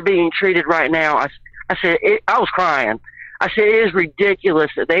way they're being treated right now. I said, I was crying. I said, it is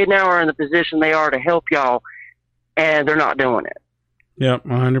ridiculous that they now are in the position they are to help y'all, and they're not doing it. Yep,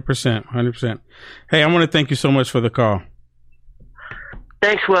 100%. Hey, I want to thank you so much for the call.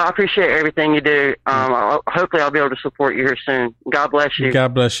 Thanks, Will. I appreciate everything you do. Hopefully I'll be able to support you here soon. God bless you.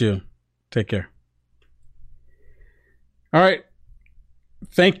 God bless you. Take care. All right.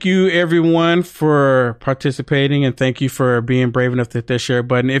 Thank you, everyone, for participating, and thank you for being brave enough to hit that share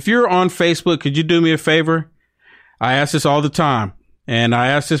button. If you're on Facebook, could you do me a favor? I ask this all the time, and I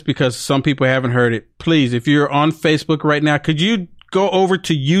ask this because some people haven't heard it. Please, if you're on Facebook right now, could you go over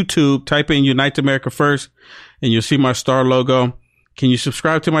to YouTube, type in Unite America First, and you'll see my star logo. Can you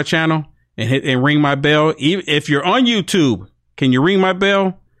subscribe to my channel and ring my bell? Even if you're on YouTube, can you ring my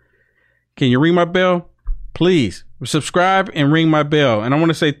bell? Please subscribe and ring my bell. And I want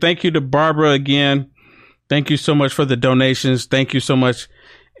to say thank you to Barbara again. Thank you so much for the donations. Thank you so much.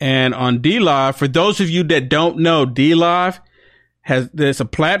 And on DLive, for those of you that don't know, DLive there's a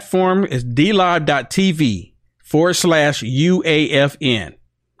platform, it's DLive.TV/UAFN.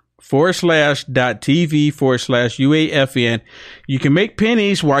 /.TV/UAFN. You can make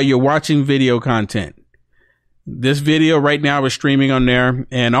pennies while you're watching video content. This video right now is streaming on there.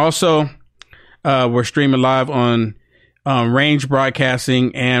 And also, we're streaming live on Range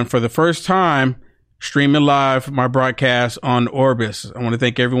Broadcasting. And for the first time, streaming live my broadcast on Orbis. I want to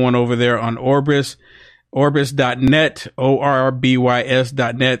thank everyone over there on Orbis, Orbis.net,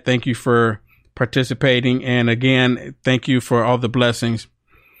 ORBYS.net. Thank you for participating. And again, thank you for all the blessings.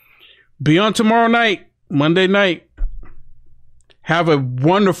 Be on tomorrow night, Monday night. Have a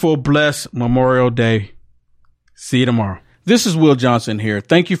wonderful, blessed Memorial Day. See you tomorrow. This is Will Johnson here.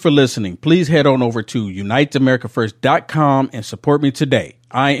 Thank you for listening. Please head on over to UniteAmericaFirst.com and support me today.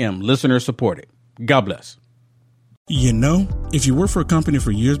 I am listener supported. God bless. You know, if you worked for a company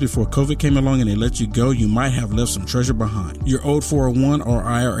for years before COVID came along and they let you go, you might have left some treasure behind. Your old 401 or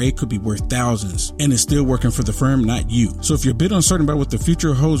IRA could be worth thousands, and it's still working for the firm, not you. So if you're a bit uncertain about what the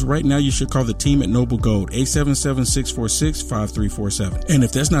future holds right now, you should call the team at Noble Gold, 877-646-5347. And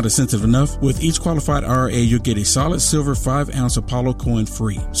if that's not incentive enough, with each qualified IRA, you'll get a solid silver 5-ounce Apollo coin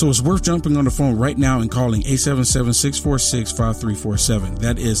free. So it's worth jumping on the phone right now and calling 877-646-5347.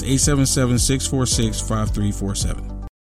 That is 877-646-5347.